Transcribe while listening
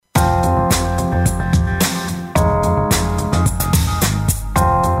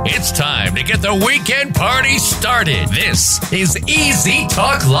It's time to get the weekend party started. This is Easy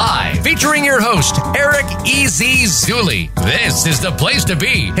Talk Live, featuring your host, Eric Easy Zuli. This is the place to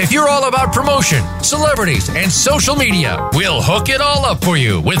be if you're all about promotion, celebrities, and social media. We'll hook it all up for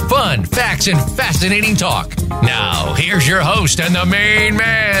you with fun, facts, and fascinating talk. Now, here's your host and the main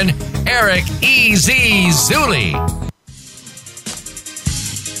man, Eric Easy Zuli.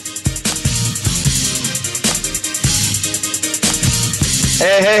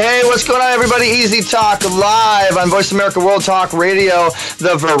 Hey, what's going on, everybody? Easy Talk Live on Voice America World Talk Radio,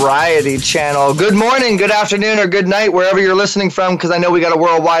 the Variety Channel. Good morning, good afternoon, or good night, wherever you're listening from, because I know we got a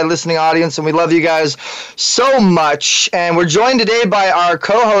worldwide listening audience, and we love you guys so much. And we're joined today by our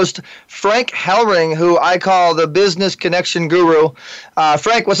co-host, Frank Hellring, who I call the business connection guru.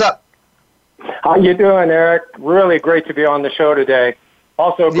 Frank, what's up? How you doing, Eric? Really great to be on the show today.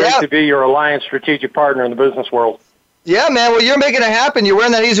 Also great to be your alliance strategic partner in the business world. Yeah, man. Well, you're making it happen. You're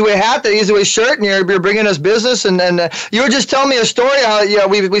wearing that Easy Way hat, that Easy Way shirt, and you're bringing us business. And you were just telling me a story how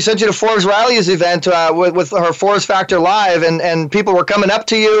we sent you to Forbes Riley's event with her Forbes Factor Live, and people were coming up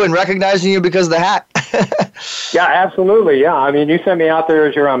to you and recognizing you because of the hat. Yeah, absolutely. Yeah, I mean, you sent me out there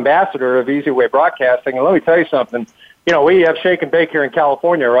as your ambassador of Easy Way Broadcasting, and let me tell you something. You know, we have shake and bake here in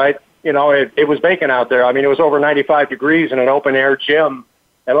California, right? You know, it was baking out there. I mean, it was over 95 degrees in an open-air gym.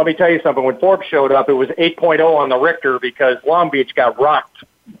 And let me tell you something, when Forbes showed up, it was 8.0 on the Richter because Long Beach got rocked.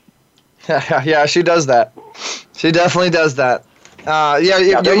 Yeah, she does that. She definitely does that.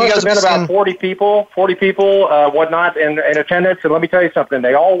 There must have been about 40 people, whatnot, in attendance. And let me tell you something,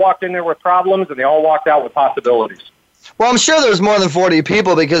 they all walked in there with problems, and they all walked out with possibilities. Well, I'm sure there's more than 40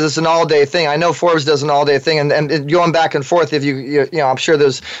 people because it's an all-day thing. I know Forbes does an all-day thing, and going back and forth, if you know, I'm sure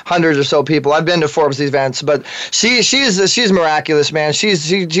there's hundreds or so people. I've been to Forbes events, but she's miraculous, man. She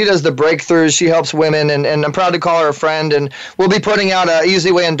does the breakthroughs. She helps women, and I'm proud to call her a friend. And we'll be putting out an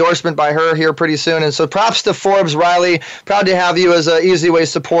Easy Way endorsement by her here pretty soon. And so props to Forbes Riley. Proud to have you as an Easy Way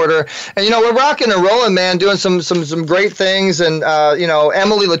supporter. And you know, we're rocking and rolling, man, doing some great things. And you know,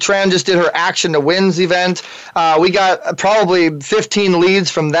 Emily Letran just did her Action to Wins event. We got probably 15 leads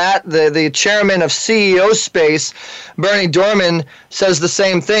from that. The chairman of CEO Space, Bernie Dorman, says the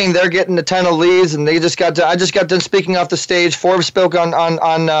same thing. They're getting a ton of leads, and I just got done speaking off the stage. Forbes spoke on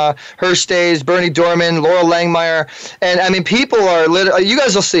her stage. Bernie Dorman, Laurel Langmeyer, and I mean, people are you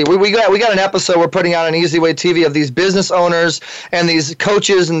guys will see. We got an episode we're putting out on Easy Way TV of these business owners and these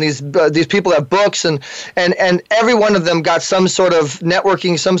coaches and these people that have books, and every one of them got some sort of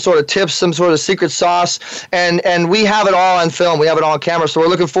networking, some sort of tips, some sort of secret sauce, and we have it all on film. We have it all on camera. So we're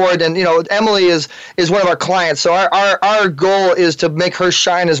looking forward. And, you know, Emily is one of our clients. So our goal is to make her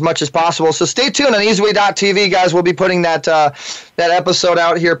shine as much as possible. So stay tuned on easyway.tv, guys. We'll be putting that episode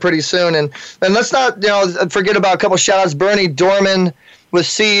out here pretty soon. And let's not, forget about a couple shout outs. Bernie Dorman with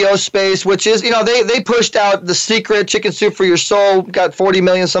CEO Space, which is, they pushed out The Secret, Chicken Soup for Your Soul, got $40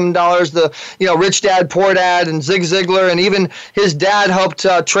 million some dollars, the, Rich Dad, Poor Dad, and Zig Ziglar, and even his dad helped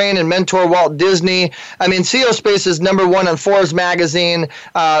train and mentor Walt Disney. I mean, CEO Space is #1 on Forbes magazine,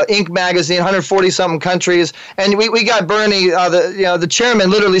 Inc. magazine, 140-something countries, and we got Bernie, the chairman,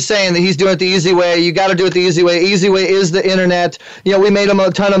 literally saying that he's doing it the easy way. You got to do it the easy way. Easy way is the internet. We made them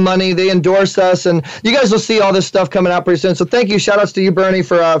a ton of money. They endorse us, and you guys will see all this stuff coming out pretty soon. So thank you. Shout outs to you, Bernie,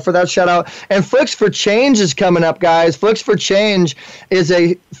 for that shout out. And Flicks for Change is coming up, guys. Flicks for Change is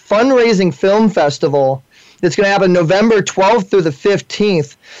a fundraising film festival. It's going to happen November 12th through the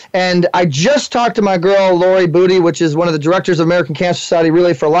 15th. And I just talked to my girl, Lori Booty, which is one of the directors of American Cancer Society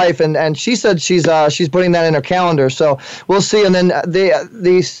Relay for Life, and she said she's putting that in her calendar. So we'll see. And then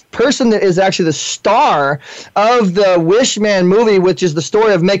the person that is actually the star of the Wish Man movie, which is the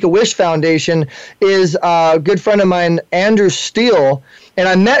story of Make-A-Wish Foundation, is a good friend of mine, Andrew Steele. And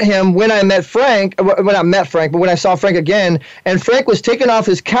I met him when I met Frank. Well, not met Frank, but when I saw Frank again. And Frank was taking off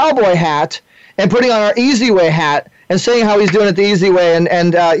his cowboy hat and putting on our Easy Way hat and saying how he's doing it the easy way. And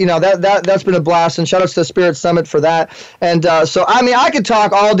that's been a blast. And shout outs to Spirit Summit for that. And so, I mean, I could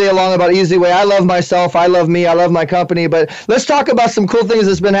talk all day long about Easy Way. I love myself. I love me. I love my company. But let's talk about some cool things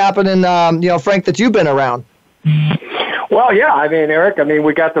that's been happening, Frank, that you've been around. Well, yeah, I mean, Eric,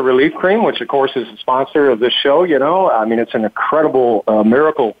 we got the Relief Cream, which, of course, is the sponsor of this show, I mean, it's an incredible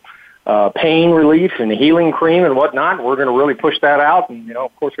miracle pain relief and healing cream and whatnot. We're going to really push that out. And,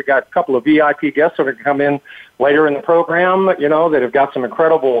 of course, we got a couple of VIP guests that are going to come in later in the program, that have got some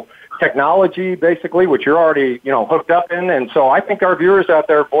incredible technology, basically, which you're already, hooked up in. And so I think our viewers out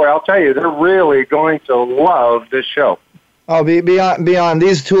there, boy, I'll tell you, they're really going to love this show. Oh, beyond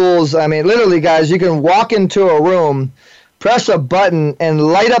these tools, I mean, literally, guys, you can walk into a room, press a button and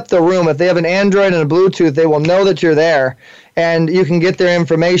light up the room. If they have an Android and a Bluetooth, they will know that you're there. And you can get their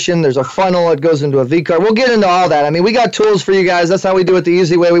information. There's a funnel. It goes into a V-card. We'll get into all that. I mean, we got tools for you guys. That's how we do it the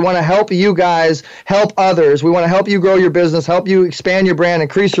easy way. We want to help you guys help others. We want to help you grow your business, help you expand your brand,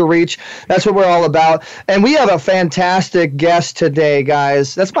 increase your reach. That's what we're all about. And we have a fantastic guest today,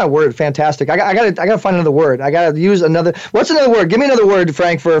 guys. That's my word, fantastic. I gotta find another word. I gotta use another. What's another word? Give me another word,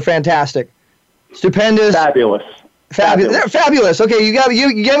 Frank, for fantastic. Stupendous. Fabulous. Fabulous. Okay, you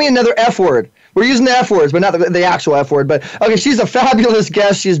gave me another F word. We're using the F words, but not the actual F word. But okay, she's a fabulous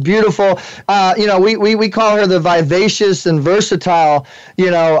guest. She's beautiful. We call her the vivacious and versatile,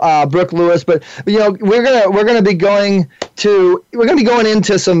 Brooke Lewis. But we're gonna be going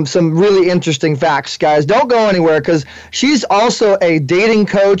into some really interesting facts, guys. Don't go anywhere because she's also a dating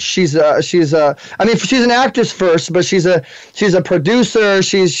coach. She's an actress first, but she's a producer.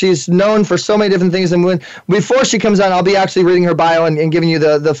 She's known for so many different things. And before she comes on, I'll be actually reading her bio and giving you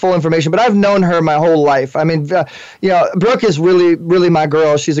the full information. But I've known her my whole life. I mean, Brooke is really, really my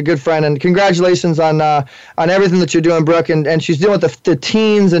girl. She's a good friend, and congratulations on everything that you're doing, Brooke. And she's doing with the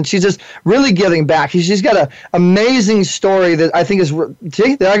teens, and she's just really giving back. She's got an amazing story that I think is.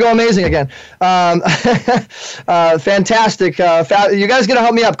 See, there I go, amazing again. Fantastic. You guys gonna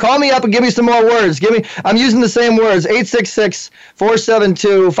help me up? Call me up and give me some more words. I'm using the same words.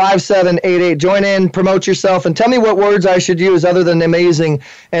 866-472-5788. Join in, promote yourself, and tell me what words I should use other than amazing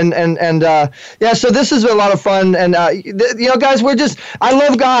yeah, so this is a lot of fun, and guys, I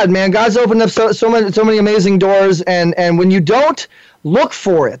love God, man. God's opened up so many amazing doors, and when you don't look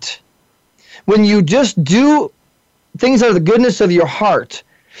for it, when you just do things out of the goodness of your heart,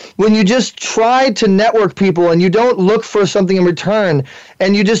 when you just try to network people and you don't look for something in return,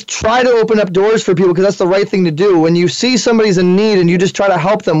 and you just try to open up doors for people because that's the right thing to do. When you see somebody's in need and you just try to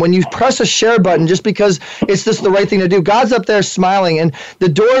help them, when you press a share button just because it's just the right thing to do, God's up there smiling, and the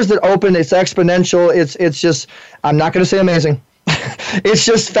doors that open, it's exponential. It's just, I'm not going to say amazing. It's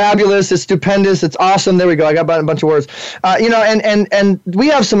just fabulous. It's stupendous. It's awesome. There we go. I got a bunch of words. And we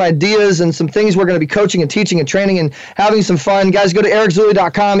have some ideas and some things we're going to be coaching and teaching and training and having some fun. Guys, go to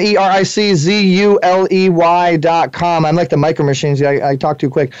ericzuley.com, ERICZULEY.com. I'm like the micro machines. I talk too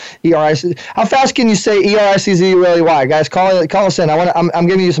quick. ERIC. How fast can you say ERICZULEY? Guys, call us in. I'm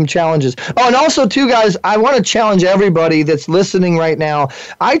giving you some challenges. Oh, and also too, guys, I want to challenge everybody that's listening right now.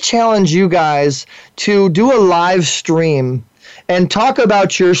 I challenge you guys to do a live stream and talk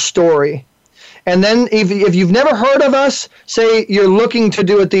about your story. And then if you've never heard of us, say you're looking to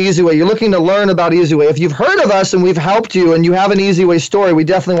do it the easy way. You're looking to learn about easy way. If you've heard of us and we've helped you and you have an easy way story, we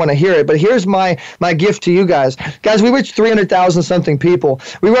definitely want to hear it. But here's my gift to you guys. Guys, we reach 300,000 something people.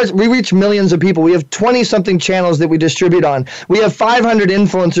 We reach millions of people. We have 20 something channels that we distribute on. We have 500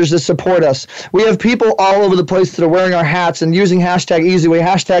 influencers that support us. We have people all over the place that are wearing our hats and using hashtag easy way,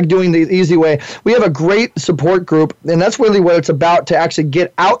 hashtag doing the easy way. We have a great support group, and that's really what it's about, to actually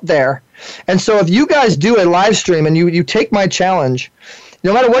get out there. And so if you guys do a live stream and you take my challenge,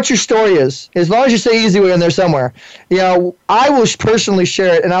 no matter what your story is, as long as you say easy way in there somewhere, I will personally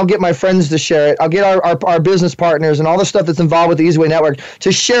share it, and I'll get my friends to share it. I'll get our business partners and all the stuff that's involved with the Easy Way Network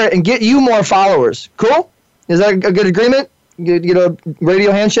to share it and get you more followers. Cool? Is that a good agreement? Get a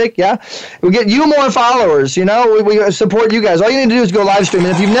radio handshake, yeah? We get you more followers, we support you guys. All you need to do is go live stream.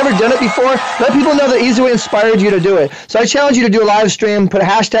 And if you've never done it before, let people know that Easy Way inspired you to do it. So I challenge you to do a live stream, put a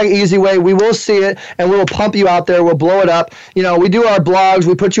hashtag Easy Way. We will see it, and we will pump you out there. We'll blow it up. We do our blogs.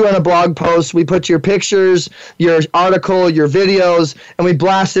 We put you on a blog post. We put your pictures, your article, your videos, and we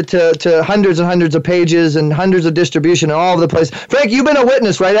blast it to hundreds and hundreds of pages and hundreds of distribution and all over the place. Frank, you've been a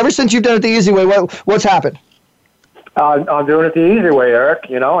witness, right? Ever since you've done it the Easy Way, what's happened? I'm doing it the easy way, Eric,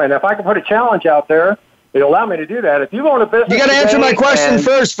 and if I can put a challenge out there, it'll allow me to do that. If you own a business, you got to answer my question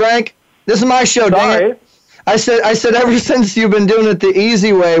first, Frank. This is my show, dang it. I said ever since you've been doing it the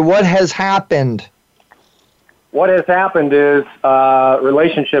easy way, what has happened? What has happened is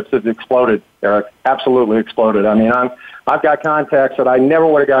relationships have exploded, Eric. Absolutely exploded. I mean, I've got contacts that I never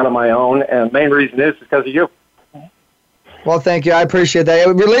would have got on my own, and the main reason is because of you. Well, thank you. I appreciate that.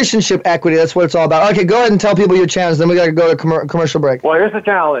 Relationship equity, that's what it's all about. Okay, go ahead and tell people your challenge, then we got to go to commercial break. Well, here's the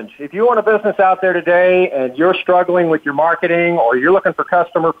challenge. If you own a business out there today and you're struggling with your marketing, or you're looking for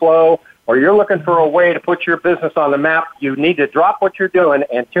customer flow, or you're looking for a way to put your business on the map, you need to drop what you're doing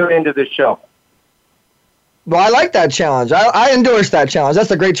and tune into this show. Well, I like that challenge. I endorse that challenge. That's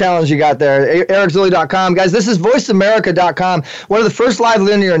a great challenge you got there. EricZulli.com. Guys, this is VoiceAmerica.com, one of the first live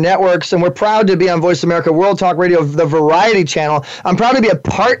linear networks, and we're proud to be on Voice America World Talk Radio, the Variety Channel. I'm proud to be a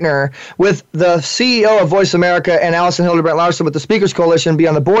partner with the CEO of Voice America and Allison Hildebrandt Larson with the Speakers Coalition, be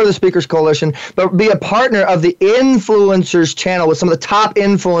on the board of the Speakers Coalition, but be a partner of the Influencers Channel with some of the top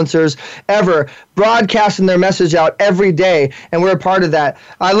influencers ever, broadcasting their message out every day, and we're a part of that.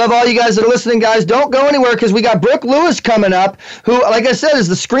 I love all you guys that are listening, guys. Don't go anywhere, because we got Brooke Lewis coming up, who, like I said, is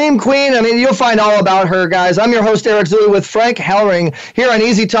the Scream Queen. I mean, you'll find all about her, guys. I'm your host, Eric Zulli, with Frank Hellring here on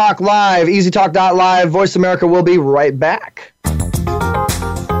Easy Talk Live, EasyTalk.live. Voice America will be right back.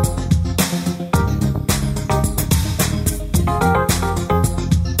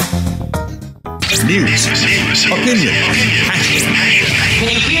 News, opinion,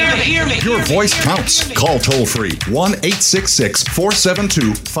 Hear me. your voice counts. Call toll free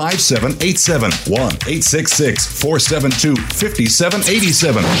 1-866-472-5787.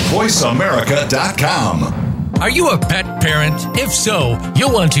 1-866-472-5787. VoiceAmerica.com. Are you a pet parent? If so,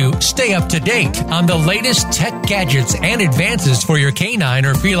 you'll want to stay up to date on the latest tech gadgets and advances for your canine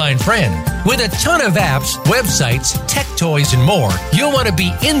or feline friend. With a ton of apps, websites, tech toys, and more, you'll want to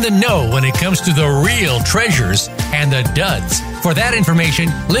be in the know when it comes to the real treasures and the duds. For that information,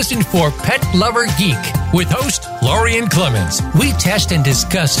 listen for Pet Lover Geek with host Lorian Clemens. We test and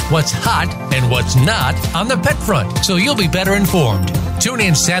discuss what's hot and what's not on the pet front, so you'll be better informed. Tune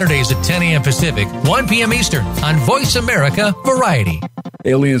in Saturdays at 10 a.m. Pacific, 1 p.m. Eastern on Voice America Variety.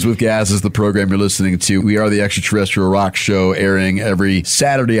 Aliens with Gas is the program you're listening to. We are the extraterrestrial rock show airing every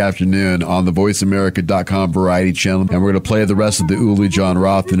Saturday afternoon on the VoiceAmerica.com Variety Channel. And we're going to play the rest of the Uli John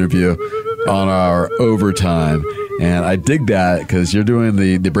Roth interview on our overtime. And I dig that because you're doing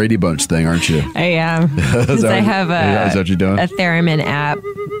the Brady Bunch thing, aren't you? I am. Because I have is that what you're doing? a theremin app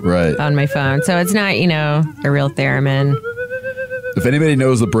right on my phone. So it's not, a real theremin. If anybody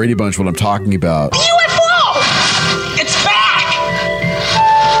knows the Brady Bunch, what I'm talking about. UFO! It's back!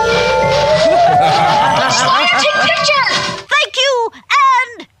 Slanting picture! Thank you,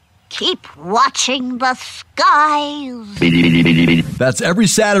 and keep watching the skies. That's every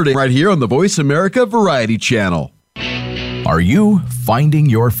Saturday right here on the Voice America Variety Channel. Are you finding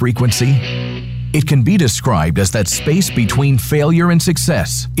your frequency? It can be described as that space between failure and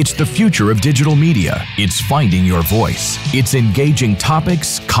success. It's the future of digital media. It's finding your voice. It's engaging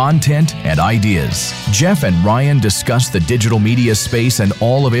topics, content, and ideas. Jeff and Ryan discuss the digital media space and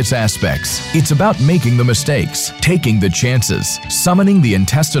all of its aspects. It's about making the mistakes, taking the chances, summoning the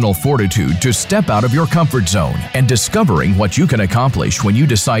intestinal fortitude to step out of your comfort zone, and discovering what you can accomplish when you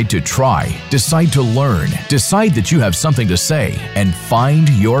decide to try, decide to learn, decide that you have something to say, and find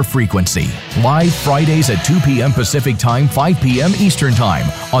your frequency. Live Fridays at 2 p.m. Pacific Time, 5 p.m. Eastern Time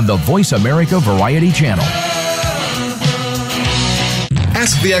on the Voice America Variety Channel.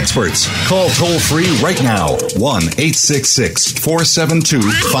 Ask the experts. Call toll free right now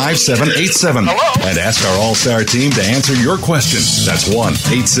 1-866-472-5787 and ask our All-Star team to answer your question. That's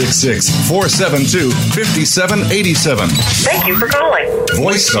 1-866-472-5787. Thank you for calling.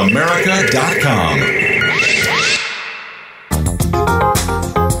 VoiceAmerica.com.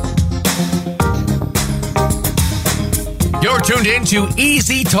 You're tuned in to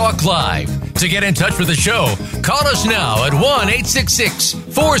Easy Talk Live. To get in touch with the show, call us now at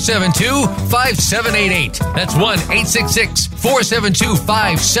 1-866-472-5788. That's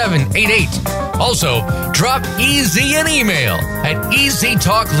 1-866-472-5788. Also, drop Easy an email at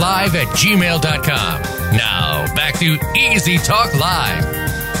easytalklive@gmail.com. Now, back to Easy Talk Live.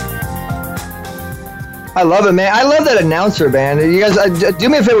 I love it, man. I love that announcer, man. You guys, do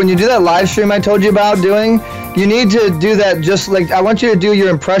me a favor, when you do that live stream I told you about doing, you need to do that just like, I want you to do your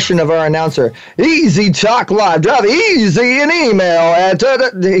impression of our announcer. Easy Talk Live. Drop Easy an email.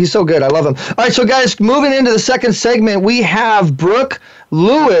 He's so good. I love him. All right, so guys, moving into the second segment, we have Brooke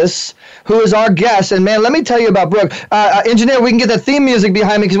Lewis, who is our guest. And man, let me tell you about Brooke. Engineer, we can get that theme music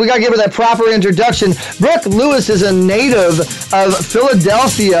behind me because we got to give her that proper introduction. Brooke Lewis is a native of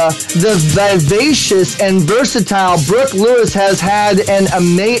Philadelphia. The vivacious and versatile Brooke Lewis has had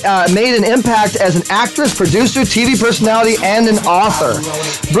made an impact as an actress, producer, TV personality, and an author.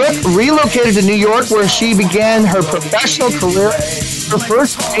 Brooke relocated to New York, where she began her professional career. Her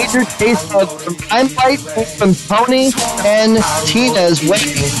first major taste of limelight from Tony and Tina's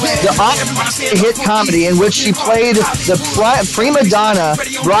Wedding, the off-hit comedy in which she played the prima donna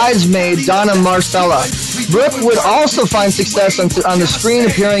bridesmaid Donna Marcella. Brooke would also find success on the screen,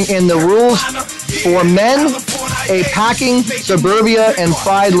 appearing in The Rules for Men, A Packing, Suburbia, and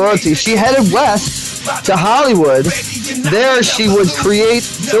Pride Loyalty. She headed west to Hollywood. There she would create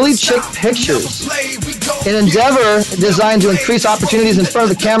Philly Chick Pictures. an endeavor designed to increase opportunities in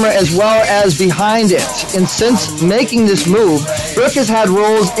front of the camera as well as behind it. And since making this move, Brooke has had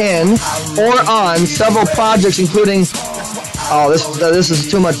roles in or on several projects, including... Oh, this is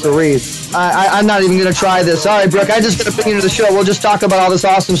too much to read. I'm not even going to try this. All right, Brooke, I just got to bring you to the show. We'll just talk about all this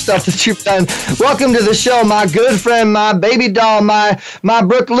awesome stuff that you've done. Welcome to the show, my good friend, my baby doll, my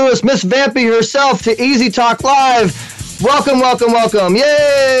Brooke Lewis, Miss Vampy herself, to Easy Talk Live. Welcome, welcome, welcome.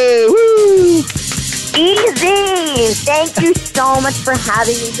 Yay! Woo! Easy! Thank you so much for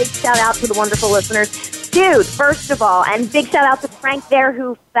having me. Big shout out to the wonderful listeners. Dude, first of all, and big shout out to Frank there,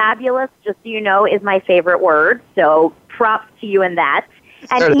 who fabulous, just so you know, is my favorite word. So props to you in that.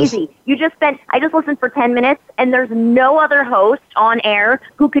 And Easy, I just listened for 10 minutes, and there's no other host on air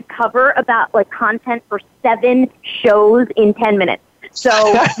who could cover about content for 7 shows in 10 minutes.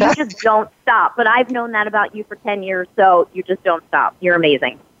 So you just don't stop. But I've known that about you for 10 years, so you just don't stop. You're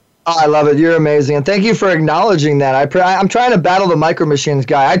amazing. Oh, I love it. You're amazing. And thank you for acknowledging that. I'm trying to battle the Micro Machines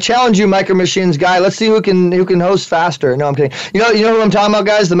guy. I challenge you, Micro Machines guy. Let's see who can host faster. No, I'm kidding. You know who I'm talking about,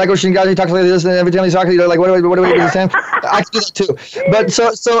 guys? The Micro Machine guy. He talks like this, and every time he's talking, you're like, what do we do this time? I can do that too. But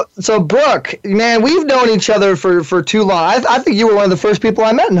so Brooke, man, we've known each other for too long. I think you were one of the first people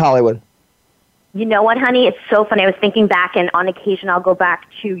I met in Hollywood. You know what, honey? It's so funny. I was thinking back, and on occasion I'll go back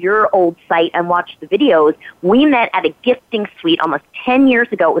to your old site and watch the videos. We met at a gifting suite almost 10 years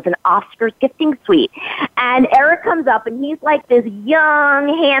ago. It was an Oscars gifting suite. And Eric comes up, and he's like this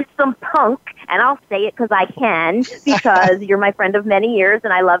young, handsome punk. And I'll say it because I can, because you're my friend of many years,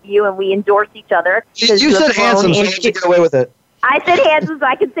 and I love you, and we endorse each other. You said handsome, so you can get away with it. I said handsome, so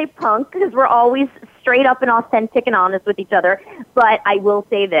I could say punk, because we're always straight up and authentic and honest with each other. But I will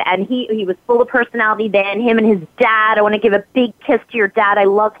say that, and he was full of personality then. Him and his dad, I want to give a big kiss to your dad. I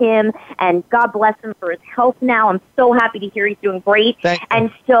love him, and God bless him for his health now. I'm so happy to hear he's doing great. Thank you.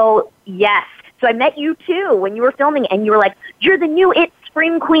 And so, yes. So I met you, too, when you were filming, and you were like, you're the new It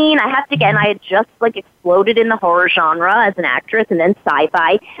Scream Queen. I have to get, and I had just, exploded in the horror genre as an actress and then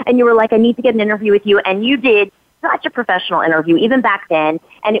sci-fi. And you were like, I need to get an interview with you. And you did such a professional interview, even back then,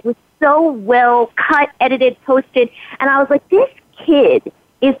 and it was so well cut, edited, posted, and I was like, this kid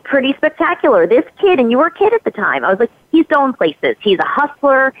is pretty spectacular. This kid, and you were a kid at the time, I was like, he's going places. He's a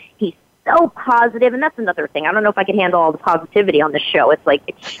hustler. He's so positive, and that's another thing. I don't know if I can handle all the positivity on the show. It's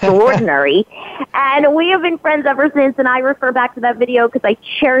extraordinary. And we have been friends ever since, and I refer back to that video because I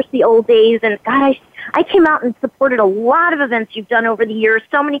cherish the old days, and God, I came out and supported a lot of events you've done over the years,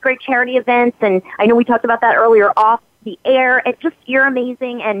 so many great charity events, and I know we talked about that earlier off the air. You're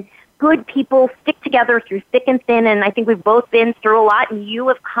amazing, and good people stick together through thick and thin, and I think we've both been through a lot, and you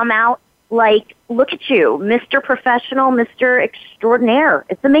have come out look at you, Mr. Professional, Mr. Extraordinaire.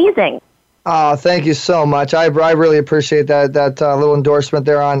 It's amazing. Oh, thank you so much. I really appreciate that little endorsement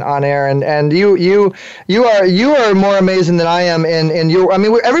there on air, and you are more amazing than I am, and you. I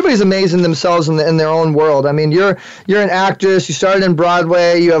mean, everybody's amazing themselves in their own world. I mean, you're an actress. You started in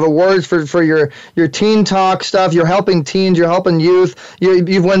Broadway. You have awards for your teen talk stuff. You're helping teens. You're helping youth.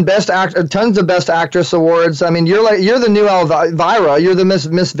 You've won tons of best actress awards. I mean, you're the new Elvira. You're the Miss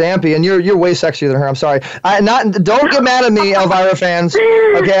Vampy, and you're way sexier than her. I'm sorry. Don't get mad at me, Elvira fans.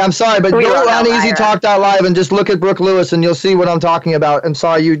 Okay, I'm sorry, but go on Easy Talk Live and just look at Brooke Lewis, and you'll see what I'm talking about. I'm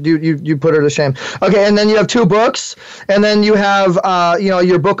sorry you put her to shame. Okay, and then you have 2 books, and then you have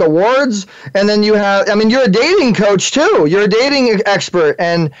your book awards, and then you have. I mean, you're a dating coach too. You're a dating expert,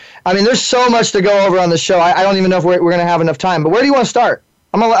 and I mean, there's so much to go over on the show. I don't even know if we're going to have enough time. But where do you want to start?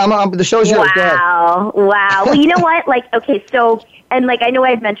 The show's yours. Wow. Well, you know what? Okay, so. And I know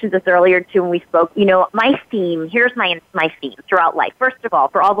I had mentioned this earlier too when we spoke. My theme. Here's my theme throughout life. First of all,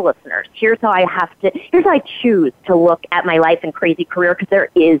 for all the listeners, here's how I choose to look at my life and crazy career, because there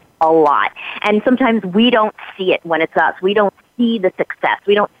is a lot, and sometimes we don't see it when it's us. We don't see the success.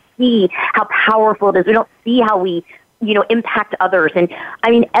 We don't see how powerful it is. We don't see how we impact others. And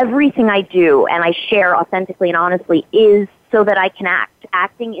I mean, everything I do and I share authentically and honestly is so that I can act.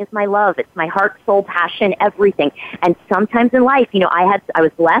 Acting is my love. It's my heart, soul, passion, everything. And sometimes in life, I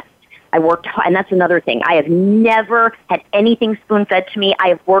was blessed. I worked hard, and that's another thing. I have never had anything spoon-fed to me. I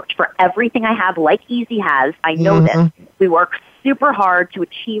have worked for everything I have, like Easy has. I know this. We work super hard to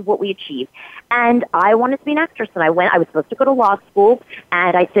achieve what we achieve. And I wanted to be an actress, and I was supposed to go to law school,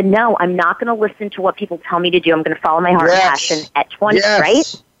 and I said, no, I'm not going to listen to what people tell me to do. I'm going to follow my heart and passion at 20,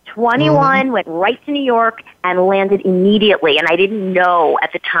 right? 21, went right to New York and landed immediately. And I didn't know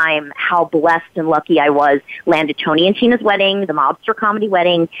at the time how blessed and lucky I was. Landed Tony and Tina's Wedding, the mobster comedy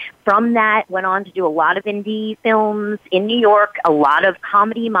wedding. From that, went on to do a lot of indie films in New York, a lot of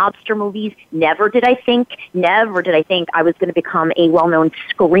comedy mobster movies. Never did I think I was going to become a well-known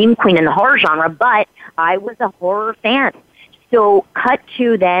scream queen in the horror genre, but I was a horror fan. So cut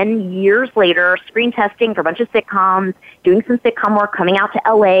to then, years later, screen testing for a bunch of sitcoms, doing some sitcom work, coming out to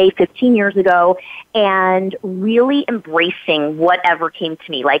LA 15 years ago, and really embracing whatever came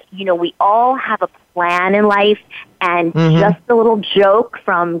to me. Like, we all have a plan in life, and just a little joke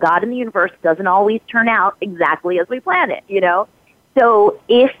from God in the universe doesn't always turn out exactly as we plan it, So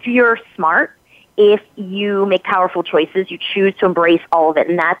if you're smart, if you make powerful choices, you choose to embrace all of it.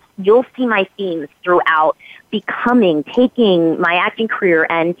 And you'll see my themes throughout taking my acting career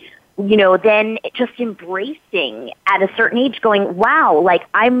and, then just embracing at a certain age going, wow, like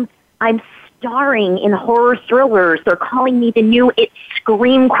I'm starring in horror thrillers. They're calling me the new It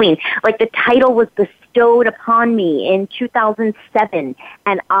Scream Queen. Like the title was bestowed upon me in 2007,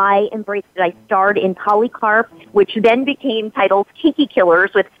 and I embraced it. I starred in Polycarp, which then became titled Kinky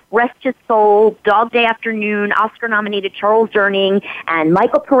Killers with Rest His Soul, Dog Day Afternoon, Oscar-nominated Charles Durning, and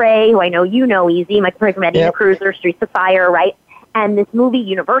Michael Pare, who I know you know, Easy, Michael Pare from Eddie and the Cruiser, Streets of Fire, right? And this movie,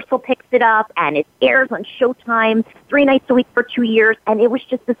 Universal picks it up, and it airs on Showtime 3 nights a week for 2 years, and it was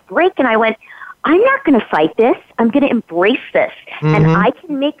just this break, and I went, I'm not going to fight this. I'm going to embrace this. And I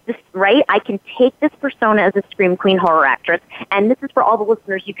can make this, right? I can take this persona as a Scream Queen horror actress, and this is for all the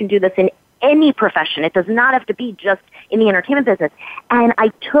listeners. You can do this in any profession. It does not have to be just in the entertainment business. And I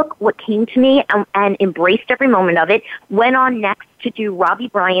took what came to me and embraced every moment of it, went on next to do Robbie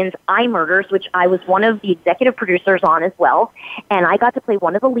Bryan's I Murders, which I was one of the executive producers on as well. And I got to play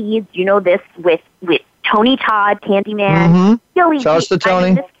one of the leads, this, with Tony Todd, Candyman, Billy D. Shouts to Tony. I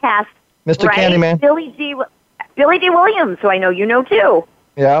mean, this cast, Mr. right? Candyman. Billy D. Williams, who I know you know too.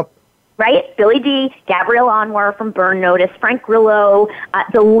 Yep. Right? Billy D., Gabrielle Anwar from Burn Notice, Frank Grillo,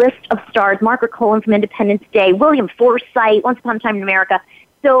 the list of stars, Margaret Colin from Independence Day, William Forsythe, Once Upon a Time in America.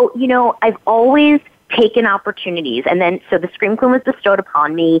 So, I've always taken opportunities. And then, so the Scream Queen was bestowed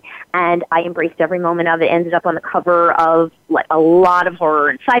upon me, and I embraced every moment of it. Ended up on the cover of a lot of horror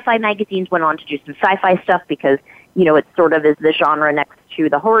and sci-fi magazines, went on to do some sci-fi stuff because, it sort of is the genre next to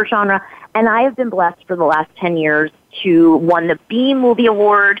the horror genre. And I have been blessed for the last 10 years to won the B Movie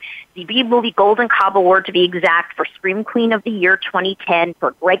Award, the B Movie Golden Cob Award to be exact, for Scream Queen of the Year 2010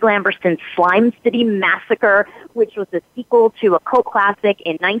 for Greg Lamberson's Slime City Massacre, which was a sequel to a cult classic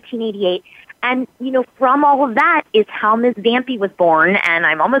in 1988. And, from all of that is how Ms. Vampy was born, and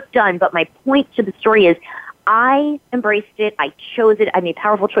I'm almost done, but my point to the story is I embraced it, I chose it, I made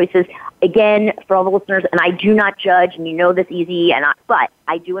powerful choices, again, for all the listeners, and I do not judge, and you know this, Easy, but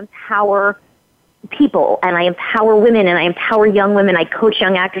I do empower people, and I empower women, and I empower young women. I coach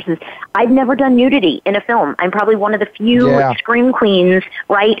young actresses. I've never done nudity in a film. I'm probably one of the few Scream Queens,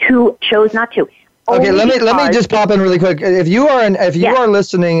 right, who chose not to. Okay, let me just pop in really quick. If you are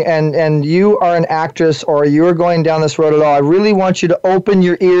listening and you are an actress or you're going down this road at all, I really want you to open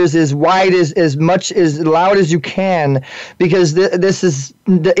your ears as wide as much as loud as you can, because this is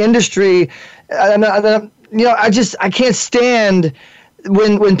the industry. I can't stand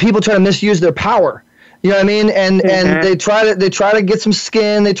when people try to misuse their power. You know what I mean? And they try to get some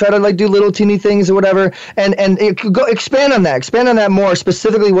skin. They try to do little teeny things or whatever. And expand on that. Expand on that more,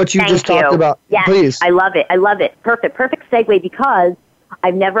 specifically what you just talked about. Yes, please. I love it. Perfect segue, because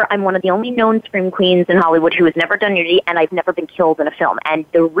I'm one of the only known Scream Queens in Hollywood who has never done nudity, and I've never been killed in a film. And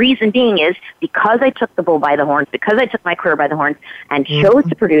the reason being is because I took the bull by the horns, because I took my career by the horns and chose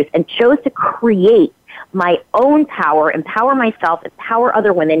to produce and chose to create my own power, empower myself, empower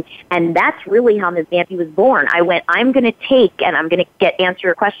other women, and that's really how Ms. Vampy was born. I went, I'm going to take, and I'm going to answer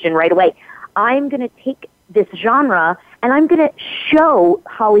your question right away, I'm going to take this genre, and I'm going to show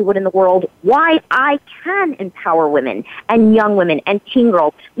Hollywood and the world why I can empower women and young women and teen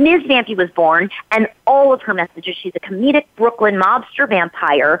girls. Ms. Vampy was born, and all of her messages, she's a comedic Brooklyn mobster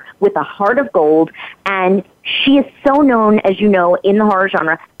vampire with a heart of gold, and she is so known, as you know, in the horror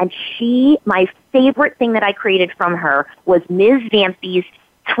genre, and my favorite thing that I created from her was Ms. Vampy's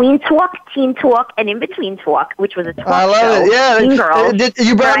Tween Talk, Teen Talk, and In Between Talk, which was a talk show. I love it. Yeah, Teen Girls,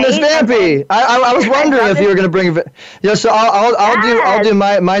 you brought Miss Vampy. I was wondering if you were going to bring it. So I'll do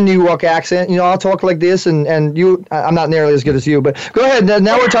my New York accent. I'll talk like this, and you. I'm not nearly as good as you, but go ahead.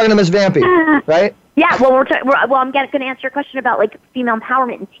 Now we're talking to Miss Vampy, right? Yeah. Well, I'm going to answer your question about female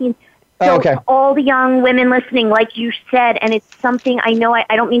empowerment and teens. So okay. all the young women listening, like you said, and it's something I know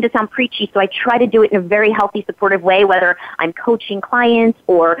I don't mean to sound preachy, so I try to do it in a very healthy, supportive way, whether I'm coaching clients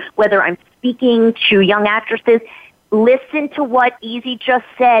or whether I'm speaking to young actresses. Listen to what Easy just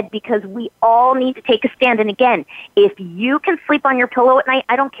said, because we all need to take a stand. And again, if you can sleep on your pillow at night,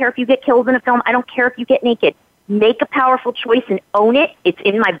 I don't care if you get killed in a film. I don't care if you get naked. Make a powerful choice and own it. It's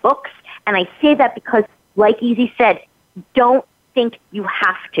in my books. And I say that because, like Easy said, don't think you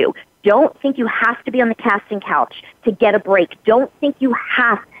have to. Don't think you have to be on the casting couch to get a break. Don't think you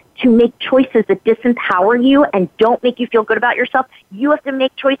have to make choices that disempower you and don't make you feel good about yourself. You have to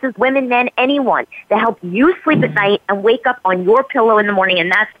make choices, women, men, anyone, that help you sleep at night and wake up on your pillow in the morning.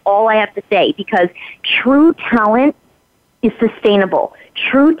 And that's all I have to say, because true talent is sustainable.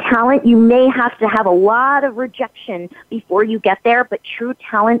 True talent, you may have to have a lot of rejection before you get there, but true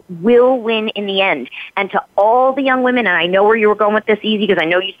talent will win in the end. And to all the young women, and I know where you were going with this, Easy, because I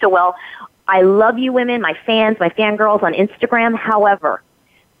know you so well, I love you women, my fans, my fangirls on Instagram. However,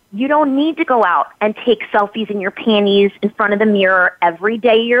 you don't need to go out and take selfies in your panties in front of the mirror every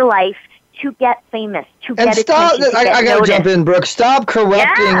day of your life to get famous, to get attention, to get I got to jump in, Brooke. Stop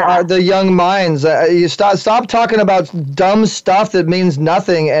corrupting the young minds. You stop talking about dumb stuff that means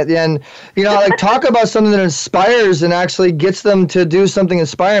nothing, and like talk about something that inspires and actually gets them to do something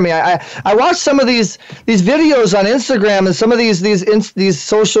inspiring. Me, I watch some of these videos on Instagram and some of these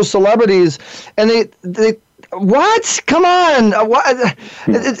social celebrities, and they what? Come on! What?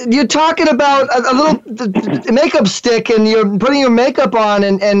 You're talking about a little makeup stick, and you're putting your makeup on,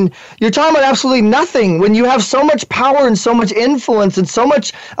 and you're talking about absolutely nothing when you have so much power and so much influence and so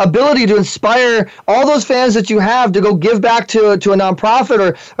much ability to inspire all those fans that you have to go give back to a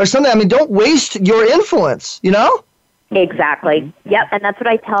nonprofit or something. I mean, don't waste your influence. Exactly. Yep. And that's what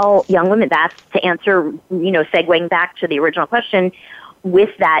I tell young women. That's to answer, segueing back to the original question.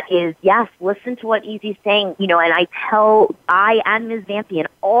 With that is, yes, listen to what Easy's saying, and I and Ms. Vampy in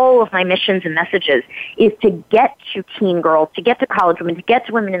all of my missions and messages is to get to teen girls, to get to college women, to get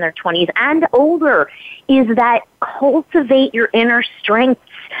to women in their 20s and older, is that cultivate your inner strengths,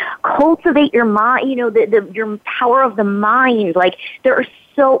 cultivate your mind, your power of the mind. Like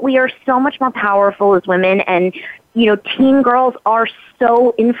we are so much more powerful as women, and teen girls are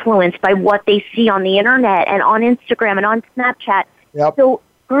so influenced by what they see on the internet and on Instagram and on Snapchat. Yep. So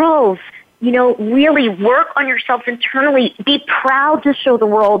girls, really work on yourselves internally. Be proud to show the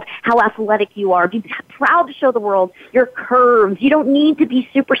world how athletic you are. Be proud to show the world your curves. You don't need to be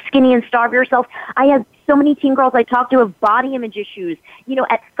super skinny and starve yourself. I have so many teen girls I talk to have body image issues,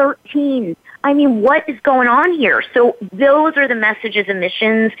 at 13. I mean, what is going on here? So those are the messages and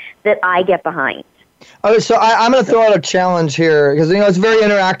missions that I get behind. Okay, so I'm going to throw out a challenge here because, it's a very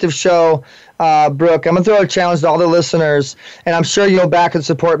interactive show, Brooke. I'm going to throw out a challenge to all the listeners, and I'm sure you'll back and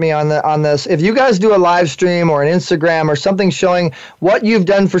support me on this. If you guys do a live stream or an Instagram or something showing what you've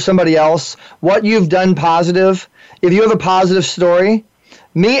done for somebody else, what you've done positive, if you have a positive story,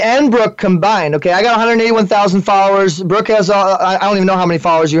 me and Brooke combined, okay, I got 181,000 followers. Brooke has, I don't even know how many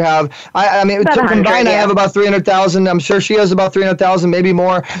followers you have. I mean, combined, I have about 300,000. I'm sure she has about 300,000, maybe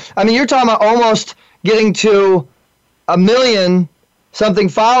more. I mean, you're talking about almost getting to 1 million something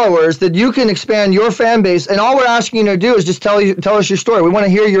followers that you can expand your fan base. And all we're asking you to do is just tell us your story. We want to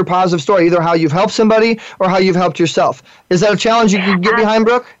hear your positive story, either how you've helped somebody or how you've helped yourself. Is that a challenge you can get behind,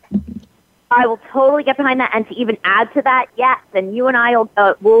 Brooke? I will totally get behind that. And to even add to that, yes, and you and I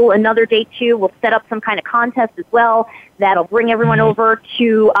will another day too, we'll set up some kind of contest as well that'll bring everyone over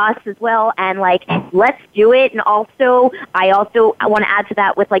to us as well. And let's do it. And I want to add to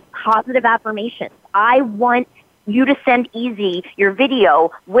that with positive affirmations. I want you to send Easy your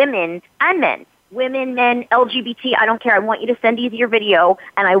video, women and men. Women, men, LGBT, I don't care. I want you to send Easy your video,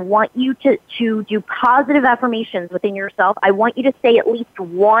 and I want you to do positive affirmations within yourself. I want you to say at least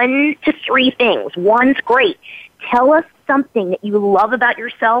 1 to 3 things. One's great. Tell us something that you love about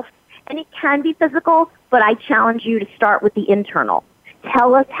yourself, and it can be physical, but I challenge you to start with the internal.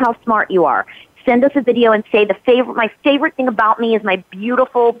 Tell us how smart you are. Send us a video and say my favorite thing about me is my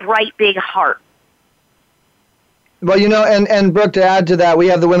beautiful, bright, big heart. Well, and Brooke, to add to that, we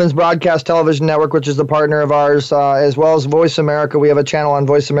have the Women's Broadcast Television Network, which is the partner of ours, as well as Voice America. We have a channel on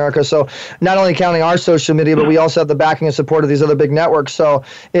Voice America. So not only counting our social media, but we also have the backing and support of these other big networks. So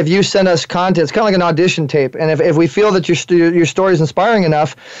if you send us content, it's kind of like an audition tape. And if we feel that your story is inspiring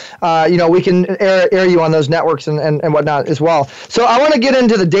enough, we can air you on those networks and whatnot as well. So I want to get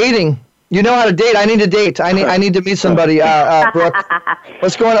into the dating. You know how to date. I need to date. I need to meet somebody, Brooke.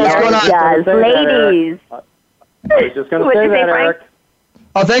 What's going on? Ladies. I was just going to say that, Eric.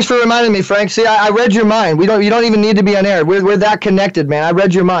 Oh, thanks for reminding me, Frank. See, I read your mind. You don't even need to be on air. We're that connected, man. I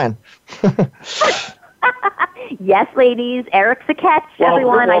read your mind. Yes, ladies. Eric's a catch,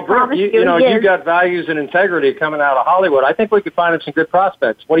 everyone. I promise you. You know, you got values and integrity coming out of Hollywood. I think we could find him some good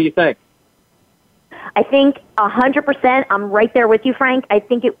prospects. What do you think? I think 100%. I'm right there with you, Frank. I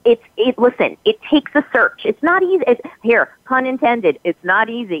think listen, it takes a search. It's not easy. Here, pun intended. It's not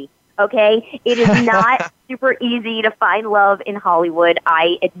easy. Okay? It is not super easy to find love in Hollywood.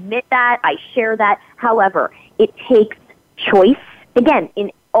 I admit that. I share that. However, it takes choice. Again,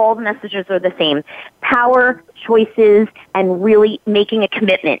 in all the messages are the same. Power, choices, and really making a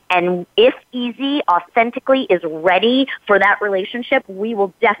commitment. And if Easy authentically is ready for that relationship, we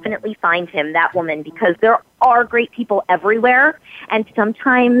will definitely find him, that woman, because there are great people everywhere. And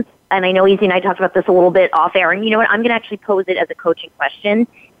sometimes, and I know Easy and I talked about this a little bit off air, and you know what? I'm going to actually pose it as a coaching question.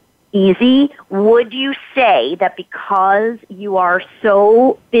 Easy, would you say that because you are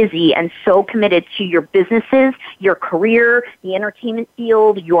so busy and so committed to your businesses, your career, the entertainment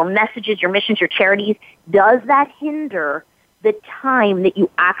field, your messages, your missions, your charities, does that hinder the time that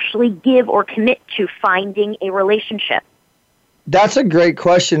you actually give or commit to finding a relationship? That's a great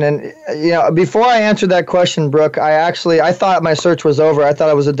question. And, you know, before I answered that question, Brooke, I thought my search was over. I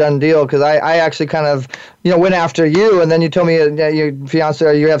thought it was a done deal because I actually kind of, you know, went after you. And then you told me your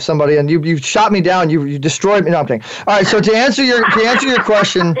fiance, you have somebody, and you shot me down. You destroyed me. No, I'm kidding. All right. So to answer your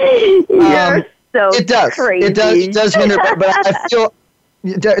question, it does. Crazy. It does hinder. But I feel,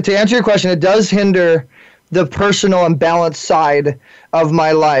 to answer your question, it does hinder the personal and balanced side of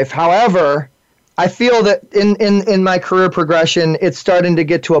my life. However, I feel that in my career progression, it's starting to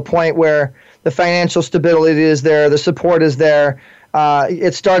get to a point where the financial stability is there, the support is there.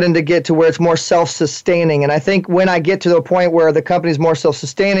 It's starting to get to where it's more self-sustaining. And I think when I get to the point where the company's more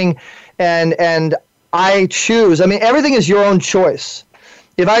self-sustaining and I choose, I mean, everything is your own choice.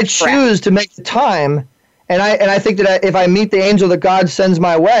 If I choose to make the time, and I think that if I meet the angel that God sends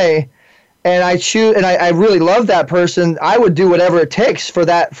my way, and I choose, and I really love that person, I would do whatever it takes for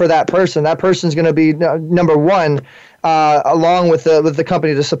that person. That person's going to be number one, along with the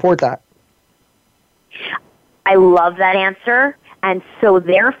company to support that. I love that answer, and so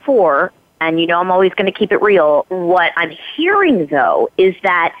therefore, and you know I'm always going to keep it real. What I'm hearing though is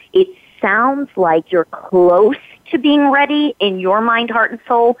that it sounds like you're close to being ready in your mind, heart, and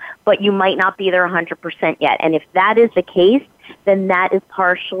soul, but you might not be there 100% yet. And if that is the case, then that is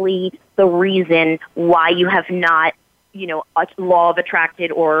partially the reason why you have not, you know, law of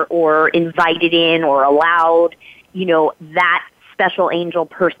attracted or invited in or allowed, you know, that special angel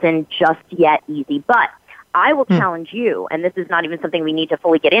person just yet, Easy. But I will challenge you, and this is not even something we need to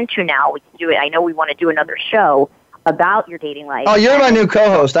fully get into now. We can do it. I know we want to do another show about your dating life. Oh, you're my new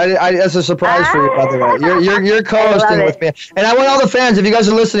co-host. That's a surprise for you, by the way. You're co-hosting with me, and I want all the fans. If you guys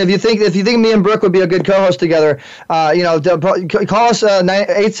are listening, if you think me and Brooke would be a good co-host together, you know, call us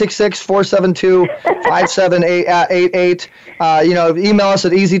 866-472-5788. You know, email us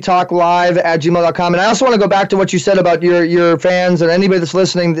at easytalklive@gmail.com. And I also want to go back to what you said about your fans and anybody that's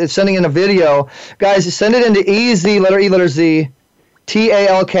listening that's sending in a video. Guys, send it into easy letter E letter Z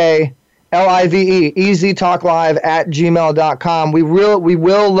TALK LIVE, easytalklive@gmail.com. We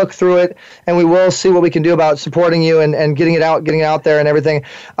will look through it, and we will see what we can do about supporting you and getting it out there and everything.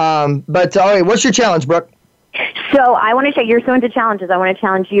 But all right, what's your challenge, Brooke? So I want to say, you're so into challenges. I want to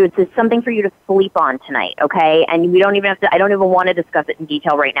challenge you. It's just something for you to sleep on tonight, okay? And we don't even have to. I don't even want to discuss it in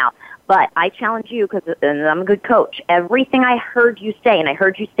detail right now. But I challenge you because I'm a good coach. Everything I heard you say, and I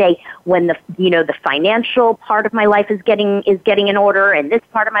heard you say when the financial part of my life is getting in order, and this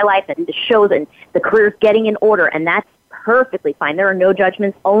part of my life, and the shows and the career is getting in order, and that's perfectly fine. There are no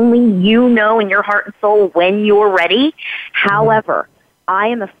judgments. Only you know in your heart and soul when you're ready. However, I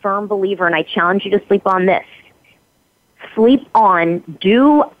am a firm believer, and I challenge you to sleep on this. Sleep on,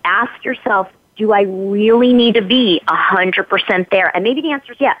 ask yourself, do I really need to be 100% there? And maybe the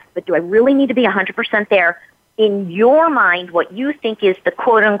answer is yes, but do I really need to be 100% there? In your mind, what you think is the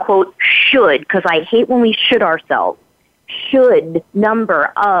quote-unquote should, because I hate when we should ourselves, should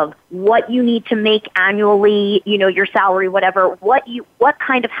number of what you need to make annually, you know, your salary, whatever, what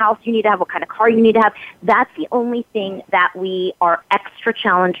kind of house you need to have, what kind of car you need to have. That's the only thing that we are extra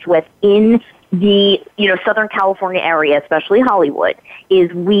challenged with in the, you know, Southern California area, especially Hollywood,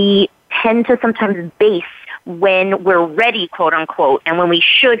 is we tend to sometimes base when we're ready, quote unquote, and when we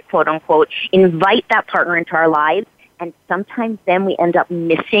should, quote unquote, invite that partner into our lives. And sometimes then we end up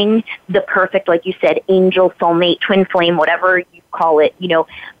missing the perfect, like you said, angel, soulmate, twin flame, whatever you call it, you know,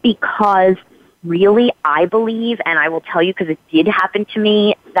 because really I believe, and I will tell you because it did happen to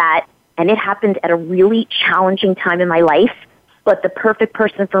me, and it happened at a really challenging time in my life, but the perfect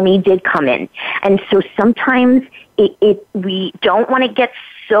person for me did come in. And so sometimes we don't want to get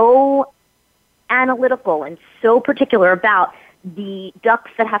so analytical and so particular about the ducks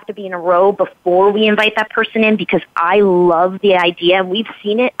that have to be in a row before we invite that person in, because I love the idea, and we've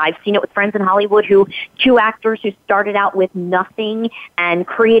seen it. I've seen it with friends in Hollywood two actors who started out with nothing and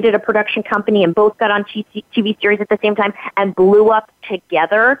created a production company and both got on TV series at the same time and blew up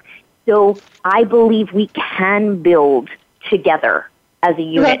together. So I believe we can build together as a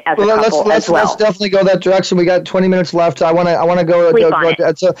unit, as a couple, let's definitely go that direction. We got 20 minutes left. I want to go.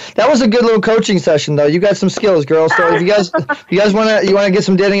 So that was a good little coaching session, though. You got some skills, girls. So if you guys want to get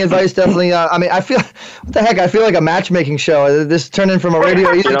some dating advice, definitely. I mean, I feel what the heck? I feel like a matchmaking show. This turned in from a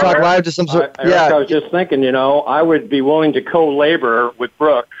radio Easy Talk Live to some sort. Yeah, I was just thinking. I would be willing to co-labor with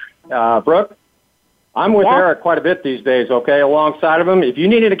Brooke. Brooke, I'm with Eric quite a bit these days. Okay, alongside of him. If you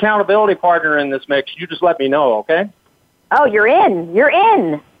need an accountability partner in this mix, you just let me know. Okay. Oh, you're in. You're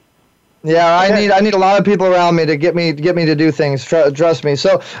in. Yeah, I need a lot of people around me to get me to do things. Trust me.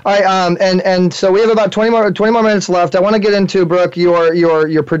 So, all right, and so we have about 20 more minutes left. I want to get into, Brooke,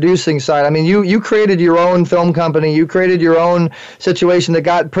 your producing side. I mean, you created your own film company. You created your own situation that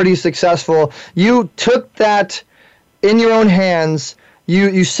got pretty successful. You took that in your own hands.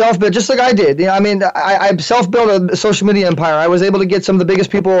 You self-built, just like I did. I mean, I self-built a social media empire. I was able to get some of the biggest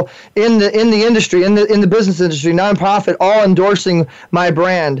people in the industry, in the business industry, nonprofit, all endorsing my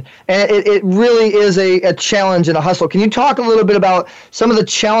brand. And it really is a challenge and a hustle. Can you talk a little bit about some of the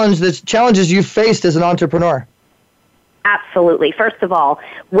challenges you faced as an entrepreneur? Absolutely. First of all,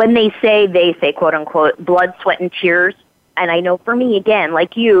 when they say, quote unquote, blood, sweat, and tears, and I know for me, again,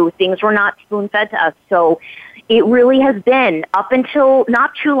 like you, things were not spoon-fed to us. So it really has been up until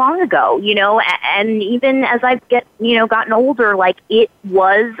not too long ago, and even as I've gotten older, like it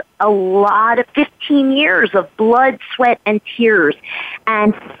was a lot of 15 years of blood, sweat, and tears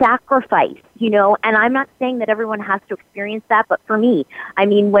and sacrifice, and I'm not saying that everyone has to experience that, but for me, I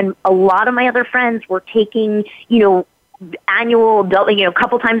mean, when a lot of my other friends were taking, annual,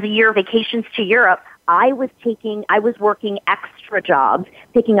 couple times a year vacations to Europe, I was working extra jobs,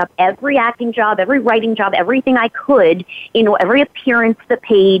 picking up every acting job, every writing job, everything I could, every appearance that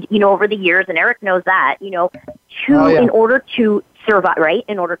paid, over the years, and Eric knows that, in order to survive, right?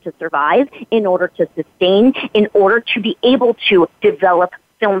 In order to survive, in order to sustain, in order to be able to develop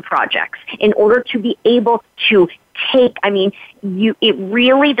film projects, in order to be able to take, it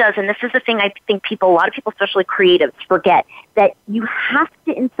really does, and this is the thing I think a lot of people, especially creatives, forget, that you have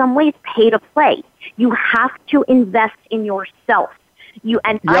to, in some ways, pay to play. You have to invest in yourself.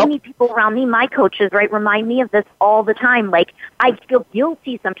 I need people around me, my coaches, right, remind me of this all the time. Like, I feel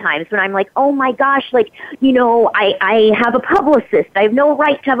guilty sometimes when I'm like, oh my gosh, like, I have a publicist. I have no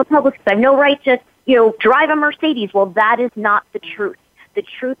right to have a publicist. I have no right to, drive a Mercedes. Well, that is not the truth. The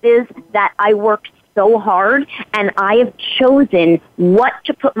truth is that I worked so hard, and I have chosen what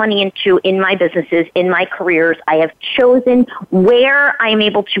to put money into in my businesses, in my careers. I have chosen where I am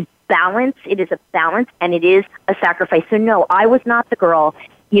able to balance. It is a balance, and it is a sacrifice. So no, I was not the girl,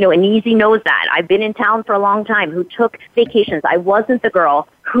 and Easy knows that. I've been in town for a long time, who took vacations. I wasn't the girl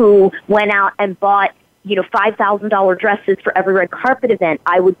who went out and bought $5,000 dresses for every red carpet event.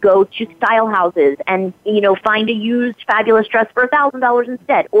 I would go to style houses and, find a used fabulous dress for $1,000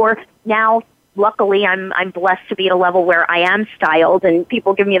 instead. Or now, luckily, I'm blessed to be at a level where I am styled and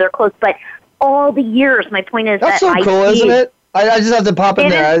people give me their clothes. But all the years, my point is that's so cool, isn't it? I just have to pop in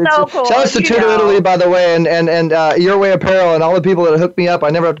there. It is so cool. Shout out to Tutor Italy, by the way, and Your Way Apparel and all the people that hooked me up. I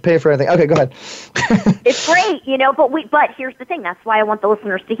never have to pay for anything. Okay, go ahead. It's great, but here's the thing. That's why I want the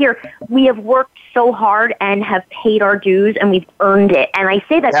listeners to hear. We have worked so hard and have paid our dues, and we've earned it. And I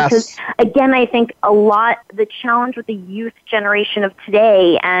say that because, again, I think the challenge with the youth generation of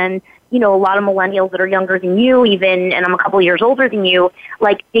today, and a lot of millennials that are younger than you even, and I'm a couple of years older than you,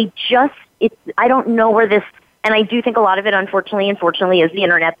 like, I don't know where this, and I do think a lot of it, unfortunately is the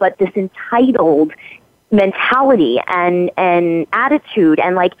internet, but this entitled mentality and attitude,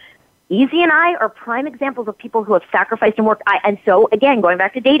 and like, Easy and I are prime examples of people who have sacrificed and worked. And so, again, going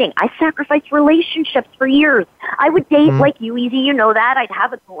back to dating, I sacrificed relationships for years. I would date like you, Easy. You know that. I'd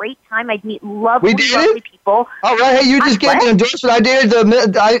have a great time. I'd meet lovely people. All right. Hey, you just gave the endorsement. I dated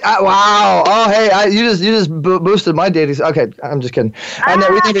wow. Oh, hey, you just boosted my dating. Okay, I'm just kidding. I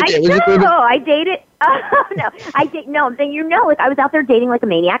dated. Then I was out there dating like a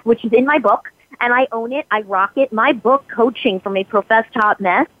maniac, which is in my book, and I own it. I rock it. My book, Coaching from a Professed Hot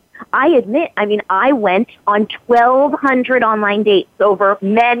Mess. I admit, I went on 1,200 online dates over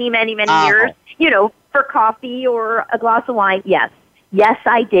many, many, many years, for coffee or a glass of wine. Yes,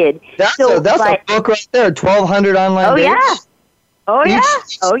 I did. That's a book right there, 1,200 online dates. Oh yeah.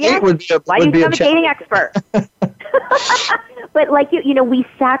 Oh yeah. Why do you become a dating expert? But like we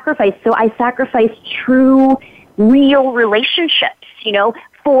sacrifice. So I sacrifice true, real relationships.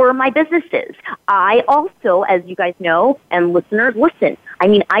 For my businesses. I also, as you guys know, and listeners, listen. I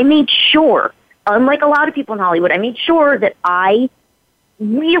mean, I made sure, unlike a lot of people in Hollywood, I made sure that I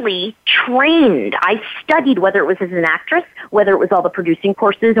really trained. I studied, whether it was as an actress, whether it was all the producing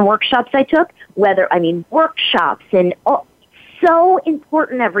courses and workshops I took, workshops and so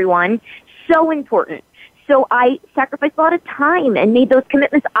important, everyone. So important. So I sacrificed a lot of time and made those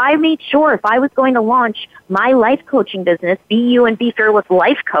commitments. I made sure if I was going to launch my life coaching business, Be You and Be Fearless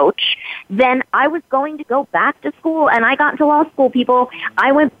Life Coach, then I was going to go back to school. And I got into law school, people.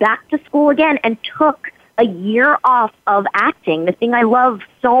 I went back to school again and took a year off of acting, the thing I love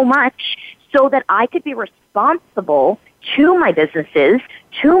so much, so that I could be responsible to my businesses,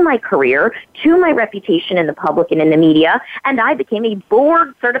 to my career, to my reputation in the public and in the media, and I became a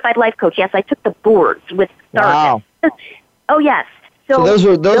board-certified life coach. Yes, I took the boards with Startup. Wow. Oh, yes. So those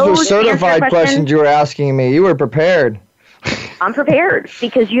were certified questions you were asking me. You were prepared. I'm prepared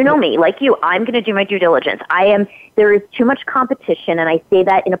because you know me, like you. I'm going to do my due diligence. There is too much competition, and I say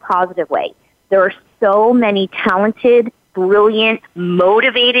that in a positive way. There are so many talented, brilliant,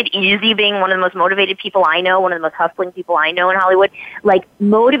 motivated, Easy being one of the most motivated people I know, one of the most hustling people I know in Hollywood, like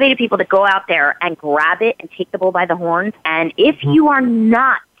motivated people that go out there and grab it and take the bull by the horns. And if you are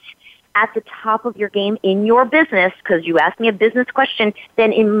not at the top of your game in your business, because you asked me a business question,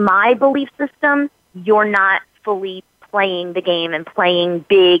 then in my belief system, you're not fully playing the game and playing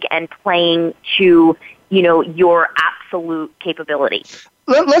big and playing to, your absolute capability.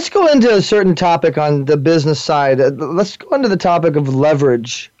 Let's go into a certain topic on the business side. Let's go into the topic of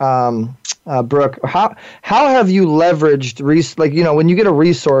leverage, Brooke. How have you leveraged, when you get a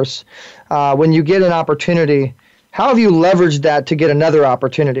resource, when you get an opportunity, how have you leveraged that to get another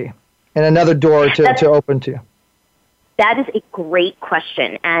opportunity and another door to open to? That is a great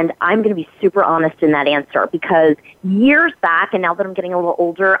question, and I'm going to be super honest in that answer because years back, and now that I'm getting a little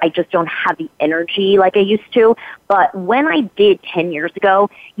older, I just don't have the energy like I used to. But when I did 10 years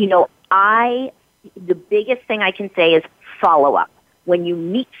ago, the biggest thing I can say is follow up. When you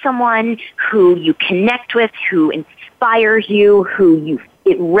meet someone who you connect with, who inspires you,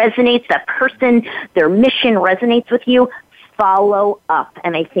 it resonates, that person, their mission resonates with you, follow up.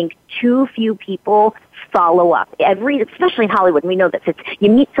 And I think too few people follow up. Especially in Hollywood, we know that you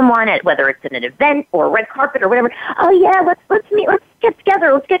meet someone at whether it's at an event or a red carpet or whatever. Oh yeah, let's meet, let's get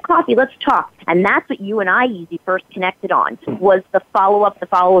together, let's get coffee, let's talk. And that's what you and I Easy first connected on was the follow up, the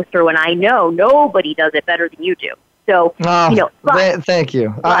follow through. And I know nobody does it better than you do. So, thank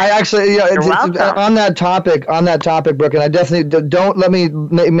you. I actually, on that topic, Brooke, and I definitely don't let me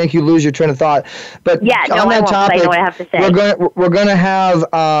make you lose your train of thought. But on that topic, I know what I have to say. We're going to have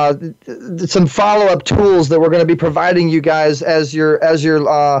some follow-up tools that we're going to be providing you guys as you're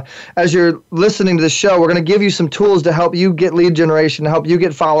listening to the show. We're going to give you some tools to help you get lead generation, to help you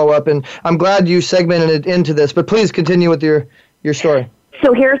get follow-up. And I'm glad you segmented it into this. But please continue with your story.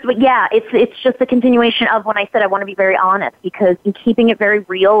 So here's it's just a continuation of when I said I want to be very honest, because in keeping it very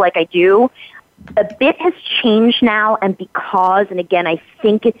real like I do, a bit has changed now, and again, I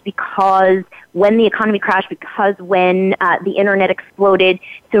think it's because when the economy crashed, because when the internet exploded,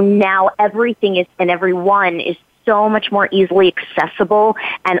 so now everything is and everyone is so much more easily accessible,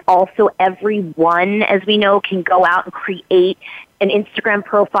 and also everyone, as we know, can go out and create an Instagram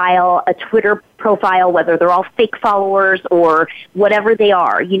profile, a Twitter profile, whether they're all fake followers or whatever they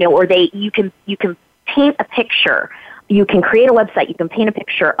are, or you can paint a picture. You can create a website. You can paint a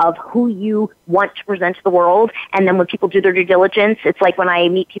picture of who you want to present to the world. And then when people do their due diligence, it's like when I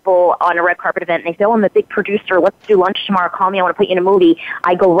meet people on a red carpet event and they say, oh, I'm a big producer. Let's do lunch tomorrow. Call me. I want to put you in a movie.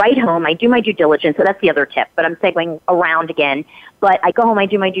 I go right home. I do my due diligence. So that's the other tip, but I'm segueing around again. But I go home. I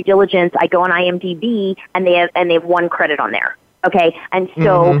do my due diligence. I go on IMDb and they have one credit on there. Okay, and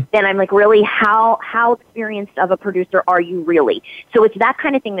so then I'm like, really, how experienced of a producer are you really? So it's that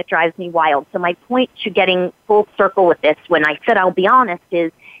kind of thing that drives me wild. So my point to getting full circle with this, when I said I'll be honest,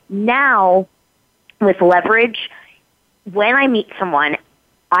 is now with leverage, when I meet someone,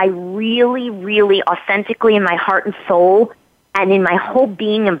 I really, really authentically in my heart and soul and in my whole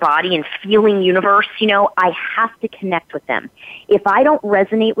being and body and feeling universe, I have to connect with them. If I don't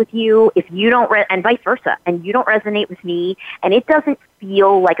resonate with you, if you don't, and vice versa, and you don't resonate with me, and it doesn't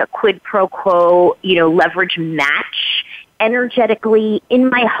feel like a quid pro quo, leverage match energetically in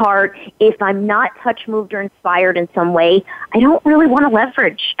my heart, if I'm not touched, moved, or inspired in some way, I don't really want to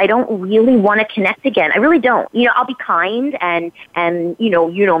leverage. I don't really want to connect again. I really don't. I'll be kind and you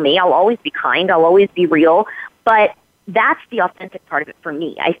know me. I'll always be kind. I'll always be real. But that's the authentic part of it for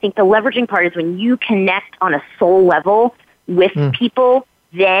me. I think the leveraging part is when you connect on a soul level with people,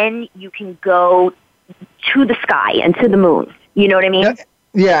 then you can go to the sky and to the moon. You know what I mean?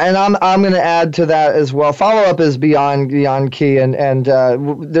 Yeah, and I'm going to add to that as well. Follow-up is beyond key, and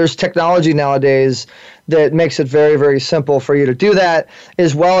there's technology nowadays that makes it very, very simple for you to do that,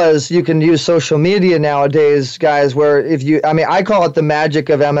 as well as you can use social media nowadays, guys, where I call it the magic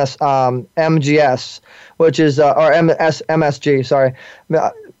of MGS, which is, or MSG, sorry,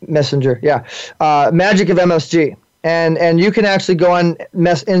 Messenger, magic of MSG. And you can actually go on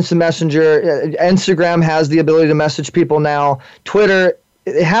Instant Messenger. Instagram has the ability to message people now. Twitter,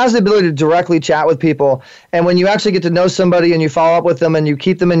 it has the ability to directly chat with people. And when you actually get to know somebody and you follow up with them and you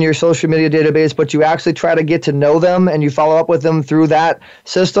keep them in your social media database, but you actually try to get to know them and you follow up with them through that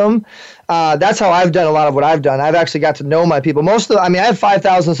system, that's how I've done a lot of what I've done. I've actually got to know my people. I have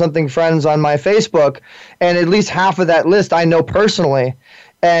 5,000 something friends on my Facebook, and at least half of that list I know personally.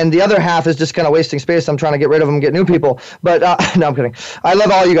 And the other half is just kind of wasting space. I'm trying to get rid of them and get new people. But no, I'm kidding. I love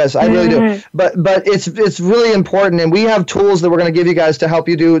all you guys. I really do. But it's really important. And we have tools that we're going to give you guys to help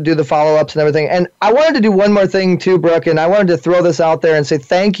you do the follow-ups and everything. And I wanted to do one more thing too, Brooke. And I wanted to throw this out there and say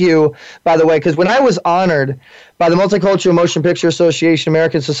thank you, by the way, because when I was honored by the Multicultural Motion Picture Association,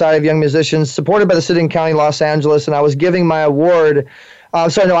 American Society of Young Musicians, supported by the City and County of Los Angeles, and I was giving my award. I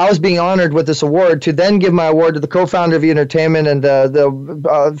was being honored with this award to then give my award to the co-founder of Entertainment and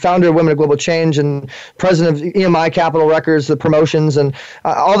the founder of Women of Global Change and president of EMI Capitol Records, the promotions and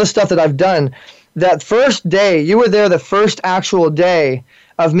all the stuff that I've done. That first day, you were there the first actual day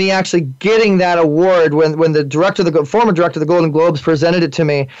of me actually getting that award when the former director of the Golden Globes presented it to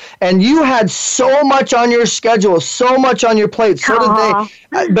me. And you had so much on your schedule, so much on your plate. So did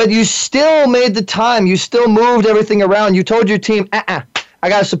they. But you still made the time. You still moved everything around. You told your team, I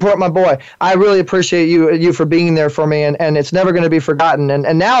got to support my boy. I really appreciate you for being there for me, and it's never going to be forgotten.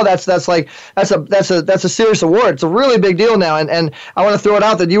 And now that's a serious award. It's a really big deal now, and I want to throw it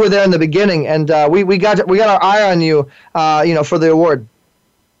out that you were there in the beginning, and we got our eye on you, for the award.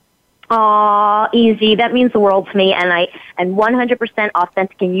 Aw, easy. That means the world to me, and 100%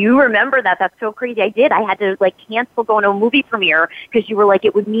 authentic. And you remember that? That's so crazy. I did. I had to cancel going to a movie premiere because you were like,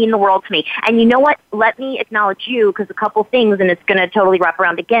 it would mean the world to me. And you know what? Let me acknowledge you because a couple things, and it's going to totally wrap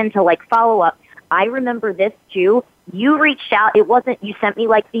around again to follow up. I remember this too. You reached out. It wasn't, you sent me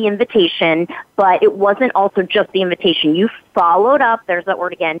the invitation, but it wasn't also just the invitation. You followed up. There's that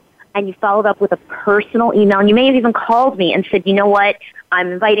word again. And you followed up with a personal email. And you may have even called me and said, you know what?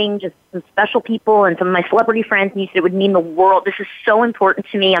 I'm inviting just some special people and some of my celebrity friends. And you said it would mean the world. This is so important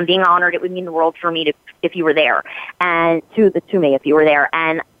to me. I'm being honored. It would mean the world for me if you were there. And to me if you were there.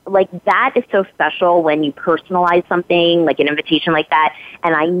 And that is so special when you personalize something, like an invitation like that.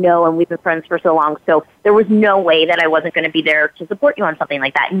 And I know, and we've been friends for so long, so there was no way that I wasn't going to be there to support you on something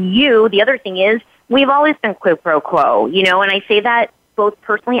like that. And the other thing is, we've always been quid pro quo, and I say that both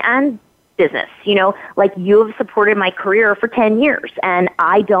personally and business, you have supported my career for 10 years, and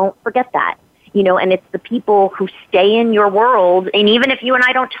I don't forget that, and it's the people who stay in your world, and even if you and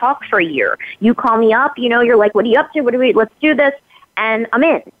I don't talk for a year, you call me up, you're like, what are you up to? Let's do this. And I'm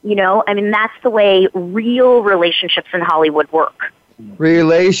in, that's the way real relationships in Hollywood work.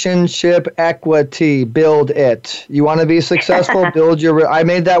 Relationship equity, build it. You want to be successful, build I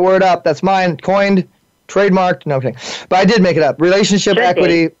made that word up. That's mine, coined, trademarked, no kidding. But I did make it up. Relationship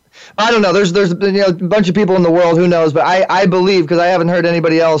equity. I don't know. There's a bunch of people in the world, who knows, but I believe, because I haven't heard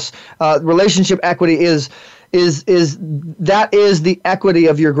anybody else, relationship equity is the equity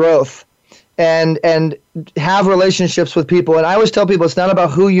of your growth. And have relationships with people. And I always tell people it's not about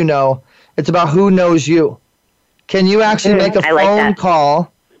who you know, it's about who knows you. Can you actually make a phone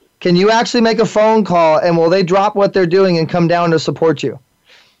call? Can you actually make a phone call, and will they drop what they're doing and come down to support you?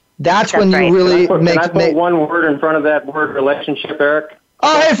 That's when you really make... Can I put one word in front of that word relationship, Eric?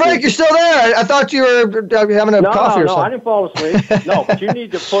 Oh, hey, Frank, you're still there. I thought you were having a coffee or something. No, I didn't fall asleep. No, but you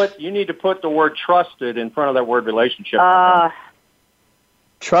need to put the word trusted in front of that word relationship.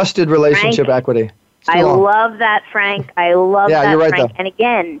 Trusted relationship equity. I love that, Frank. I love that, you're right, Frank. though. And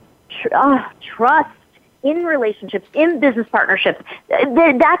again, trust in relationships, in business partnerships,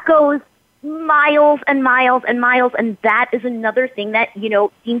 that goes miles and miles and miles. And that is another thing that,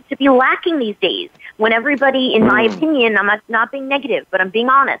 seems to be lacking these days. When everybody, in my opinion, I'm not being negative, but I'm being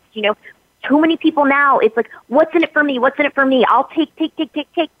honest, too many people now, it's like, what's in it for me? What's in it for me? I'll take.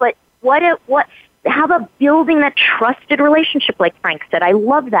 But how about building that trusted relationship, like Frank said? I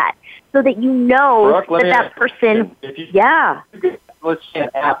love that. So that Brooke, that person, let's say an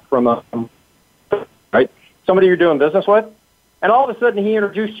app from somebody you're doing business with, and all of a sudden he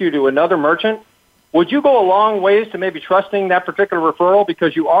introduced you to another merchant would you go a long ways to maybe trusting that particular referral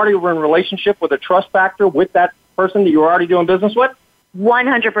because you already were in a relationship with a trust factor with that person that you were already doing business with?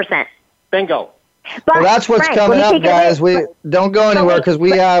 100%. Bingo. But well, that's what's Frank, coming up, guys. We don't go anywhere because we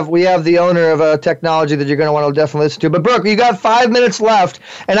have the owner of technology that you're going to want to definitely listen to. But Brooke, you got 5 minutes left,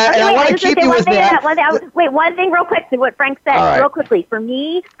 and I want to keep you with me. Wait, one thing real quick to what Frank said, real quickly. For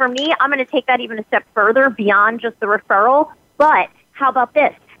me, I'm going to take that even a step further beyond just the referral. But how about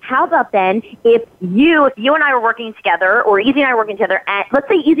this? How about then if you and I are working together, or Easy and I are working together, and let's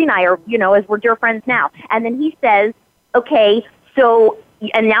say Easy and I are, as we're dear friends now, and then he says, okay, so.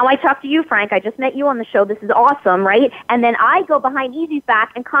 And now I talk to you, Frank. I just met you on the show. This is awesome, right? And then I go behind Easy's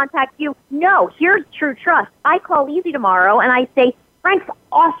back and contact you. No, here's true trust. I call Easy tomorrow and I say, Frank's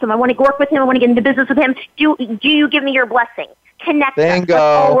awesome. I want to work with him. I want to get into business with him. Do you give me your blessing? Connect us. Let's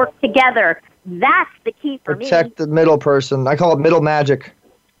all work together. That's the key for me. Protect the middle person. I call it middle magic.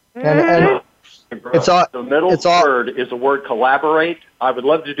 And it's all. The middle word is the word collaborate. I would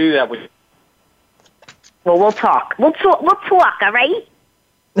love to do that with you. Well, we'll talk. We'll talk. All right.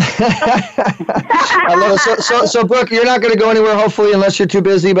 I love it. So Brooke, you're not going to go anywhere, hopefully, unless you're too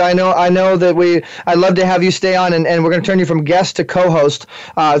busy. But I know that I'd love to have you stay on, and we're going to turn you from guest to co-host.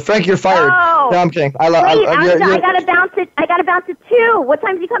 Frank, you're fired. Oh, no, I'm kidding. I got to bounce it. I got to bounce it too. What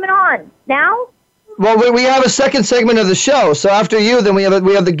time's he coming on? Now? Well, we have a second segment of the show. So after you, then we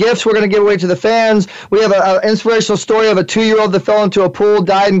have the gifts we're going to give away to the fans. We have an inspirational story of a 2-year-old that fell into a pool,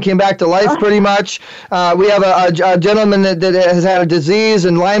 died, and came back to life pretty much. We have a gentleman that has had a disease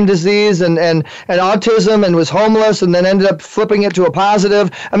and Lyme disease and autism and was homeless and then ended up flipping it to a positive.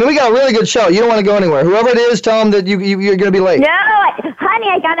 I mean, we got a really good show. You don't want to go anywhere. Whoever it is, tell them that you're going to be late. No, honey,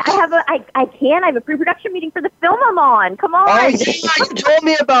 I have a pre-production meeting for the film I'm on. Come on. Oh, yeah, you told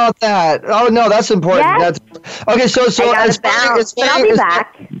me about that. Oh, no, that's important. Yes. Okay, so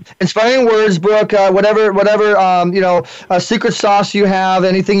inspiring words, Brooke. Whatever secret sauce you have,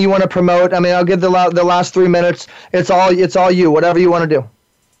 anything you want to promote. I mean, I'll give the last 3 minutes. It's all you. Whatever you want to do.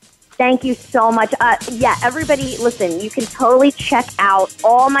 Thank you so much. Everybody, listen, you can totally check out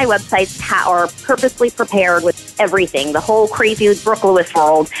all my websites are purposely prepared with everything, the whole crazy Brooke Lewis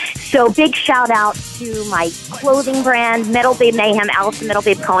world. So big shout out to my clothing brand, Metal Babe Mayhem. Allison Metal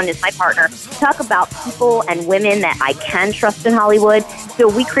Babe Cohen is my partner. Talk about people and women that I can trust in Hollywood. So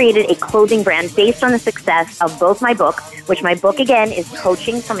we created a clothing brand based on the success of both my book, which my book, again, is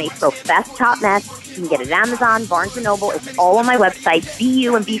Coaching from a Professed Hot Mess. You can get it at Amazon, Barnes & Noble. It's all on my website, Be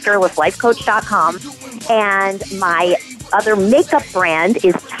You and Be Fearless, lifecoach.com. And my other makeup brand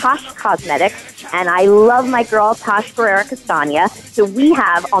is Tosh Cosmetics, and I love my girl Tosh Barrera Castagna. So we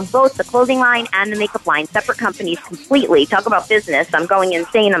have on both the clothing line and the makeup line separate companies completely. Talk about business. I'm going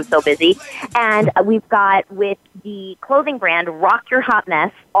insane. I'm so busy. And we've got with the clothing brand Rock Your Hot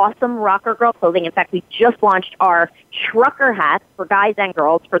Mess, awesome rocker girl clothing. In fact, we just launched our trucker hats for guys and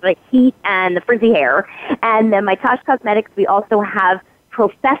girls for the heat and the frizzy hair. And then my Tosh Cosmetics, we also have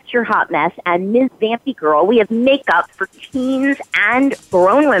Profess Your Hot Mess and Ms. Vampy Girl. We have makeup for teens and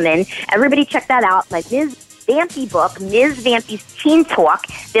grown women. Everybody check that out. My Ms. Vampy book, Ms. Vampy's Teen Talk.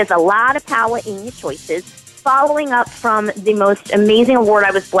 There's a lot of power in your choices. Following up from the most amazing award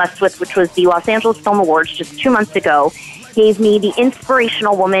I was blessed with, which was the Los Angeles Film Awards just 2 months ago, gave me the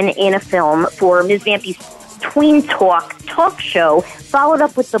Inspirational Woman in a Film for Ms. Vampy's Tween Talk show, followed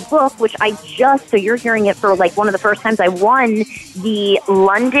up with the book, which so you're hearing it for like one of the first times I won the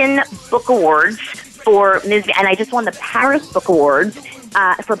London Book Awards for Ms. And I just won the Paris Book Awards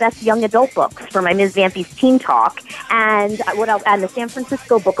for Best Young Adult Books for my Ms. Vampy's Teen Talk, and what else? And the San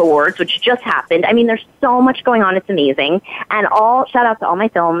Francisco Book Awards, which just happened. I mean, there's so much going on. It's amazing. And shout out to all my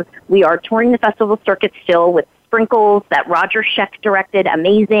films. We are touring the festival circuit still with Sprinkles that Roger Scheck directed,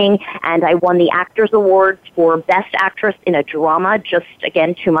 amazing, and I won the Actors Awards for Best Actress in a Drama just,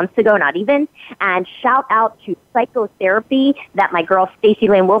 again, 2 months ago, not even. And shout out to Psychotherapy that my girl Stacey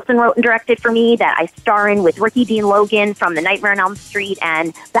Lane Wilson wrote and directed for me, that I star in with Ricky Dean Logan from The Nightmare on Elm Street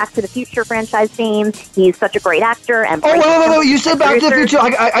and Back to the Future franchise fame. He's such a great actor. And wait, you said Back to the Future.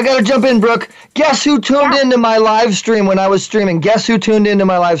 I got to jump in, Brooke. Guess who tuned into my live stream when I was streaming? Guess who tuned into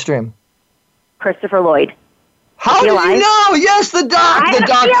my live stream? Christopher Lloyd. How do you know? Yes, the doc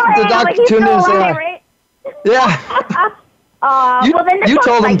tuned in and said hi. Right? Yeah. Well, then you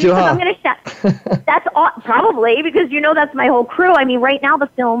told him to, huh? I'm going to shout. That's probably because that's my whole crew. I mean, right now the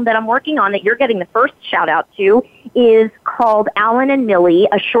film that I'm working on that you're getting the first shout out to is called Alan and Millie,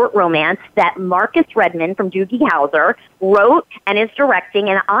 a short romance that Marcus Redmond from Doogie Howser wrote and is directing,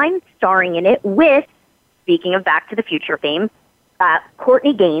 and I'm starring in it with, speaking of Back to the Future fame,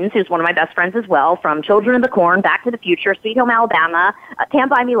 Courtney Gaines, who's one of my best friends as well, from Children of the Corn, Back to the Future, Sweet Home Alabama, Can't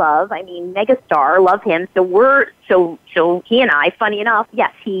Buy Me Love. I mean, megastar, love him. So he and I, funny enough,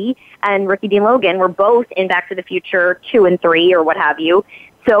 yes, he and Ricky Dean Logan were both in Back to the Future 2 and 3 or what have you.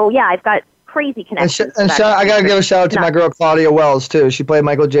 So yeah, I've got crazy connections. And I got to give a shout out to my girl Claudia Wells too. She played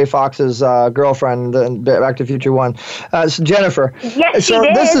Michael J. Fox's girlfriend in Back to the Future 1. So Jennifer. Yes, she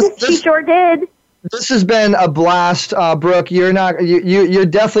did. She sure did. This has been a blast, Brooke. You're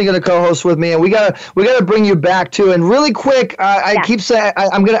definitely going to co-host with me, and we gotta bring you back too. And really quick, I keep saying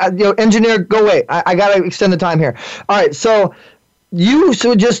I'm gonna, engineer, go away. I gotta extend the time here. All right, so you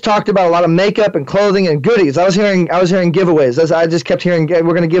just talked about a lot of makeup and clothing and goodies. I was hearing giveaways. I just kept hearing we're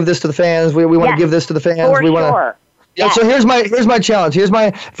going to give this to the fans. We want to give this to the fans. For sure. Yeah, so here's my challenge.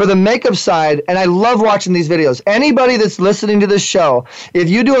 For the makeup side, and I love watching these videos. Anybody that's listening to this show, if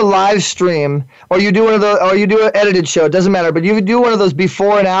you do a live stream or you do an edited show, it doesn't matter, but you do one of those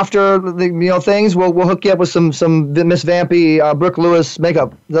before and after things, we'll hook you up with some Miss Vampy, Brooke Lewis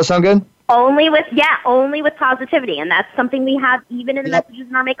makeup. Does that sound good? Only with positivity, and that's something we have even in the messages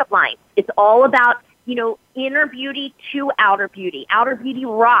in our makeup line. It's all about, inner beauty to outer beauty. Outer beauty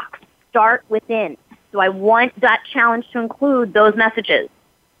rocks. Start within. So I want that challenge to include those messages.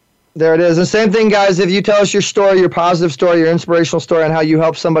 There it is. And same thing, guys, if you tell us your story, your positive story, your inspirational story, and how you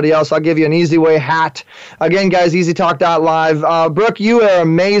help somebody else, I'll give you an Easy Way hat. Again, guys, EasyTalk.live. Brooke, you are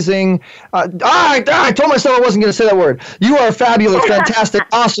amazing. I told myself I wasn't going to say that word. You are fabulous, fantastic,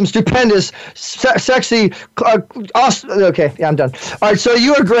 awesome, stupendous, sexy, awesome. Okay, yeah, I'm done. All right, so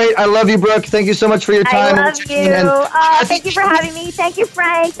you are great. I love you, Brooke. Thank you so much for your time. I love you. Thank you for having me. Thank you,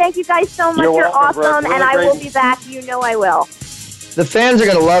 Frank. Thank you guys so much. You're awesome, Brooke. Really and I will be back. You know I will. The fans are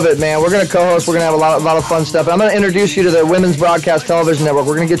going to love it, man. We're going to co-host. We're going to have a lot of fun stuff. I'm going to introduce you to the Women's Broadcast Television Network.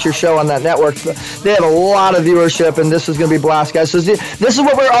 We're going to get your show on that network. They have a lot of viewership, and this is going to be a blast, guys. So this is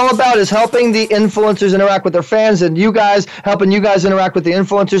what we're all about, is helping the influencers interact with their fans, and you guys, helping you guys interact with the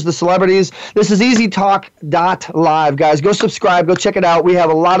influencers, the celebrities. This is EasyTalk.live, guys. Go subscribe. Go check it out. We have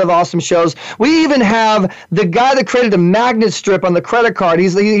a lot of awesome shows. We even have the guy that created a magnet strip on the credit card. He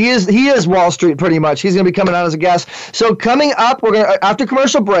is Wall Street, pretty much. He's going to be coming on as a guest. So coming up, we're going to, after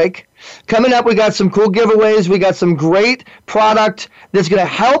commercial break, coming up, we got some cool giveaways. We got some great product that's going to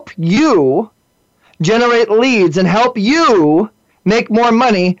help you generate leads and help you make more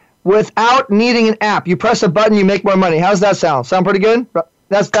money without needing an app. You press a button, you make more money. How's that sound? Sound pretty good?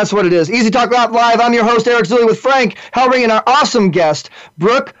 That's what it is. Easy Talk Live. I'm your host, Eric Zuley, with Frank Hellring and our awesome guest,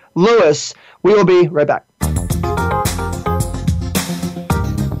 Brooke Lewis. We will be right back.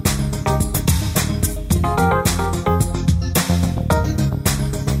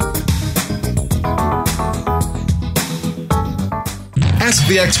 Ask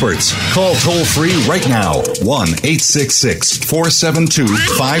the experts. Call toll-free right now,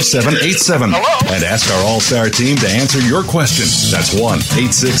 1-866-472-5787. And ask our All-Star team to answer your question. That's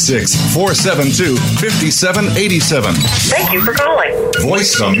 1-866-472-5787. Thank you for calling.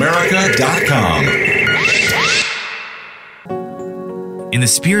 VoiceAmerica.com. In the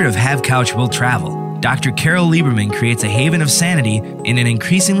spirit of Have Couch Will Travel, Dr. Carol Lieberman creates a haven of sanity in an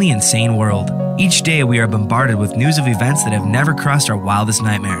increasingly insane world. Each day we are bombarded with news of events that have never crossed our wildest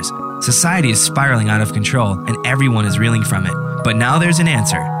nightmares. Society is spiraling out of control and everyone is reeling from it. But now there's an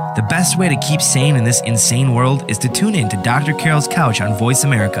answer. The best way to keep sane in this insane world is to tune in to Dr. Carol's Couch on Voice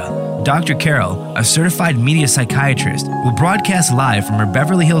America. Dr. Carol, a certified media psychiatrist, will broadcast live from her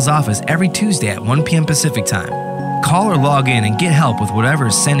Beverly Hills office every Tuesday at 1 p.m. Pacific Time. Call or log in and get help with whatever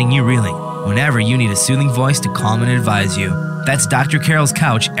is sending you reeling, whenever you need a soothing voice to calm and advise you. That's Dr. Carol's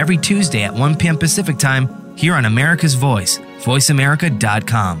Couch every Tuesday at 1 p.m. Pacific Time here on America's Voice,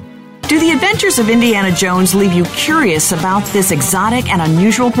 voiceamerica.com. Do the adventures of Indiana Jones leave you curious about this exotic and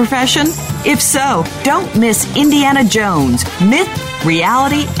unusual profession? If so, don't miss Indiana Jones, Myth,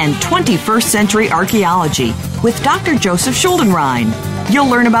 Reality, and 21st Century Archaeology with Dr. Joseph Schuldenrein. You'll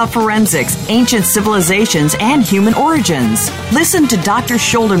learn about forensics, ancient civilizations, and human origins. Listen to Dr.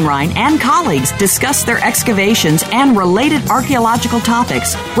 Schuldenrein and colleagues discuss their excavations and related archaeological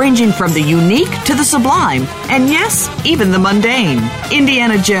topics, ranging from the unique to the sublime, and yes, even the mundane.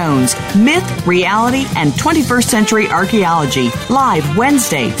 Indiana Jones, Myth, Reality, and 21st Century Archaeology, live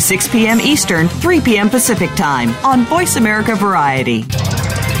Wednesday, 6 p.m. Eastern, 3 p.m. Pacific Time on Voice America Variety.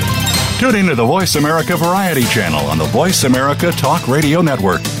 Tune in to the Voice America Variety channel on the Voice America Talk Radio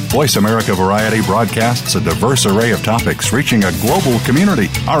Network. Voice America Variety broadcasts a diverse array of topics reaching a global community.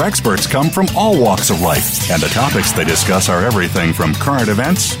 Our experts come from all walks of life, and the topics they discuss are everything from current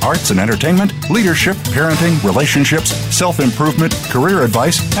events, arts and entertainment, leadership, parenting, relationships, self-improvement, career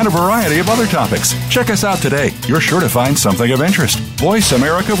advice, and a variety of other topics. Check us out today. You're sure to find something of interest. Voice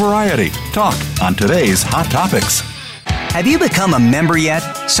America Variety. Talk on today's hot topics. Have you become a member yet?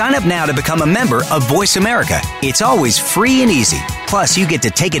 Sign up now to become a member of Voice America. It's always free and easy. Plus, you get to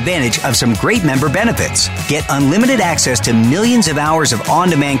take advantage of some great member benefits. Get unlimited access to millions of hours of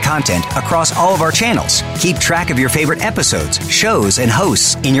on-demand content across all of our channels. Keep track of your favorite episodes, shows, and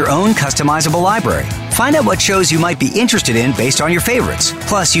hosts in your own customizable library. Find out what shows you might be interested in based on your favorites.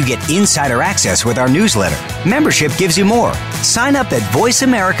 Plus, you get insider access with our newsletter. Membership gives you more. Sign up at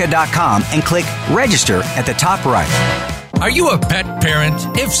voiceamerica.com and click Register at the top right. Are you a pet parent?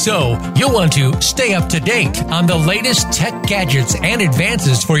 If so, you'll want to stay up to date on the latest tech gadgets and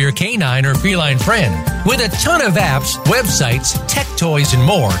advances for your canine or feline friend. With a ton of apps, websites, tech toys, and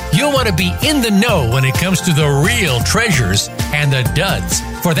more, you'll want to be in the know when it comes to the real treasures and the duds.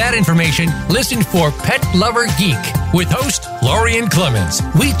 For that information, listen for Pet Lover Geek with host Lorian Clemens.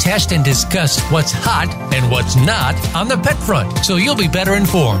 We test and discuss what's hot and what's not on the pet front, so you'll be better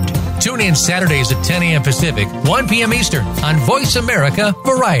informed. Tune in Saturdays at 10 a.m. Pacific, 1 p.m. Eastern on Voice America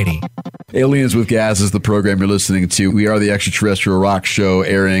Variety. Aliens with Gas is the program you're listening to. We are the extraterrestrial rock show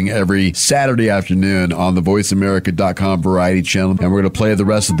airing every Saturday afternoon on the voiceamerica.com variety channel. And we're going to play the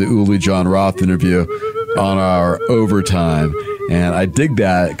rest of the Uli John Roth interview on our overtime. And I dig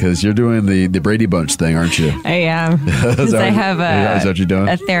that because you're doing the Brady Bunch thing, aren't you? I am. Because I have is that what you're doing?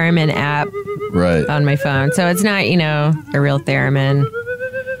 a theremin app on my phone. So it's not, a real theremin.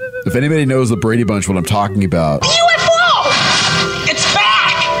 If anybody knows the Brady Bunch, what I'm talking about. UFO! It's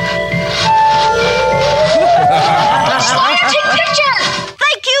back! Scientific picture!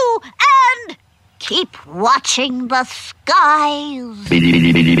 Thank you, and keep watching the skies.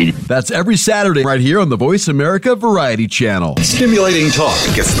 That's every Saturday right here on the Voice America Variety Channel. Stimulating talk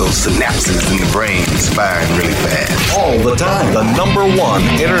gets those synapses in the brain firing really fast. all the time. The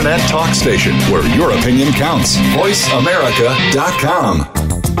 #1 internet talk station where your opinion counts. VoiceAmerica.com.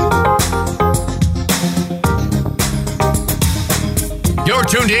 You're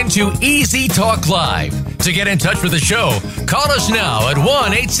tuned in to Easy Talk Live. To get in touch with the show, call us now at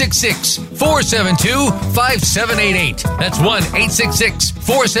 1-866-472-5788. That's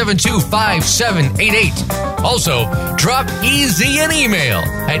 1-866-472-5788. Also, drop Easy an email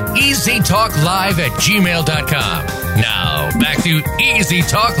at easytalklive@gmail.com. Now, back to Easy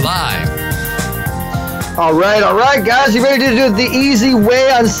Talk Live. All right, guys. You ready to do it the easy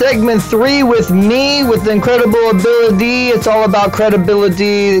way on segment 3 with me, with incredible ability? It's all about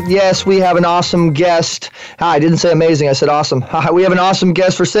credibility. Yes, we have an awesome guest. I didn't say amazing. I said awesome. We have an awesome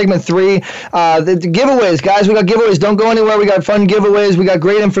guest for segment 3. The giveaways, guys. We got giveaways. Don't go anywhere. We got fun giveaways. We got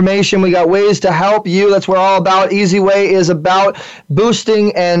great information. We got ways to help you. That's what we're all about. Easy Way is about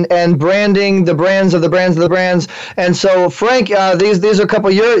boosting and branding the brands of the brands of the brands. And so, Frank, these are a couple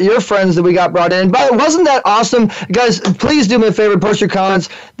of your friends that we got brought in. But wasn't that awesome? Guys, please do me a favor, post your comments.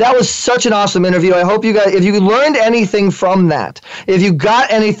 That was such an awesome interview. I hope you guys, if you learned anything from that, if you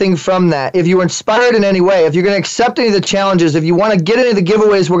got anything from that, if you were inspired in any way, if you're going to accept any of the challenges, if you want to get any of the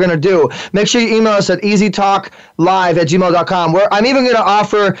giveaways we're going to do, make sure you email us at easytalklive@gmail.com, where I'm even going to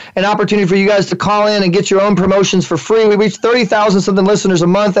offer an opportunity for you guys to call in and get your own promotions for free. We reach 30,000 something listeners a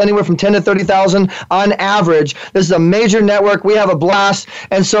month, anywhere from 10 to 30,000 on average. This is a major network. We have a blast.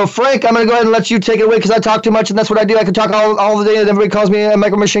 And so, Frank, I'm going to go ahead and let you take it away because I talk too much, and that's what I do. I can talk all the day, and everybody calls me a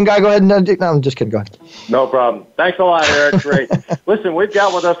micro machine guy. Go ahead and no, I'm just kidding. Go ahead. No problem. Thanks a lot, Eric. Great. Listen, we've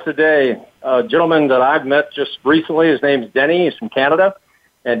got with us today a gentleman that I've met just recently. His name's Denny. He's from Canada.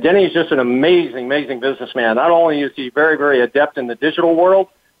 And Denny is just an amazing, amazing businessman. Not only is he very, very adept in the digital world,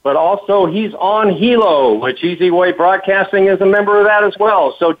 but also he's on Hilo, which Easy Way Broadcasting is a member of that as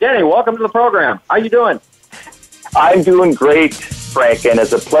well. So, Denny, welcome to the program. How you doing? I'm doing great, Frank, and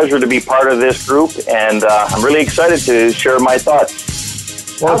it's a pleasure to be part of this group, and I'm really excited to share my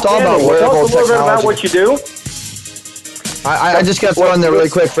thoughts. Well, it's all about wearable technology. Tell us a little bit about what you do. I just got thrown there really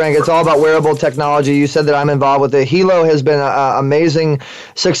quick, Frank. It's all about wearable technology. You said that I'm involved with it. Hilo has been an amazing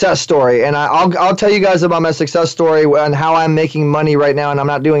success story, and I'll tell you guys about my success story and how I'm making money right now, and I'm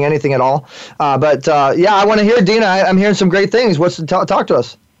not doing anything at all. But I want to hear, Dina. I'm hearing some great things. Talk to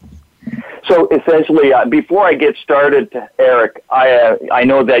us. So essentially, before I get started, Eric, I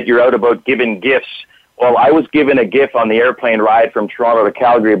know that you're out about giving gifts. Well, I was given a gift on the airplane ride from Toronto to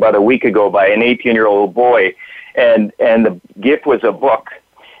Calgary about a week ago by an 18-year-old boy, and the gift was a book.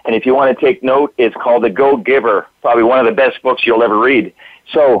 And if you want to take note, it's called The Go Giver, probably one of the best books you'll ever read.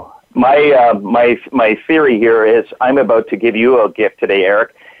 So my theory here is I'm about to give you a gift today,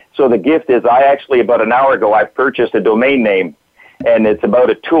 Eric. So the gift is about an hour ago, I purchased a domain name, and it's about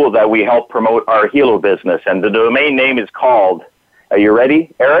a tool that we help promote our Hilo business. And the domain name is called, are you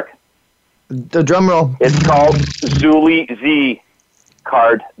ready, Eric? The drum roll. It's called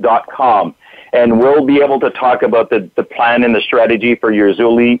ZuliZCard.com. And we'll be able to talk about the plan and the strategy for your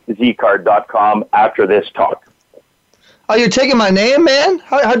ZuliZCard.com after this talk. Oh, you're taking my name, man?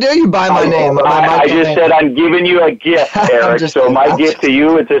 How dare you buy my name? I just said I'm giving you a gift, Eric. So my gift to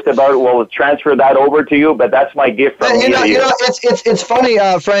you is just about, we'll transfer that over to you, but that's my gift from me to you. It's funny,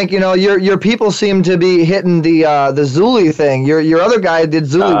 Frank. Your people seem to be hitting the Zuli thing. Your other guy did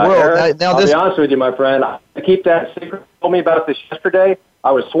Zuli World. Eric, I'll be honest with you, my friend. I keep that secret. You told me about this yesterday.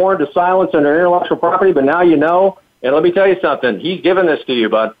 I was sworn to silence under intellectual property, but now you know. And let me tell you something. He's giving this to you,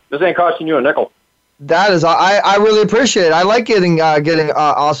 bud. This ain't costing you a nickel. That is, I really appreciate it. I like getting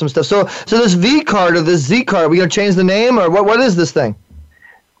awesome stuff. So this V card or this Z card, are we gonna change the name or what is this thing?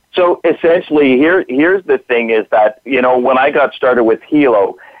 So essentially, here's the thing is that when I got started with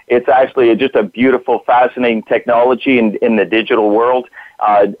Hilo, it's actually just a beautiful, fascinating technology in the digital world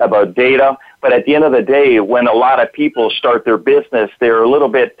about data. But at the end of the day, when a lot of people start their business, they're a little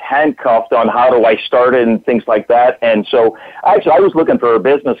bit handcuffed on how do I start it and things like that. And so actually, I was looking for a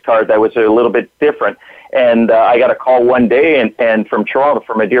business card that was a little bit different. And I got a call one day and from Toronto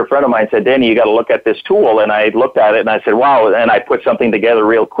from a dear friend of mine said, Danny, you got to look at this tool. And I looked at it and I said, wow. And I put something together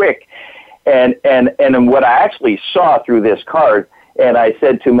real quick. And what I actually saw through this card, and I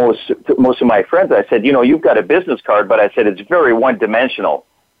said to most of my friends, I said, you've got a business card, but I said it's very one-dimensional.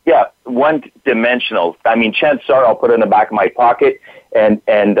 Yeah, one-dimensional. I mean, chances are I'll put it in the back of my pocket, and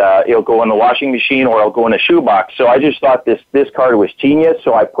it'll go in the washing machine or it'll go in a shoebox. So I just thought this card was genius.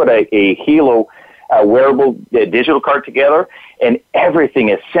 So I put a Hilo wearable digital card together, and everything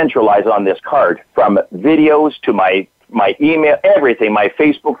is centralized on this card, from videos to my email, everything, my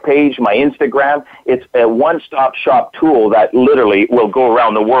Facebook page, my Instagram. It's a one-stop shop tool that literally will go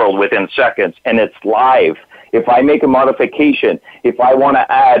around the world within seconds, and it's live. If I make a modification, if I want to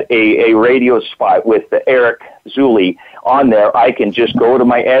add a radio spot with the Eric Zuli on there, I can just go to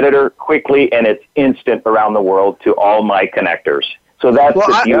my editor quickly, and it's instant around the world to all my connectors. So that's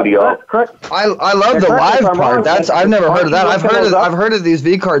the beauty of it. I love the live part. I've never heard of that. I've heard of these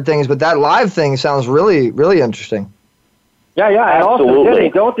V card things, but that live thing sounds really, really interesting. Yeah, and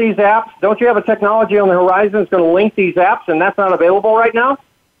absolutely. Also, don't you have a technology on the horizon that's going to link these apps, and that's not available right now?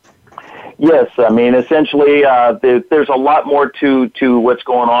 Yes, I mean, essentially, there's a lot more to what's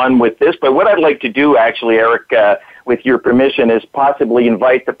going on with this. But what I'd like to do, actually, Eric, with your permission, is possibly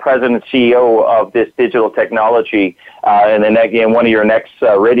invite the president and CEO of this digital technology in one of your next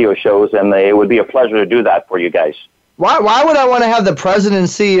radio shows, and it would be a pleasure to do that for you guys. Why would I want to have the president and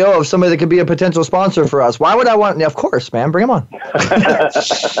CEO of somebody that could be a potential sponsor for us? Why would I want? Of course, man, bring him on.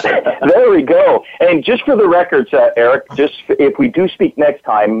 There we go. And just for the records, Eric, just if we do speak next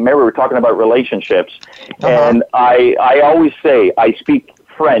time, remember we're talking about relationships, and I always say I speak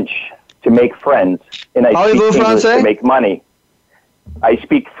French to make friends, and I speak English to make money. I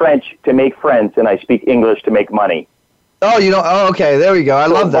speak French to make friends, and I speak English to make money. Oh, okay, there we go. I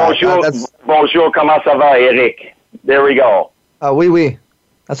love that. Bonjour, comment ça va, Eric? There we go. Oui.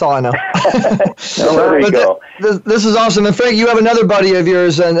 That's all I know. There we go. This is awesome. And Frank, you have another buddy of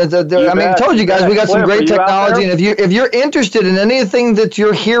yours, and I told you guys we got some great technology. And if you're interested in anything that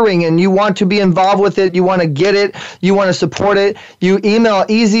you're hearing and you want to be involved with it, you want to get it, you want to support it, you email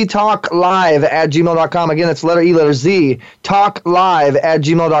easytalklive@gmail.com. Again, it's letter E, letter Z,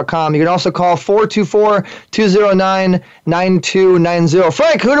 talklive@gmail.com. You can also call 424-209-9290.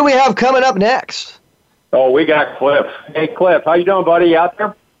 Frank, who do we have coming up next? Oh, we got Cliff. Hey, Cliff, how you doing, buddy? You out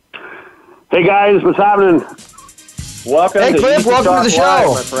there? Hey, guys, what's happening? Welcome. Hey, Cliff, welcome to the show.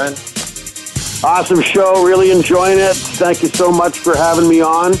 Live, my friend. Awesome show. Really enjoying it. Thank you so much for having me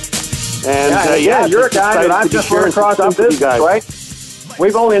on. And you're a guy that I've just run across in business, right?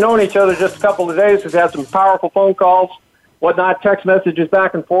 We've only known each other just a couple of days. We've had some powerful phone calls, whatnot, text messages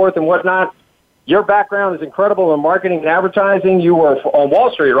back and forth and whatnot. Your background is incredible in marketing and advertising. You were on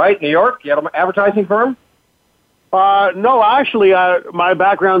Wall Street, right? New York? You had an advertising firm? No, actually, my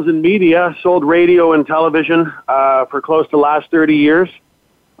background's in media, sold radio and television for close to the last 30 years.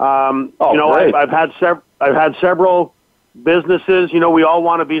 Great. I've had several businesses. We all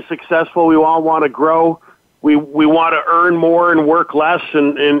want to be successful. We all want to grow. We want to earn more and work less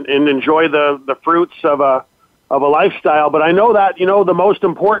and enjoy the fruits of a lifestyle. But I know that, the most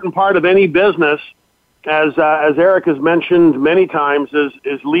important part of any business as Eric has mentioned many times,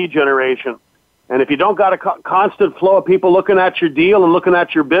 is lead generation. And if you don't got a constant flow of people looking at your deal and looking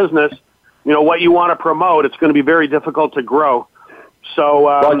at your business, what you want to promote, it's going to be very difficult to grow. So,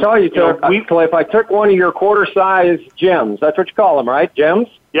 well, I'll tell you, if I took one of your quarter-size gems, that's what you call them, right? Gems?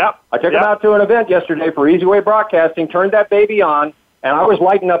 Yep. I took them out to an event yesterday for Easy Way Broadcasting, turned that baby on, and I was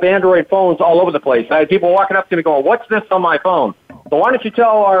lighting up Android phones all over the place. I had people walking up to me going, "What's this on my phone?" So why don't you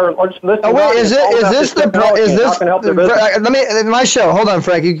tell our listeners? Oh wait, is this my show? Hold on,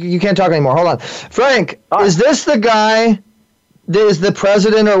 Frank. You can't talk anymore. Hold on, Frank. Is this the guy? Is the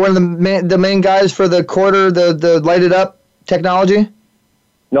president or one of the main guys for the the lighted up technology?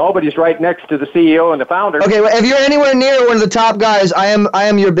 No, but he's right next to the CEO and the founder. Okay, well, if you're anywhere near one of the top guys, I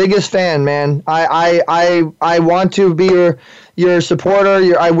am your biggest fan, man. I want to be your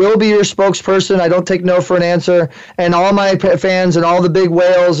supporter. I will be your spokesperson. I don't take no for an answer. And all my fans and all the big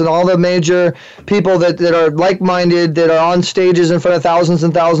whales and all the major people that are like-minded, that are on stages in front of thousands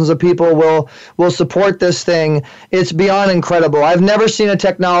and thousands of people will support this thing. It's beyond incredible. I've never seen a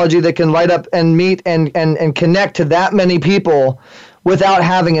technology that can light up and meet and connect to that many people without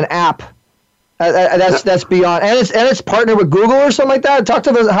having an app. That's beyond. And it's partnered with Google or something like that. Talk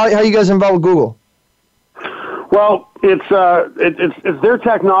to us how you guys are involved with Google. Well, it's their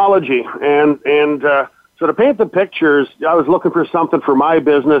technology, and so to paint the pictures, I was looking for something for my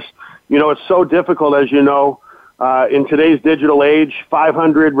business. It's so difficult, as you know, in today's digital age.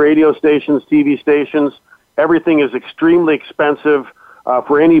 500 radio stations, TV stations, everything is extremely expensive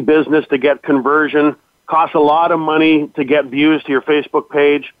for any business to get conversion. Costs a lot of money to get views to your Facebook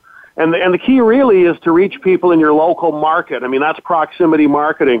page, and the key really is to reach people in your local market. I mean, that's proximity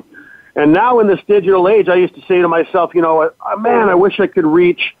marketing. And now in this digital age, I used to say to myself, man, I wish I could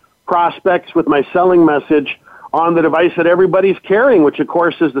reach prospects with my selling message on the device that everybody's carrying, which of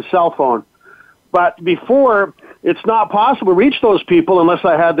course is the cell phone. But before, it's not possible to reach those people unless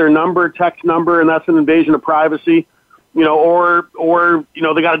I had their number, text number, and that's an invasion of privacy, or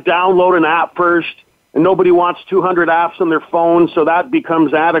they got to download an app first, and nobody wants 200 apps on their phone, so that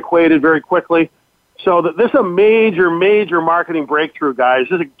becomes antiquated very quickly. So this is a major, major marketing breakthrough, guys.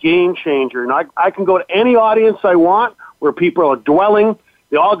 This is a game changer. And I can go to any audience I want where people are dwelling.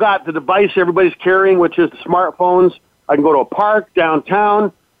 They all got the device everybody's carrying, which is the smartphones. I can go to a park,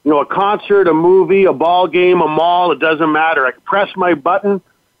 downtown, a concert, a movie, a ball game, a mall. It doesn't matter. I can press my button,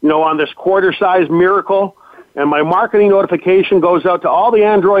 on this quarter-size miracle, and my marketing notification goes out to all the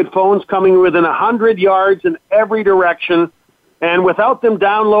Android phones coming within 100 yards in every direction. And without them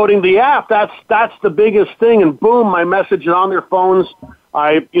downloading the app, that's the biggest thing. And boom, my message is on their phones.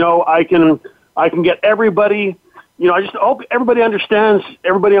 I can get everybody. I just hope everybody understands,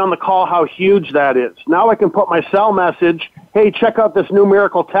 everybody on the call, how huge that is. Now I can put my cell message. Hey, check out this new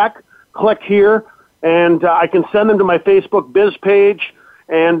miracle tech. Click here, and I can send them to my Facebook biz page.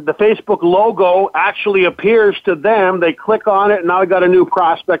 And the Facebook logo actually appears to them. They click on it, and now I got a new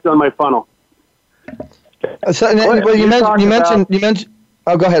prospect on my funnel. So, you mentioned.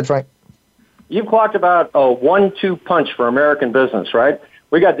 Oh, go ahead, Frank. You've talked about a 1-2 punch for American business, right?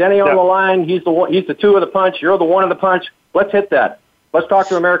 We got Denny on the line. He's the 2 of the punch. You're the 1 of the punch. Let's hit that. Let's talk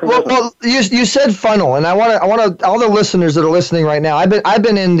to American business. Well, you said funnel, and I want to all the listeners that are listening right now. I've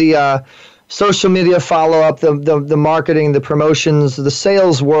been in the social media follow up, the marketing, the promotions, the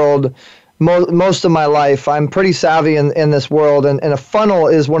sales world most of my life. I'm pretty savvy in this world, and a funnel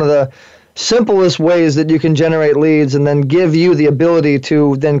is one of the simplest ways that you can generate leads and then give you the ability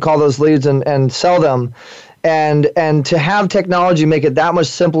to then call those leads and sell them. And to have technology make it that much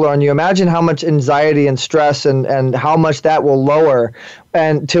simpler on you, imagine how much anxiety and stress and how much that will lower,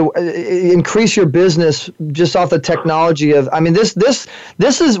 and to increase your business just off the technology of, I mean, this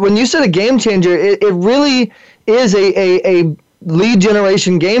is, when you said a game changer, it really is a lead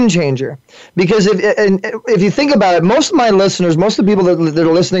generation game changer. Because if you think about it, most of my listeners, most of the people that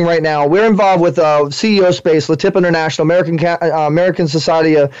are listening right now, we're involved with CEO Space, LaTip International, American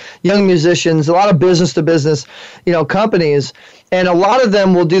Society of Young Musicians, a lot of business to business, companies. And a lot of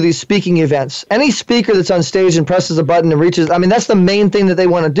them will do these speaking events. Any speaker that's on stage and presses a button and reaches, I mean, that's the main thing that they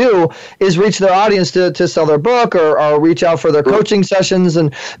want to do, is reach their audience to sell their book or reach out for their coaching sessions.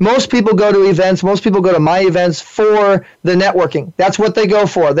 And most people go to events. Most people go to my events for the networking. That's what they go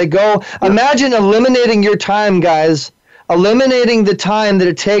for. They go, imagine eliminating your time, guys, eliminating the time that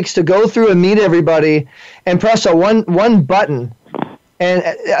it takes to go through and meet everybody and press a one button.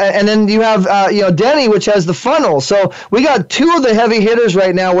 And then you have Denny, which has the funnel. So we got 2 of the heavy hitters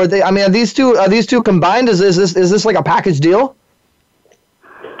right now. Where are these two combined? Is this like a package deal?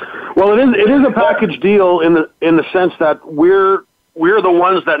 Well, it is a package deal in the sense that we're we're the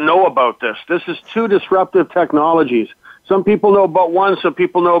ones that know about this. This is two disruptive technologies. Some people know about one, some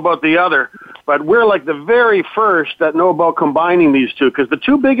people know about the other, but we're like the very first that know about combining these two, because the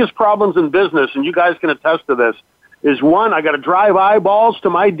two biggest problems in business, and you guys can attest to this, is one, I got to drive eyeballs to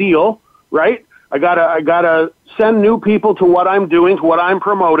my deal, right? I gotta send new people to what I'm doing, to what I'm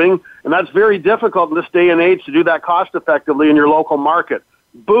promoting, and that's very difficult in this day and age to do that cost effectively in your local market.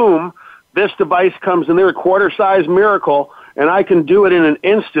 Boom, this device comes in there, a quarter-size miracle, and I can do it in an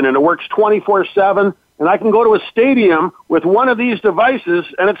instant, and it works 24/7, and I can go to a stadium with one of these devices,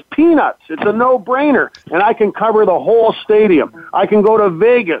 and it's peanuts. It's a no-brainer, and I can cover the whole stadium. I can go to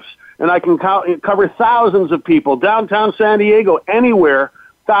Vegas, and I can cover thousands of people, downtown San Diego, anywhere,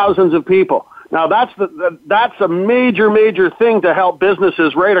 thousands of people. Now, that's a major thing to help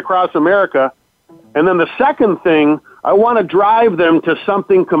businesses right across America. And then the second thing, I want to drive them to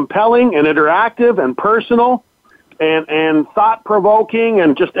something compelling and interactive and personal and thought-provoking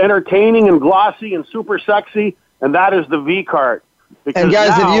and just entertaining and glossy and super sexy, and that is the V-Card. Because and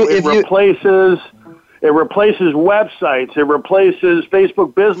guys, now it replaces websites. It replaces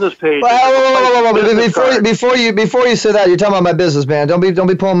Facebook business pages. Before you say that, you're talking about my business, man. Don't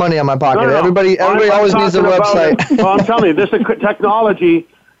be pulling money on my pocket. No. Everybody always needs a website. Well, I'm telling you, this is technology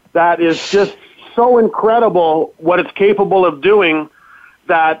that is just so incredible what it's capable of doing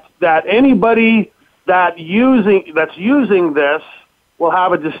that anybody that's using this will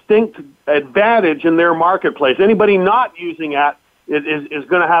have a distinct advantage in their marketplace. Anybody not using it is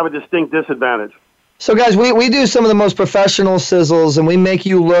going to have a distinct disadvantage. So, guys, we do some of the most professional sizzles, and we make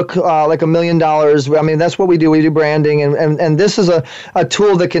you look like $1 million. I mean, that's what we do. We do branding, and this is a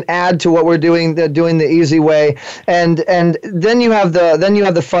tool that can add to what we're doing the easy way. And then you have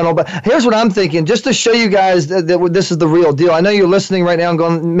the funnel. But here's what I'm thinking, just to show you guys that this is the real deal. I know you're listening right now and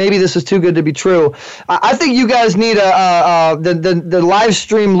going, maybe this is too good to be true. I think you guys need the live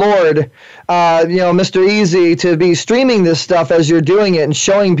stream lord, Mr. Easy, to be streaming this stuff as you're doing it and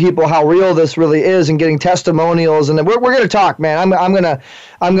showing people how real this really is, and getting testimonials, and we're going to talk, man. I'm gonna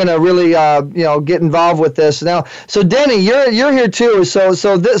really get involved with this now. So Denny, you're here too. So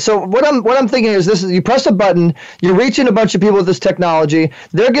what I'm thinking is this: is you press a button, you're reaching a bunch of people with this technology.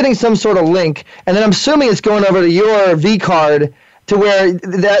 They're getting some sort of link, and then I'm assuming it's going over to your V card, to where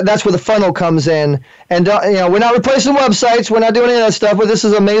that's where the funnel comes in. And we're not replacing websites, we're not doing any of that stuff, but this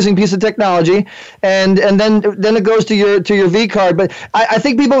is an amazing piece of technology. And then it goes to your V card. But I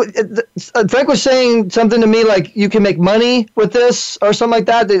think people, Frank was saying something to me like you can make money with this or something like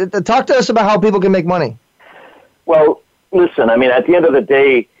that. Talk to us about how people can make money. Well, listen, I mean, at the end of the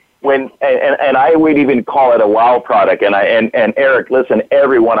day, and I would even call it a wow product. And Eric, listen,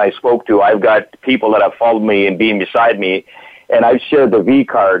 everyone I spoke to, I've got people that have followed me and been beside me, and I've shared the V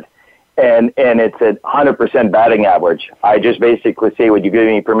card, and it's a 100% batting average. I just basically say, would you give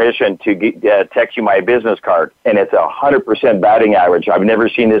me permission to text you my business card? And it's a 100% batting average. I've never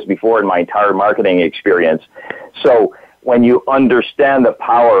seen this before in my entire marketing experience. So when you understand the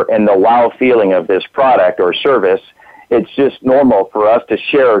power and the wow feeling of this product or service, it's just normal for us to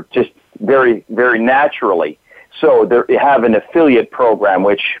share just very, very naturally. So you have an affiliate program,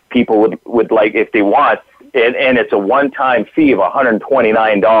 which people would like if they want, and it's a one-time fee of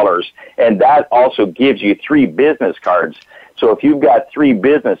 $129, and that also gives you 3 business cards. So if you've got 3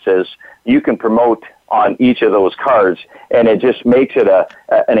 businesses, you can promote on each of those cards, and it just makes it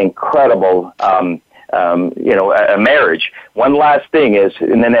an incredible, a marriage. One last thing is,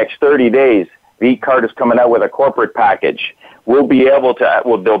 in the next 30 days, V-Card is coming out with a corporate package. We'll be able to,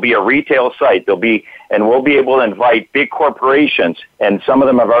 there'll be a retail site, we'll be able to invite big corporations, and some of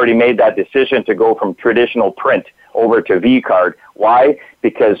them have already made that decision to go from traditional print over to V-Card. Why?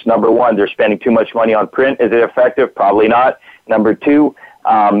 Because number one, they're spending too much money on print. Is it effective? Probably not. Number two,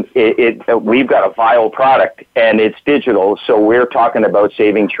 we've got a viable product and it's digital, so we're talking about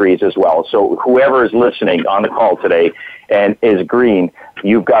saving trees as well. So whoever is listening on the call today and is green,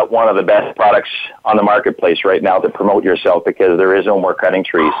 you've got one of the best products on the marketplace right now to promote yourself, because there is no more cutting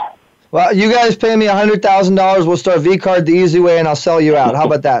trees. Well, you guys pay me $100,000. We'll start V-Card the easy way, and I'll sell you out. How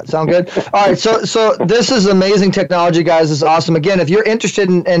about that? Sound good? All right. So this is amazing technology, guys. This is awesome. Again, if you're interested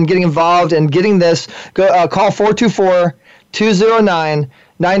in getting involved and getting this, go call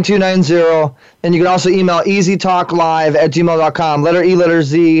 424-209-9290, and you can also email easytalklive@gmail.com. Letter E, letter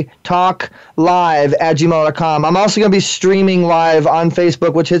Z, talklive@gmail.com. I'm also going to be streaming live on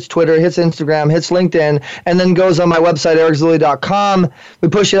Facebook, which hits Twitter, hits Instagram, hits LinkedIn, and then goes on my website, ericzulli.com. We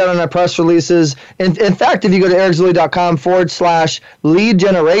push it out on our press releases. In fact, if you go to ericzulli.com /lead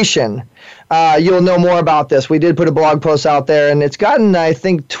generation, you'll know more about this. We did put a blog post out there, and it's gotten, I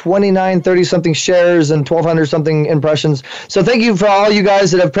think, 30-something shares and 1,200-something impressions. So thank you for all you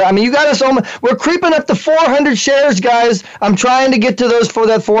guys that have, you got us almost, we're creeping up to 400 shares, guys. I'm trying to get to those for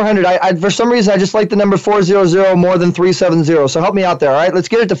that 400. I for some reason, I just like the number 400 more than 370. So help me out there, all right? Let's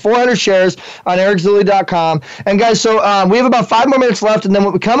get it to 400 shares on ericzuli.com. And guys, so we have about 5 more minutes left, and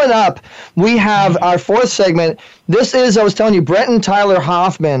then coming up, we have our fourth segment. This is, I was telling you, Brenton Tyler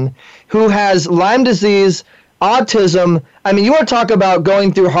Hoffman, who has Lyme disease, autism. You want to talk about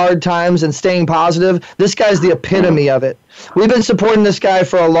going through hard times and staying positive? This guy's the epitome of it. We've been supporting this guy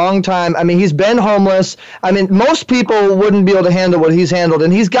for a long time. He's been homeless. Most people wouldn't be able to handle what he's handled,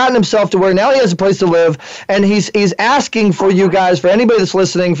 and he's gotten himself to where now he has a place to live, and he's asking for you guys, for anybody that's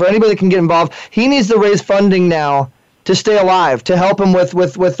listening, for anybody that can get involved, he needs to raise funding now to stay alive, to help him with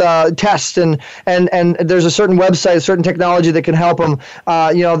tests, and there's a certain website, a certain technology that can help him.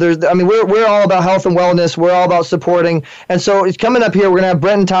 We're all about health and wellness. We're all about supporting, and so it's coming up here. We're gonna have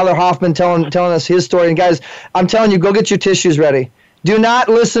Brenton Tyler Hoffman telling us his story. And guys, I'm telling you, go get your tissues ready. Do not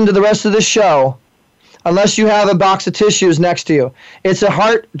listen to the rest of the show unless you have a box of tissues next to you. It's a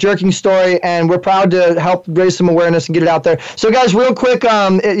heart-jerking story, and we're proud to help raise some awareness and get it out there. So, guys, real quick,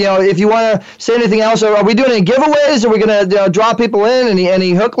 if you want to say anything else, are we doing any giveaways? Are we going to draw people in?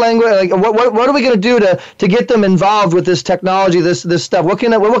 Any hook language? What are we going to do to get them involved with this technology, this stuff? What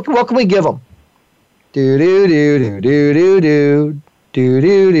can we give them? Do do do do do do do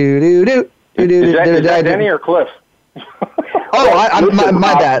do do do do. Is that Denny or Cliff?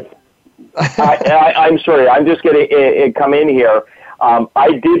 My bad. I'm sorry. I'm just going to come in here.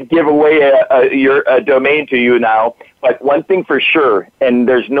 I did give away a domain to you now, but one thing for sure, and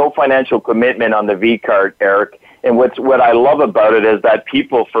there's no financial commitment on the V card, Eric. And what I love about it is that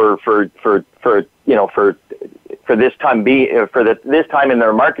people for this time this time in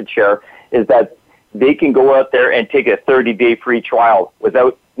their market share is that they can go out there and take a 30-day free trial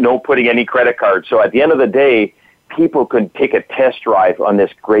without putting any credit card. So at the end of the day, people can take a test drive on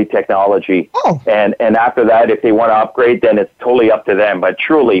this great technology. And after that, if they want to upgrade, then it's totally up to them. But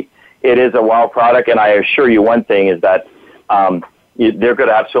truly, it is a wow product. And I assure you one thing is that they're going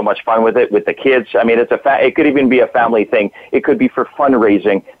to have so much fun with it, with the kids. It could even be a family thing. It could be for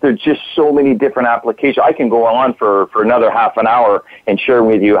fundraising. There's just so many different applications. I can go on for another half an hour and share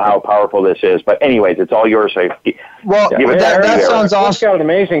with you how powerful this is. But anyways, it's all yours. Well, that sounds awesome. Cliff's got an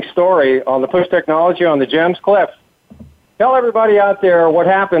amazing story on the push technology on the gems. Cliff, tell everybody out there what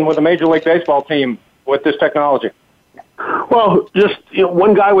happened with the Major League Baseball team with this technology. Well, just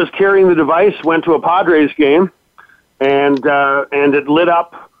one guy was carrying the device, went to a Padres game, and it lit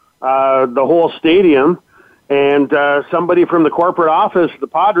up the whole stadium. And somebody from the corporate office, the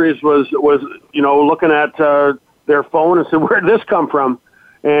Padres, was looking at their phone and said, "Where did this come from?"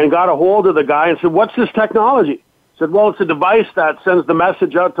 And got a hold of the guy and said, "What's this technology?" Said, "Well, it's a device that sends the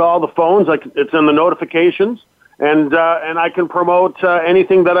message out to all the phones, like it's in the notifications, and I can promote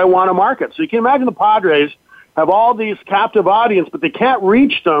anything that I want to market." So you can imagine the Padres have all these captive audience, but they can't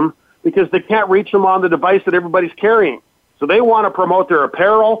reach them because they can't reach them on the device that everybody's carrying. So they want to promote their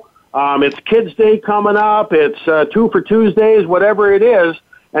apparel. It's Kids Day coming up. It's 2 for Tuesdays, whatever it is.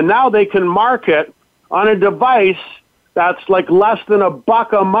 And now they can market on a device that's like less than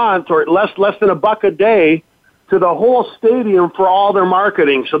 $1 a month or less than $1 a day to the whole stadium for all their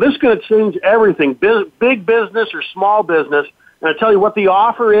marketing. So this is going to change everything, big business or small business. And I tell you what the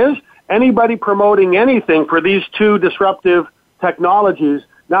offer is, anybody promoting anything for these two disruptive technologies,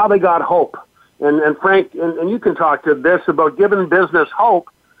 now they got hope. And Frank, and you can talk to this about giving business hope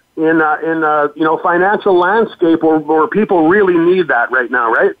in financial landscape where people really need that right now,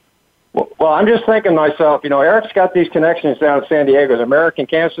 right? Well, I'm just thinking to myself, Eric's got these connections down in San Diego, the American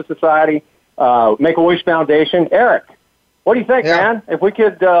Cancer Society, Make-A-Wish Foundation. Eric, what do you think, man? If we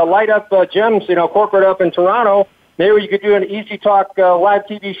could light up Gems, corporate up in Toronto, maybe we could do an Easy Talk live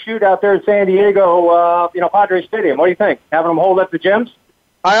TV shoot out there in San Diego, Padres Stadium. What do you think? Having them hold up the Gems?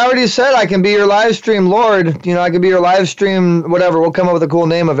 I already said I can be your live stream lord. I can be your live stream whatever. We'll come up with a cool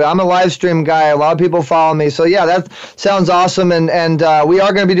name of it. I'm a live stream guy. A lot of people follow me. So, yeah, that sounds awesome. And we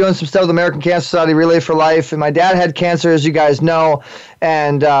are going to be doing some stuff with the American Cancer Society, Relay for Life. And my dad had cancer, as you guys know.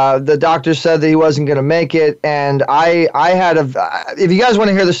 And the doctor said that he wasn't going to make it. And I had if you guys want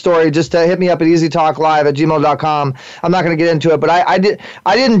to hear the story, just hit me up at easytalklive@gmail.com. I'm not going to get into it, but I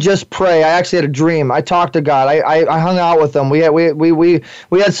didn't just pray. I actually had a dream. I talked to God. I hung out with him.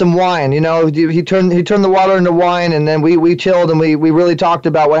 We had some wine. He turned the water into wine, and then we chilled and we really talked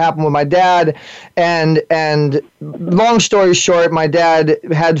about what happened with my dad. And long story short, my dad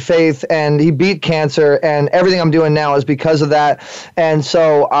had faith and he beat cancer, and everything I'm doing now is because of that. And And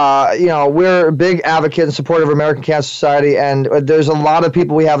so, we're a big advocate and supporter of American Cancer Society, and there's a lot of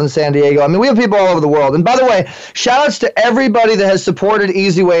people we have in San Diego. I mean, we have people all over the world. And by the way, shout outs to everybody that has supported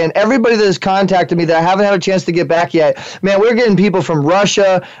Easy Way and everybody that has contacted me that I haven't had a chance to get back yet. Man, we're getting people from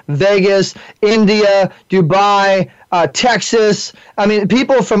Russia, Vegas, India, Dubai, Texas. I mean,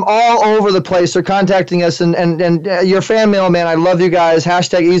 people from all over the place are contacting us, and your fan mail, man, I love you guys.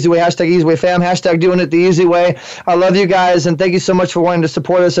 Hashtag Easy Way fam, hashtag doing it the easy way. I love you guys, and thank you so much for wanting to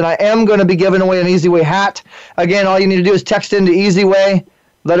support us. And I am going to be giving away an Easy Way hat. Again, all you need to do is text into Easy Way,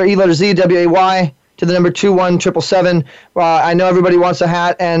 letter E, letter Z, WAY, to the number 21777. I know everybody wants a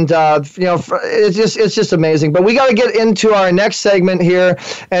hat, and it's just amazing. But we got to get into our next segment here,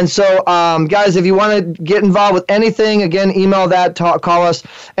 and so guys, if you want to get involved with anything, again, email that, call us.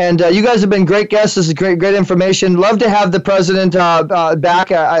 And you guys have been great guests. This is great information. Love to have the president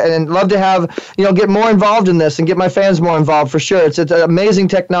back, and love to have get more involved in this and get my fans more involved for sure. It's amazing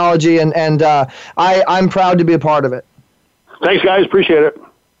technology, and I'm proud to be a part of it. Thanks, guys. Appreciate it.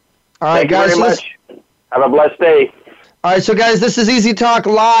 All right, Thank you guys. very much. Have a blessed day. All right, so guys, this is Easy Talk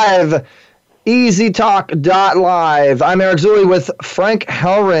Live, easytalk.live. I'm Eric Zuley with Frank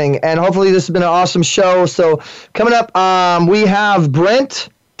Hellring, and hopefully this has been an awesome show. So coming up, we have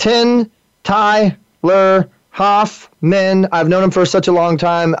Brenton, Tyler, Hoffman. I've known him for such a long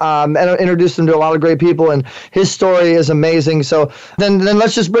time, and I introduced him to a lot of great people, and his story is amazing. So then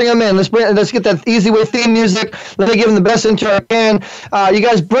let's just bring him in. Let's get that Easy Way theme music. Let me give him the best intro I can. You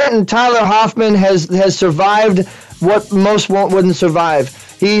guys, Brenton Tyler Hoffman has survived what most wouldn't survive.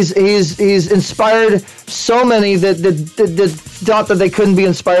 He's inspired so many that thought that they couldn't be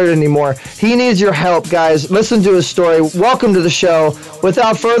inspired anymore. He needs your help, guys. Listen to his story. Welcome to the show.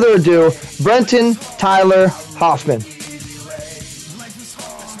 Without further ado, Brenton Tyler Hoffman.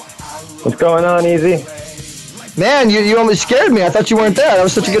 What's going on, Easy? Man, you almost scared me. I thought you weren't there. That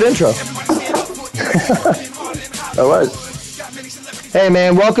was such a good intro. I was. Hey,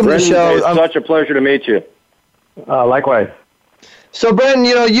 man, welcome Brenton, to the show. It's such a pleasure to meet you. Likewise. So, Brenton,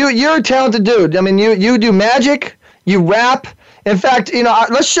 you're a talented dude. I mean, you do magic, you rap. In fact,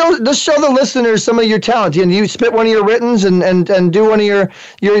 let's show the listeners some of your talent. You spit one of your writtens and do one of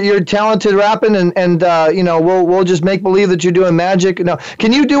your talented rapping, and we'll just make believe that you're doing magic. No,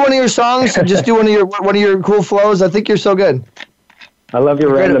 can you do one of your songs? Just do one of your cool flows. I think you're so good. I love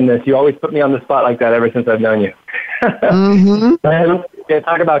your randomness. You always put me on the spot like that ever since I've known you. Mm-hmm.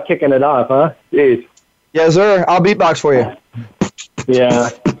 Talk about kicking it off, huh? Jeez. Yes, sir. I'll beatbox for you. Yeah.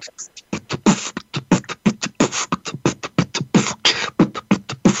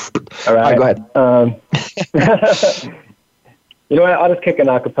 All right. Go ahead. You know what? I'll just kick an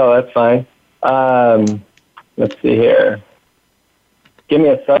acapella. That's fine. Let's see here. Give me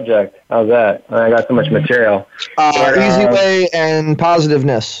a subject. How's that? I got so much material. Easy Way and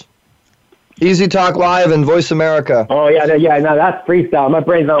positiveness. Easy Talk Live and Voice America. Oh, yeah, no, that's freestyle. My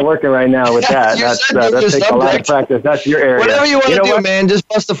brain's not working right now with that. That takes a lot of practice. That's your area. Whatever you want to do, man, just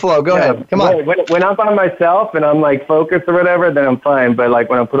bust the flow. Go ahead. Come on. When I'm by myself and I'm, focused or whatever, then I'm fine. But,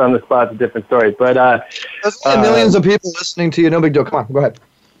 when I'm put on the spot, it's a different story. But there's millions of people listening to you. No big deal. Come on, go ahead.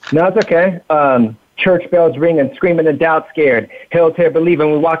 No, it's okay. Church bells ringing, screaming and doubt scared. Hell tear believing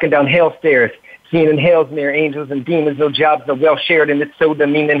we're walking down hell stairs. Seen in hell's mirror, angels and demons, no jobs, no well shared, and it's so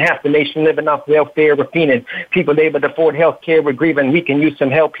demeaning. Half the nation living off welfare, we're fiending. People able to afford health care, we're grieving. We can use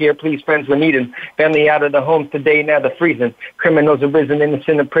some help here, please, friends, we're needing. Family out of the homes today, now they're freezing. Criminals arisen,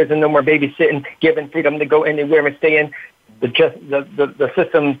 innocent in prison, no more babysitting, given freedom to go anywhere and stay in. The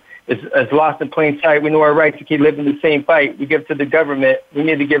system is lost in plain sight. We know our rights to keep living the same fight. We give to the government. We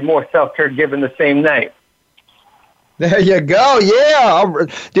need to give more self-care given the same night. There you go. Yeah,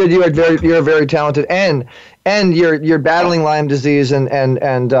 dude, you're very talented, and you're battling Lyme disease and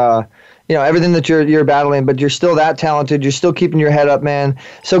everything that you're battling, but you're still that talented. You're still keeping your head up, man.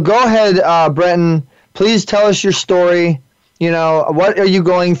 So go ahead, Brenton. Please tell us your story. What are you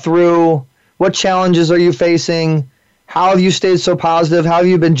going through? What challenges are you facing? How have you stayed so positive? How have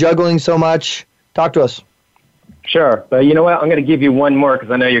you been juggling so much? Talk to us. Sure. But you know what? I'm going to give you one more because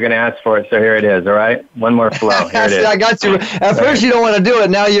I know you're going to ask for it. So here it is. All right. One more flow. Here it is. I got you. At first you don't want to do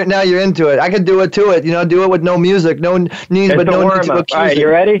it. Now you're into it. I could do it to it. Do it with no music, no need, but no need to accuse. All right. You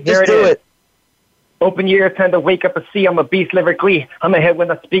ready? Just do it. Open your ears, time to wake up and see I'm a beast lyrically. I'm ahead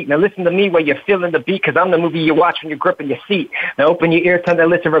when I speak. Now listen to me while you're feeling the beat, because I'm the movie you watch when you're gripping your seat. Now open your ears, time to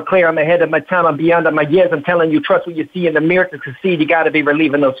listen real clear. I'm ahead of my time. I'm beyond my years. I'm telling you, trust what you see in the mirror to succeed. You got to be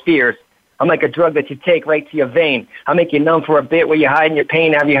relieving those fears. I'm like a drug that you take right to your vein. I make you numb for a bit where you're hiding your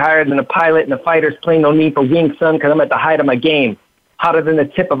pain. Have you higher than a pilot and a fighter's plane? No need for wings, son, because I'm at the height of my game. Hotter than the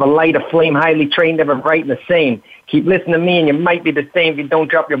tip of a light, a flame, highly trained, never bright and the same. Keep listening to me and you might be the same. If you don't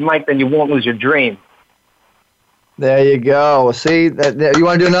drop your mic, then you won't lose your dream. There you go. See, you want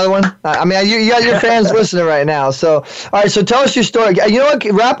to do another one? I mean, you got your fans listening right now. So, all right. So tell us your story. You know what?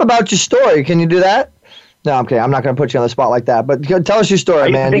 Rap about your story. Can you do that? No, I'm kidding. I'm not going to put you on the spot like that. But tell us your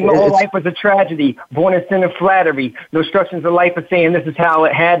story, man. I think my whole life was a tragedy. Born in sin and flattery. No instructions of life of saying this is how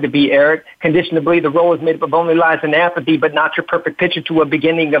it had to be, Eric. Conditioned to believe the role is made up of only lies and apathy, but not your perfect picture to a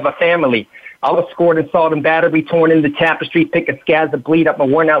beginning of a family. I was scored and salt and battery, torn in the tapestry, picking scabs that bleed up my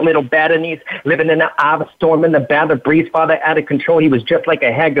worn-out little battle knees, living in the eye of a storm in the battered breeze. Father out of control, he was just like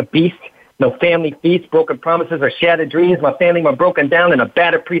a haggard beast. No family feast, broken promises or shattered dreams. My family were broken down in a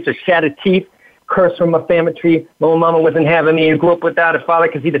battered priest or shattered teeth. Curse from my family tree. My old mama wasn't having me and grew up without a father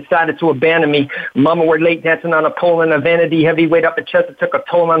because he decided to abandon me. Mama were late dancing on a pole in a vanity. Heavy weight up the chest. It took a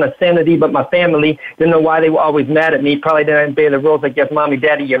toll on the sanity. But my family didn't know why they were always mad at me. Probably didn't obey the rules like, yes, mommy,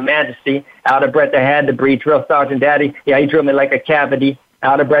 daddy, your majesty. Out of breath, I had to breathe. Drill sergeant daddy. Yeah, he drilled me like a cavity.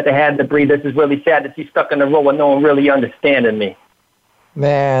 Out of breath, I had to breathe. This is really sad to see stuck in the role with no one really understanding me.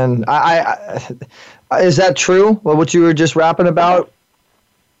 Man, is that true? What you were just rapping about?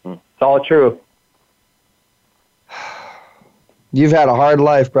 It's all true. You've had a hard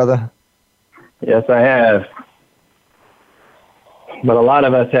life, brother. Yes, I have. But a lot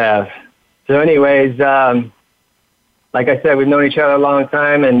of us have. So anyways, like I said, we've known each other a long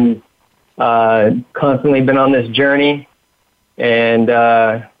time and constantly been on this journey. And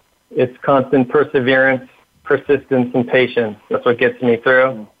it's constant perseverance, persistence, and patience. That's what gets me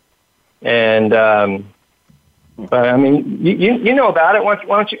through. And but I mean, you know about it. Why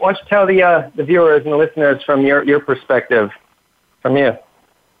don't you tell the viewers and the listeners from your perspective? From you.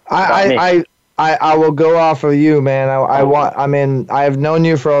 I will go off of you, man. I've known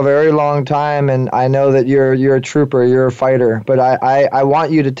you for a very long time, and I know that you're a trooper, you're a fighter. But I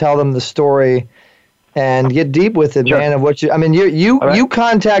want you to tell them the story and get deep with it, man. Of what you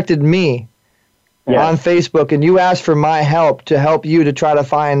contacted me on Facebook, and you asked for my help to help you to try to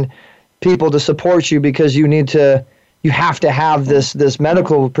find people to support you because you have to have this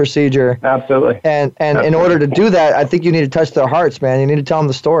medical procedure. Absolutely. And in order to do that, I think you need to touch their hearts, man. You need to tell them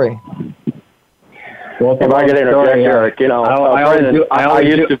the story. Well, if I could interject, Eric,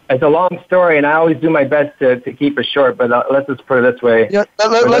 it's a long story, and I always do my best to keep it short, but let's just put it this way. Yeah,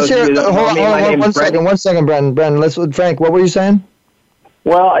 let's hear it. Hold on, one second, Brenton. Frank, what were you saying?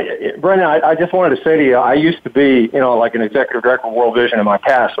 Well, Brendan, I just wanted to say to you, I used to be, like an executive director of World Vision in my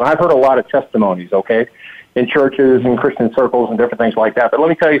past, and I've heard a lot of testimonies, okay, in churches and Christian circles and different things like that. But let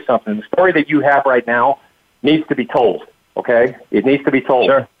me tell you something. The story that you have right now needs to be told, okay? It needs to be told.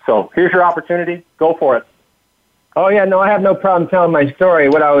 Sure. So here's your opportunity. Go for it. Oh, yeah, no, I have no problem telling my story.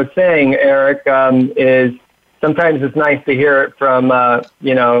 What I was saying, Eric, is sometimes it's nice to hear it from,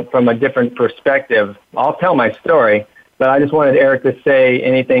 from a different perspective. I'll tell my story, but I just wanted Eric to say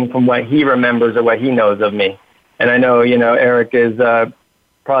anything from what he remembers or what he knows of me. And I know, Eric is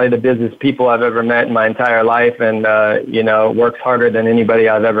probably the busiest people I've ever met in my entire life and, works harder than anybody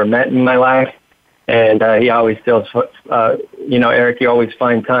I've ever met in my life. And he always still, Eric, you always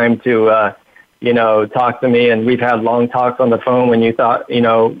find time to, talk to me. And we've had long talks on the phone when you thought,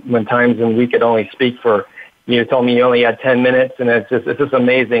 when times when we could only speak for, you told me you only had 10 minutes. And it's just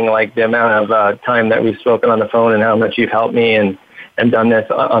amazing, like the amount of time that we've spoken on the phone and how much you've helped me and done this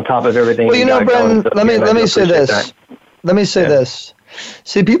on top of everything. Well, Brenton, let me say this. Let me say this.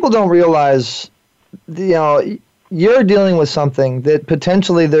 See, people don't realize, you're dealing with something that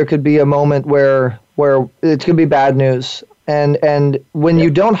potentially there could be a moment where it could be bad news. And when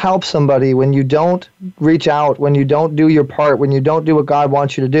you don't help somebody, when you don't reach out, when you don't do your part, when you don't do what God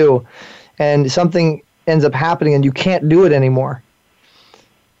wants you to do, and something ends up happening and you can't do it anymore,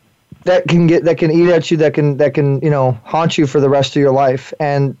 that can eat at you, that can haunt you for the rest of your life.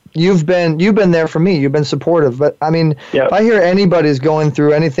 And you've been there for me. You've been supportive. But I mean, if I hear anybody's going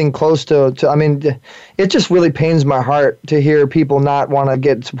through anything close to it just really pains my heart to hear people not want to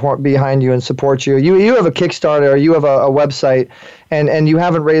get support behind you and support you. You have a Kickstarter, or you have a website, and you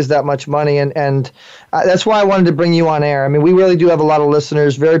haven't raised that much money, and that's why I wanted to bring you on air. I mean, we really do have a lot of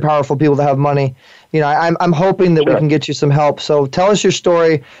listeners, very powerful people that have money. I'm hoping that we can get you some help. So tell us your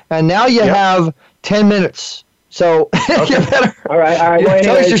story. And now you have 10 minutes. So you better. All right.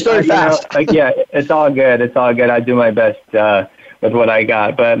 Tell us your story fast. It's all good. It's all good. I do my best with what I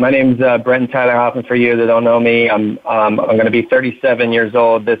got. But my name's Brenton Tyler Hoffman. For you that don't know me, I'm going to be 37 years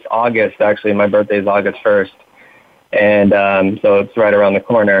old this August. Actually, my birthday is August 1st, and so it's right around the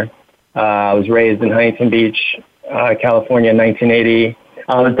corner. I was raised in Huntington Beach, California, in 1980.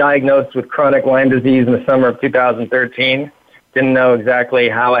 I was diagnosed with chronic Lyme disease in the summer of 2013. Didn't know exactly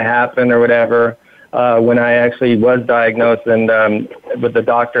how it happened or whatever. when I actually was diagnosed, and but the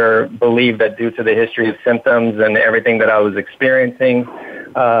doctor believed that due to the history of symptoms and everything that I was experiencing,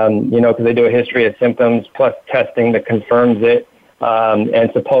 because they do a history of symptoms plus testing that confirms it.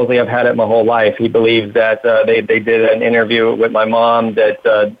 And supposedly I've had it my whole life. He believes that they did an interview with my mom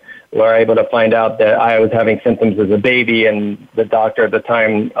that were able to find out that I was having symptoms as a baby, and the doctor at the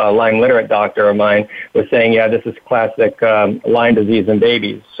time, a Lyme literate doctor of mine, was saying, yeah, this is classic Lyme disease in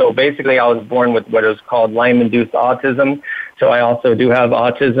babies. So basically I was born with what is called Lyme-induced autism. So I also do have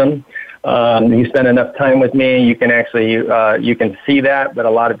autism. You spend enough time with me, you can actually, you can see that, but a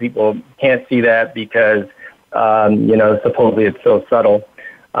lot of people can't see that because, supposedly it's so subtle.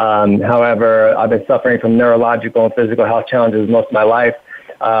 However, I've been suffering from neurological and physical health challenges most of my life.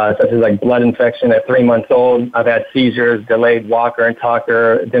 Such as like blood infection at 3 months old. I've had seizures, delayed walker and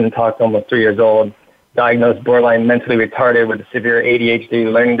talker, didn't talk to almost 3 years old. Diagnosed borderline mentally retarded with a severe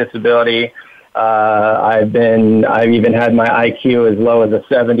ADHD learning disability. I've even had my IQ as low as a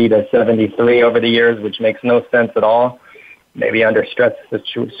 70 to 73 over the years, which makes no sense at all. Maybe under stress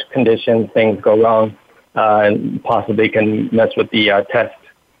conditions, things go wrong and possibly can mess with the test.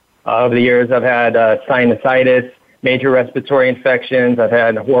 Over the years, I've had sinusitis, major respiratory infections. I've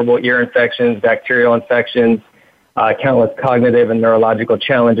had horrible ear infections, bacterial infections, countless cognitive and neurological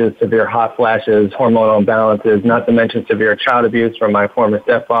challenges, severe hot flashes, hormonal imbalances, not to mention severe child abuse from my former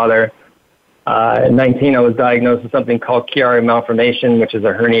stepfather. At 19, I was diagnosed with something called Chiari malformation, which is a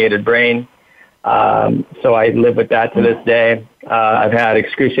herniated brain. So I live with that to this day. I've had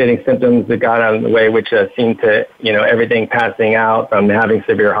excruciating symptoms that got out of the way, which seemed to, everything passing out from having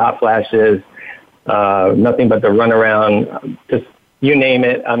severe hot flashes, nothing but the runaround, just you name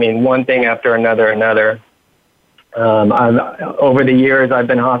it. I mean, one thing after another. Over the years, I've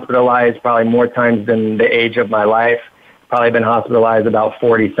been hospitalized probably more times than the age of my life. Probably been hospitalized about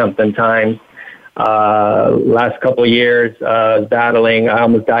 40-something times. Last couple of years, battling, I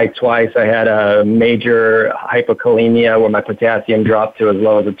almost died twice. I had a major hypokalemia where my potassium dropped to as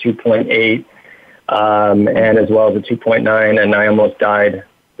low as a 2.8 and as well as a 2.9, and I almost died.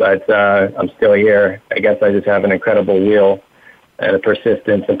 But I'm still here. I guess I just have an incredible will and a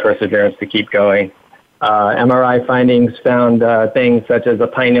persistence and perseverance to keep going. MRI findings found things such as a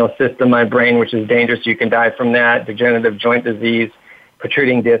pineal cyst in my brain, which is dangerous. You can die from that. Degenerative joint disease,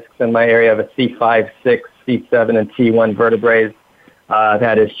 protruding discs in my area of a C5, 6, C7, and T1 vertebrae. I've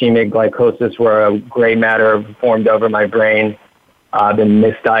had ischemic glycosis where a gray matter formed over my brain. I've been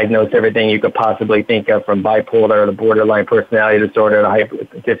misdiagnosed everything you could possibly think of, from bipolar to borderline personality disorder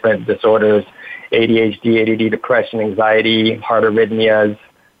to different disorders, ADHD, ADD, depression, anxiety, heart arrhythmias,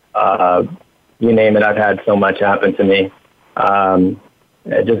 you name it. I've had so much happen to me. But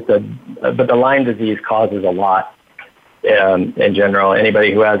the Lyme disease causes a lot in general.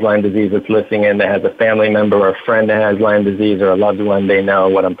 Anybody who has Lyme disease that's listening in that has a family member or a friend that has Lyme disease or a loved one, they know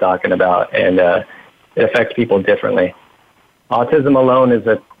what I'm talking about, and it affects people differently. Autism alone is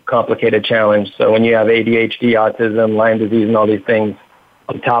a complicated challenge. So when you have ADHD, autism, Lyme disease, and all these things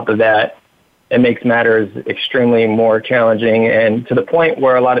on top of that, it makes matters extremely more challenging, and to the point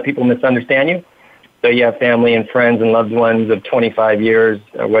where a lot of people misunderstand you. So you have family and friends and loved ones of 25 years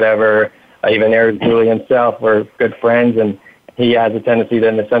or whatever. Even Eric Dooley himself were good friends, and he has a tendency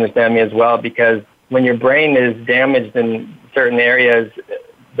to misunderstand me as well, because when your brain is damaged in certain areas,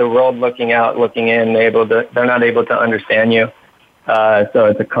 the world looking out, looking in, they're not able to understand you. So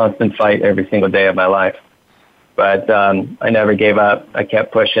it's a constant fight every single day of my life. But I never gave up. I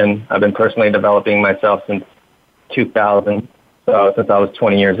kept pushing. I've been personally developing myself since 2000, so since I was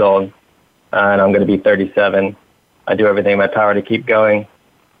 20 years old, and I'm going to be 37. I do everything in my power to keep going.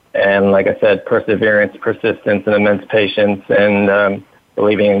 And like I said, perseverance, persistence, and immense patience, and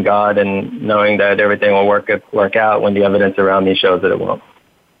believing in God and knowing that everything will work out when the evidence around me shows that it won't.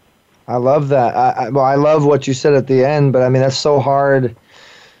 I love that. I love what you said at the end, but I mean, that's so hard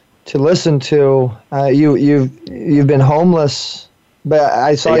to listen to. You've been homeless, but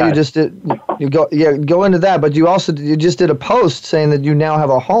I saw you just did. Go into that. But you just did a post saying that you now have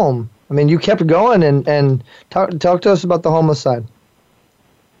a home. I mean, you kept going and talk to us about the homeless side.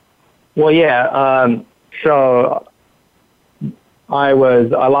 Well, yeah. So I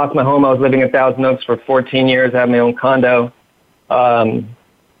lost my home. I was living in Thousand Oaks for 14 years. I had my own condo.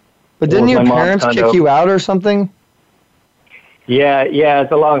 But didn't your parents kick you out or something? Yeah,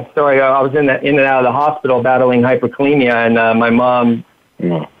 it's a long story. I was in and out of the hospital battling hyperkalemia, and my mom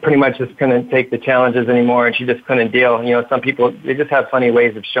pretty much just couldn't take the challenges anymore, and she just couldn't deal. Some people, they just have funny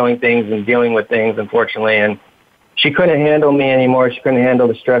ways of showing things and dealing with things, unfortunately, and she couldn't handle me anymore. She couldn't handle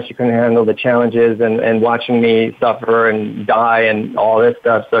the stress. She couldn't handle the challenges and watching me suffer and die and all this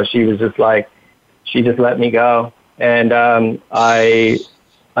stuff. So she was just like, she just let me go. And I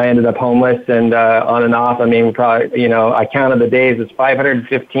ended up homeless and on and off. I mean, probably, I counted the days. It's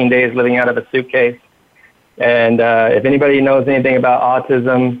 515 days living out of a suitcase. And if anybody knows anything about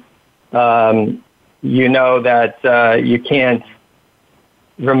autism, you know that you can't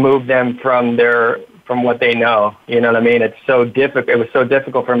remove them from what they know. You know what I mean? It's so difficult. It was so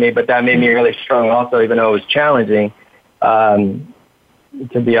difficult for me, but that made me really strong also, even though it was challenging to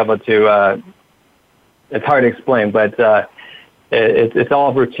be able to, it's hard to explain, but it's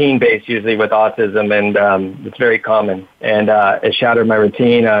all routine based usually with autism, and it's very common. And it shattered my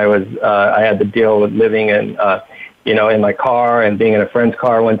routine. I had to deal with living in my car and being in a friend's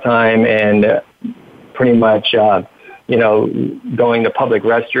car one time, and pretty much going to public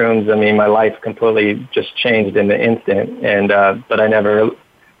restrooms. I mean, my life completely just changed in the instant, and but I never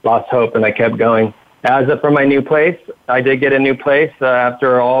lost hope, and I kept going. As for my new place, I did get a new place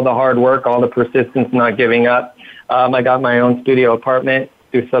after all the hard work, all the persistence, not giving up. I got my own studio apartment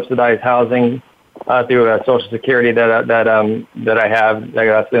through subsidized housing, through Social Security that I have.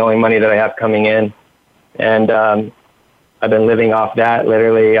 That's the only money that I have coming in, and I've been living off that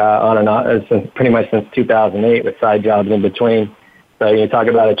literally on and on pretty much since 2008 with side jobs in between. So you talk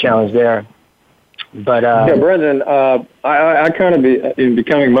about a challenge there. But Brenton, I kind of in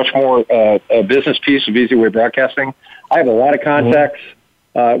becoming much more a business piece of Easy Way Broadcasting. I have a lot of contacts,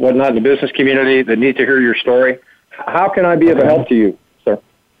 whatnot, in the business community that need to hear your story. How can I be of help to you, sir?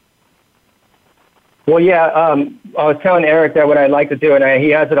 Well, yeah, I was telling Eric that what I'd like to do, and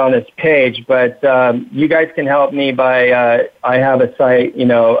he has it on his page, but you guys can help me by, I have a site,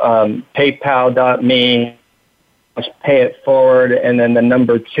 paypal.me, pay it forward, and then the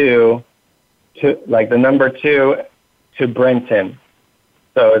number 2, to Brenton.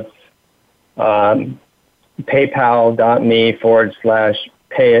 So it's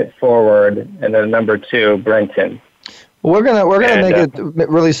paypal.me/pay it forward, and then number 2, Brenton. We're gonna make it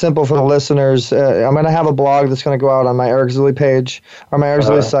really simple for the listeners. I'm gonna have a blog that's gonna go out on my Eric Zuley page or my Eric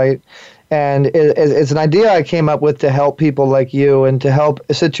Zuley site, and it's an idea I came up with to help people like you and to help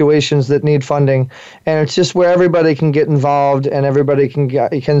situations that need funding. And it's just where everybody can get involved and everybody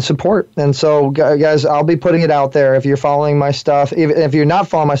can support. And so, guys, I'll be putting it out there. If you're following my stuff, even if you're not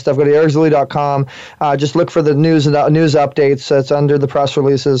following my stuff, go to ericzuley.com. Just look for the news updates. That's under the press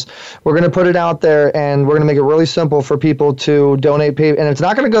releases. We're going to put it out there, and we're going to make it really simple for people to donate. And it's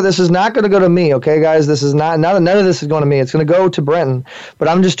not going to go. This is not going to go to me, okay, guys? This is none of this is going to me. It's going to go to Brenton. But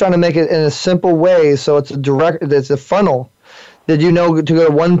I'm just trying to make it in a simple way, so it's a funnel that to go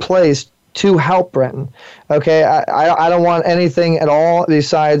to one place to help Brenton. Okay, I don't want anything at all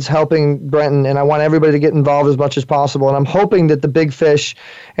besides helping Brenton, and I want everybody to get involved as much as possible. And I'm hoping that the big fish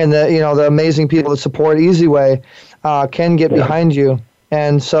and the amazing people that support Easy Way can get behind you.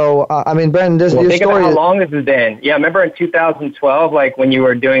 And so, Brenton, think about how long this has been. Yeah, remember in 2012, like when you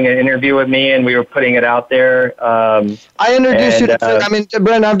were doing an interview with me and we were putting it out there. I introduced you to.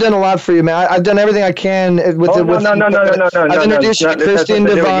 Brenton, I've done a lot for you, man. I've done everything I can with. I've introduced you to Christine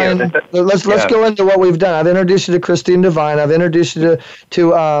Devine. Let's go into what we've done. I've introduced you to Christine Devine. I've introduced you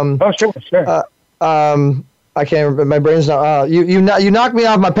to. Oh, sure. I can't remember. My brain's not. You knocked me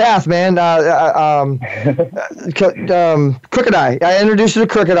off my path, man. Crooked Eye. I introduced you to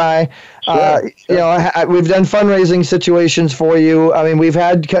Crooked Eye. Sure. We've done fundraising situations for you. I mean, we've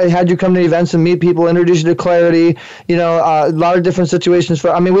had you come to events and meet people, introduce you to Clarity. A lot of different situations.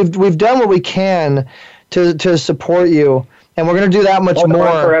 We've done what we can to support you. And we're going to do that much more.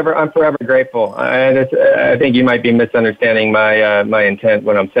 I'm forever grateful. I think you might be misunderstanding my intent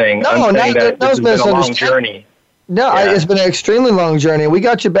when I'm saying. I'm saying that this has been a long journey. No, it's been an extremely long journey. We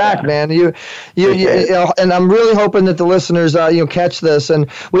got you back, man. You and I'm really hoping that the listeners, catch this. And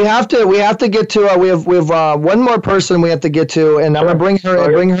we have to get to. We have one more person we have to get to, and I'm gonna bring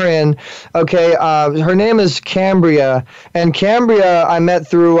her in. Okay, her name is Cambria, and Cambria I met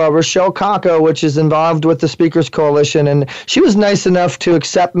through Rochelle Kako, which is involved with the Speakers Coalition, and she was nice enough to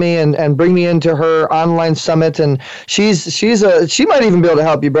accept me and bring me into her online summit. And she might even be able to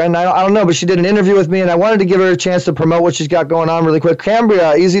help you, Brenton. I don't know, but she did an interview with me, and I wanted to give her a chance to promote what she's got going on really quick.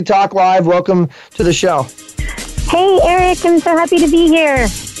 Cambria, Easy Talk Live, welcome to the show. Hey, Eric, I'm so happy to be here.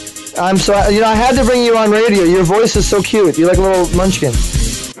 I'm so, I had to bring you on radio. Your voice is so cute. You're like a little munchkin.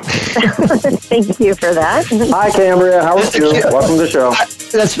 Thank you for that. Hi, Cambria. How are you? Welcome to the show.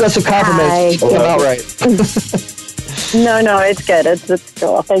 That's a compliment. Hi. About right. No, it's good. It's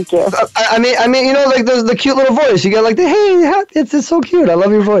cool. Thank you. Like the cute little voice. You got like it's so cute. I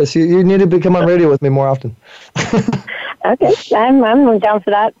love your voice. You need to come on radio with me more often. Okay, I'm down for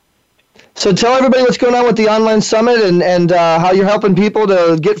that. So tell everybody what's going on with the online summit and how you're helping people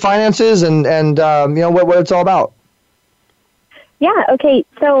to get finances and what it's all about. Yeah, okay.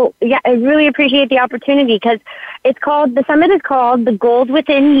 So, I really appreciate the opportunity because the summit is called The Gold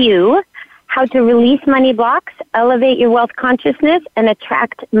Within You, How to Release Money Blocks, Elevate Your Wealth Consciousness, and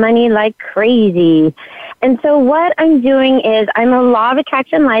Attract Money Like Crazy. And so what I'm doing is I'm a Law of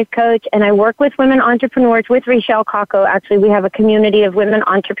Attraction life coach, and I work with women entrepreneurs with Rachelle Kako. Actually, we have a community of women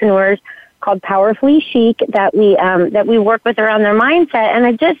entrepreneurs called Powerfully Chic that we work with around their mindset. And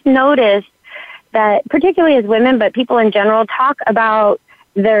I just noticed that particularly as women, but people in general, talk about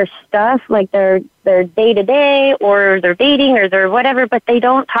their stuff, like their day-to-day or their dating or their whatever, but they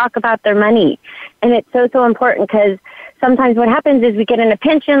don't talk about their money. And it's so important because sometimes what happens is we get in a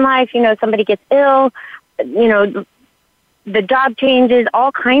pinch in life, somebody gets ill, the job changes,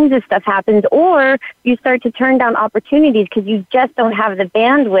 all kinds of stuff happens, or you start to turn down opportunities because you just don't have the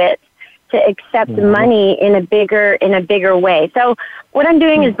bandwidth to accept money in a bigger way. So what I'm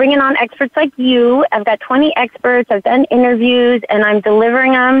doing is bringing on experts like you. I've got 20 experts. I've done interviews, and I'm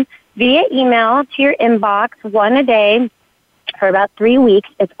delivering them via email to your inbox, one a day for about 3 weeks.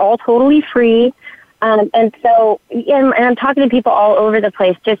 It's all totally free. And I'm talking to people all over the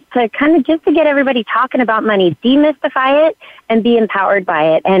place just to get everybody talking about money, demystify it, and be empowered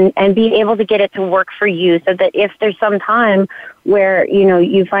by it, and be able to get it to work for you, so that if there's some time where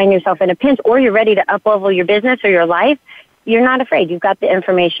you find yourself in a pinch, or you're ready to up-level your business or your life, you're not afraid. You've got the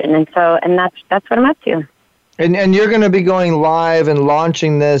information, and that's what I'm up to. And you're going to be going live and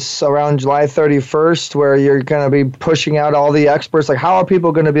launching this around July 31st, where you're going to be pushing out all the experts. Like, how are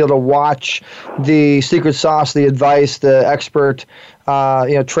people going to be able to watch the secret sauce, the advice, the expert,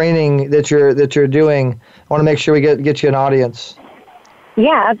 training that you're doing? I want to make sure we get you an audience.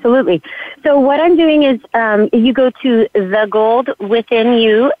 Yeah, absolutely. So what I'm doing is you go to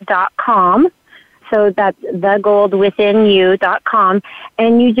thegoldwithinyou.com. So that's thegoldwithinyou.com,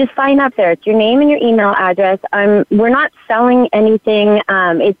 and you just sign up there. It's your name and your email address. We're not selling anything.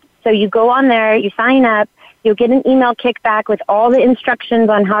 So you go on there, you sign up, you'll get an email kickback with all the instructions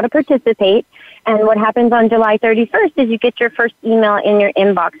on how to participate. And what happens on July 31st is you get your first email in your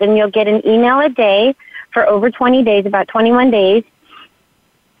inbox, and you'll get an email a day for over 20 days, about 21 days.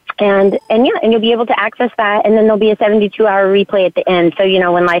 And you'll be able to access that, and then there'll be a 72-hour replay at the end. So,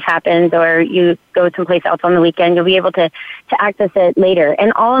 when life happens or you go someplace else on the weekend, you'll be able to access it later.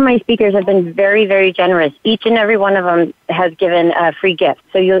 And all of my speakers have been very, very generous. Each and every one of them has given a free gift.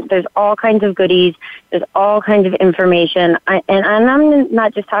 So there's all kinds of goodies. There's all kinds of information. And I'm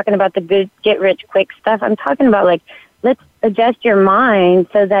not just talking about the good, get-rich-quick stuff. I'm talking about, let's adjust your mind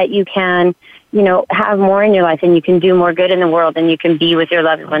so that you can have more in your life, and you can do more good in the world, and you can be with your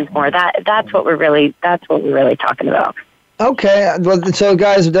loved ones more. That's what we're really talking about. Okay, well, so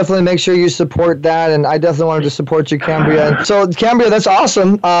guys, definitely make sure you support that, and I definitely wanted to support you, Cambria. So, Cambria, that's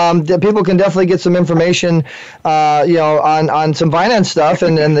awesome. People can definitely get some information, on some finance stuff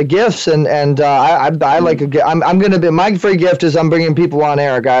and the gifts, and I like I'm going to be, my free gift is I'm bringing people on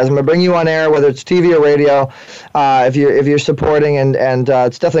air, guys. I'm going to bring you on air, whether it's TV or radio, if you're supporting, and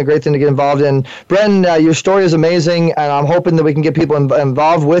it's definitely a great thing to get involved in. Brenton, your story is amazing, and I'm hoping that we can get people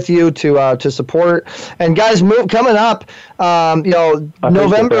involved with you to support. And guys, coming up.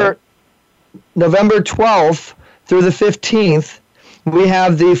 November 12th through the 15th, we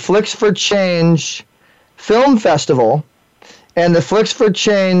have the Flicks for Change Film Festival, and the Flicks for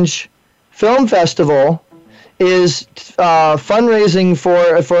Change Film Festival is fundraising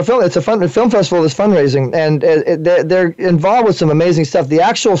for a film. It's a film festival that's fundraising, and they're involved with some amazing stuff. The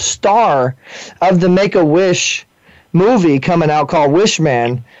actual star of the Make-A-Wish movie coming out called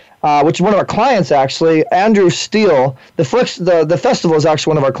Wishman, which is one of our clients, actually, Andrew Steele. The festival is actually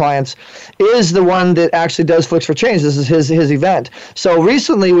one of our clients, is the one that actually does Flicks for Change. This is his event. So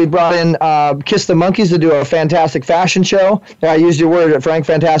recently we brought in Kiss the Monkeys to do a fantastic fashion show. I used your word, Frank,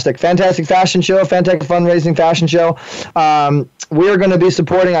 fantastic. Fantastic fashion show, fantastic fundraising fashion show. We're going to be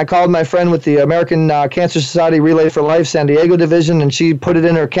supporting, I called my friend with the American Cancer Society Relay for Life San Diego division, and she put it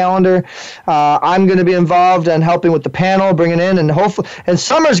in her calendar. I'm going to be involved and helping with the panel, bringing in, and hopefully, and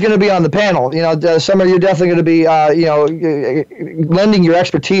Summer's going to be on the panel. Summer, you're definitely going to be, lending your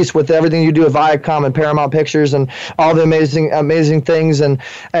expertise with everything you do at Viacom and Paramount Pictures and all the amazing things. And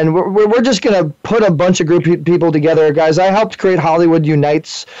we're just going to put a bunch of people together, guys. I helped create Hollywood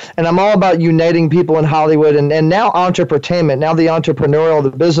Unites, and I'm all about uniting people in Hollywood and now entertainment, now the entrepreneurial, the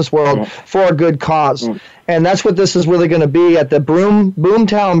business world for a good cause. And that's what this is really going to be at the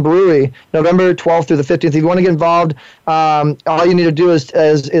Boomtown Brewery, November 12th through the 15th. If you want to get involved, all you need to do is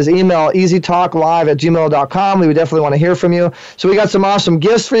is email easytalklive@gmail.com. We would definitely want to hear from you. So we got some awesome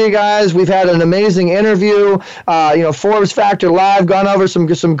gifts for you guys. We've had an amazing interview. Forbes Factor Live, gone over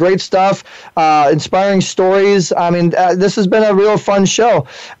some great stuff, inspiring stories. I mean, this has been a real fun show.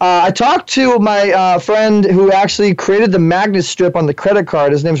 I talked to my friend who actually created the magnet strip on the credit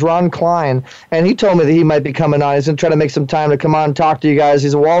card. His name's Ron Klein, and he told me that he might be coming on. He's going to try to make some time to come on and talk to you guys.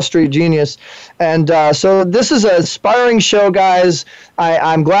 He's a Wall Street genius. And so this is an inspiring show, guys.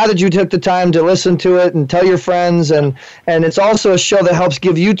 I'm glad that you took the time to listen to it and tell your friends. And it's also a show that helps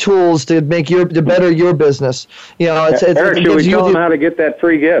give you tools to better your business. Eric, should we tell them how to get that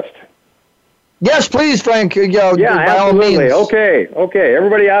free gift? Yes, please, Frank. Yeah, by all means. absolutely. Okay.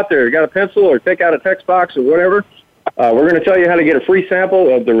 Everybody out there, got a pencil or take out a text box or whatever. We're going to tell you how to get a free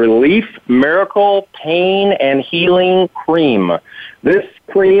sample of the Relief Miracle Pain and Healing Cream. This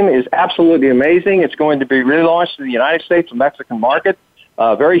cream is absolutely amazing. It's going to be relaunched in the United States and Mexican market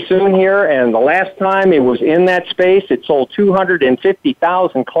very soon here. And the last time it was in that space, it sold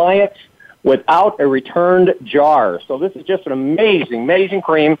 250,000 clients without a returned jar. So this is just an amazing, amazing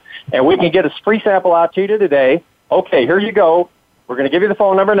cream. And we can get a free sample out to you today. Okay, here you go. We're going to give you the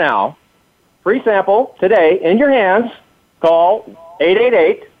phone number now. Free sample today in your hands. Call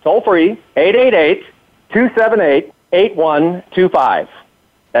 888, toll free, 888-278-8125.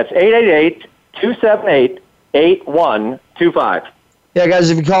 That's 888-278-8125. Yeah, guys,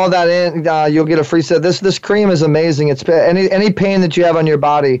 if you call that in, you'll get a free set. This cream is amazing. It's any pain that you have on your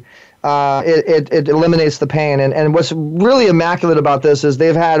body. It eliminates the pain. And what's really immaculate about this is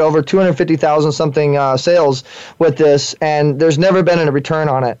they've had over 250,000 something sales with this, and there's never been a return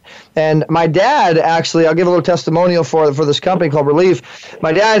on it. And my dad, actually, I'll give a little testimonial for this company called Relief.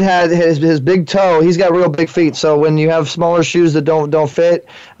 My dad had his big toe. He's got real big feet, so when you have smaller shoes that don't fit,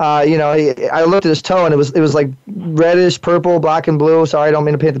 I looked at his toe, and it was like reddish, purple, black, and blue. Sorry, I don't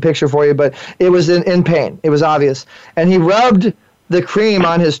mean to paint the picture for you, but it was in pain. It was obvious. And he rubbed the cream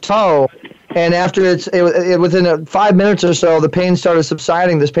on his toe, and after within 5 minutes or so, the pain started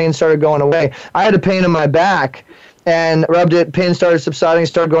subsiding. This pain started going away. I had a pain in my back, and rubbed it. Pain started subsiding,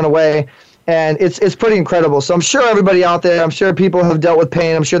 started going away, and it's pretty incredible. So I'm sure everybody out there, I'm sure people have dealt with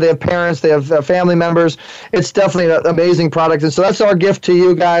pain. I'm sure they have parents, they have family members. It's definitely an amazing product, and so that's our gift to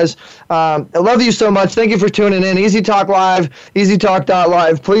you guys. I love you so much. Thank you for tuning in. Easy Talk Live,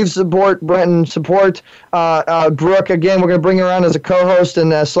 easytalk.live. Please support Brenton, support Brooke. Again, we're going to bring her on as a co-host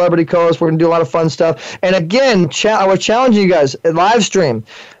and a celebrity co-host. We're going to do a lot of fun stuff. And again, we're challenging you guys, live stream.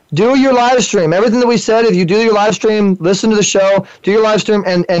 Do your live stream. Everything that we said, if you do your live stream, listen to the show, do your live stream,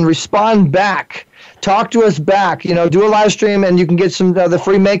 and respond back. Talk to us back. Do a live stream, and you can get some the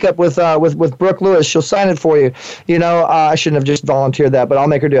free makeup with Brooke Lewis. She'll sign it for you. I shouldn't have just volunteered that, but I'll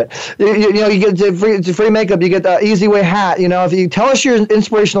make her do it. You get the free makeup. You get the Easy Way hat. If you tell us your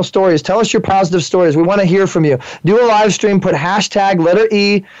inspirational stories, tell us your positive stories. We want to hear from you. Do a live stream. Put hashtag letter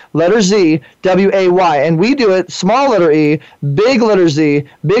E, letter Z, WAY, and we do it small letter E, big letter Z,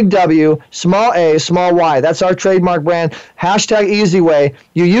 big W, small A, small Y. That's our trademark brand. Hashtag Easy Way.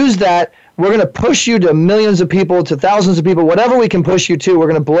 You use that. We're going to push you to millions of people, to thousands of people, whatever we can push you to. We're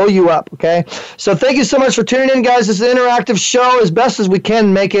going to blow you up, okay? So thank you so much for tuning in, guys. This is an interactive show as best as we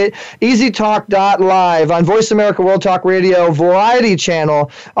can make it. EasyTalk.live on Voice America World Talk Radio Variety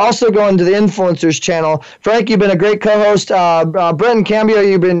Channel. Also going to the Influencers Channel. Frank, you've been a great co-host. Brenton Cambio,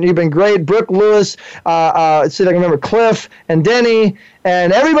 you've been great. Brooke Lewis, let's see if I can remember, Cliff and Denny,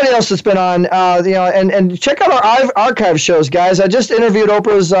 and everybody else that's been on, and check out our archive shows, guys. I just interviewed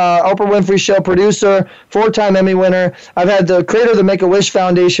Oprah Winfrey Show producer, 4-time Emmy winner. I've had the creator of the Make-A-Wish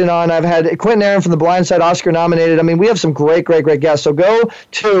Foundation on. I've had Quentin Aaron from The Blind Side, Oscar nominated. I mean, we have some great guests. So go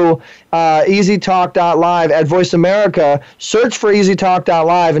to easytalk.live at Voice America, search for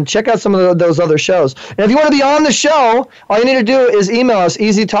easytalk.live, and check out some of those other shows. And if you want to be on the show, all you need to do is email us,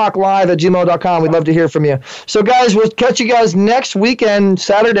 easytalklive@gmail.com. We'd love to hear from you. So, guys, we'll catch you guys next weekend,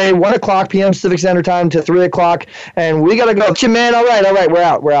 Saturday, 1 o'clock p.m. Pacific Standard Time to 3 o'clock. And we got to go. Man, all right, we're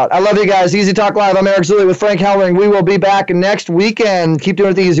out. I love you guys. Easy Talk Live. I'm Eric Zuley with Frank Hellring. We will be back next weekend. Keep doing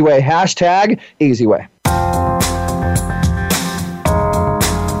it the easy way. Hashtag Easy Way.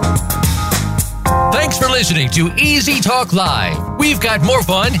 Thanks for listening to Easy Talk Live. We've got more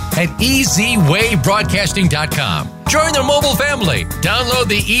fun at EasyWayBroadcasting.com. Join the mobile family. Download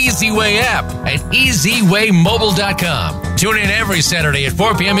the Easy Way app at EasyWayMobile.com. Tune in every Saturday at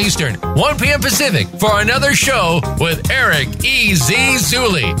 4 p.m. Eastern, 1 p.m. Pacific for another show with Eric E.Z.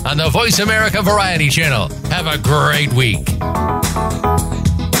 Zuley on the Voice America Variety Channel. Have a great week.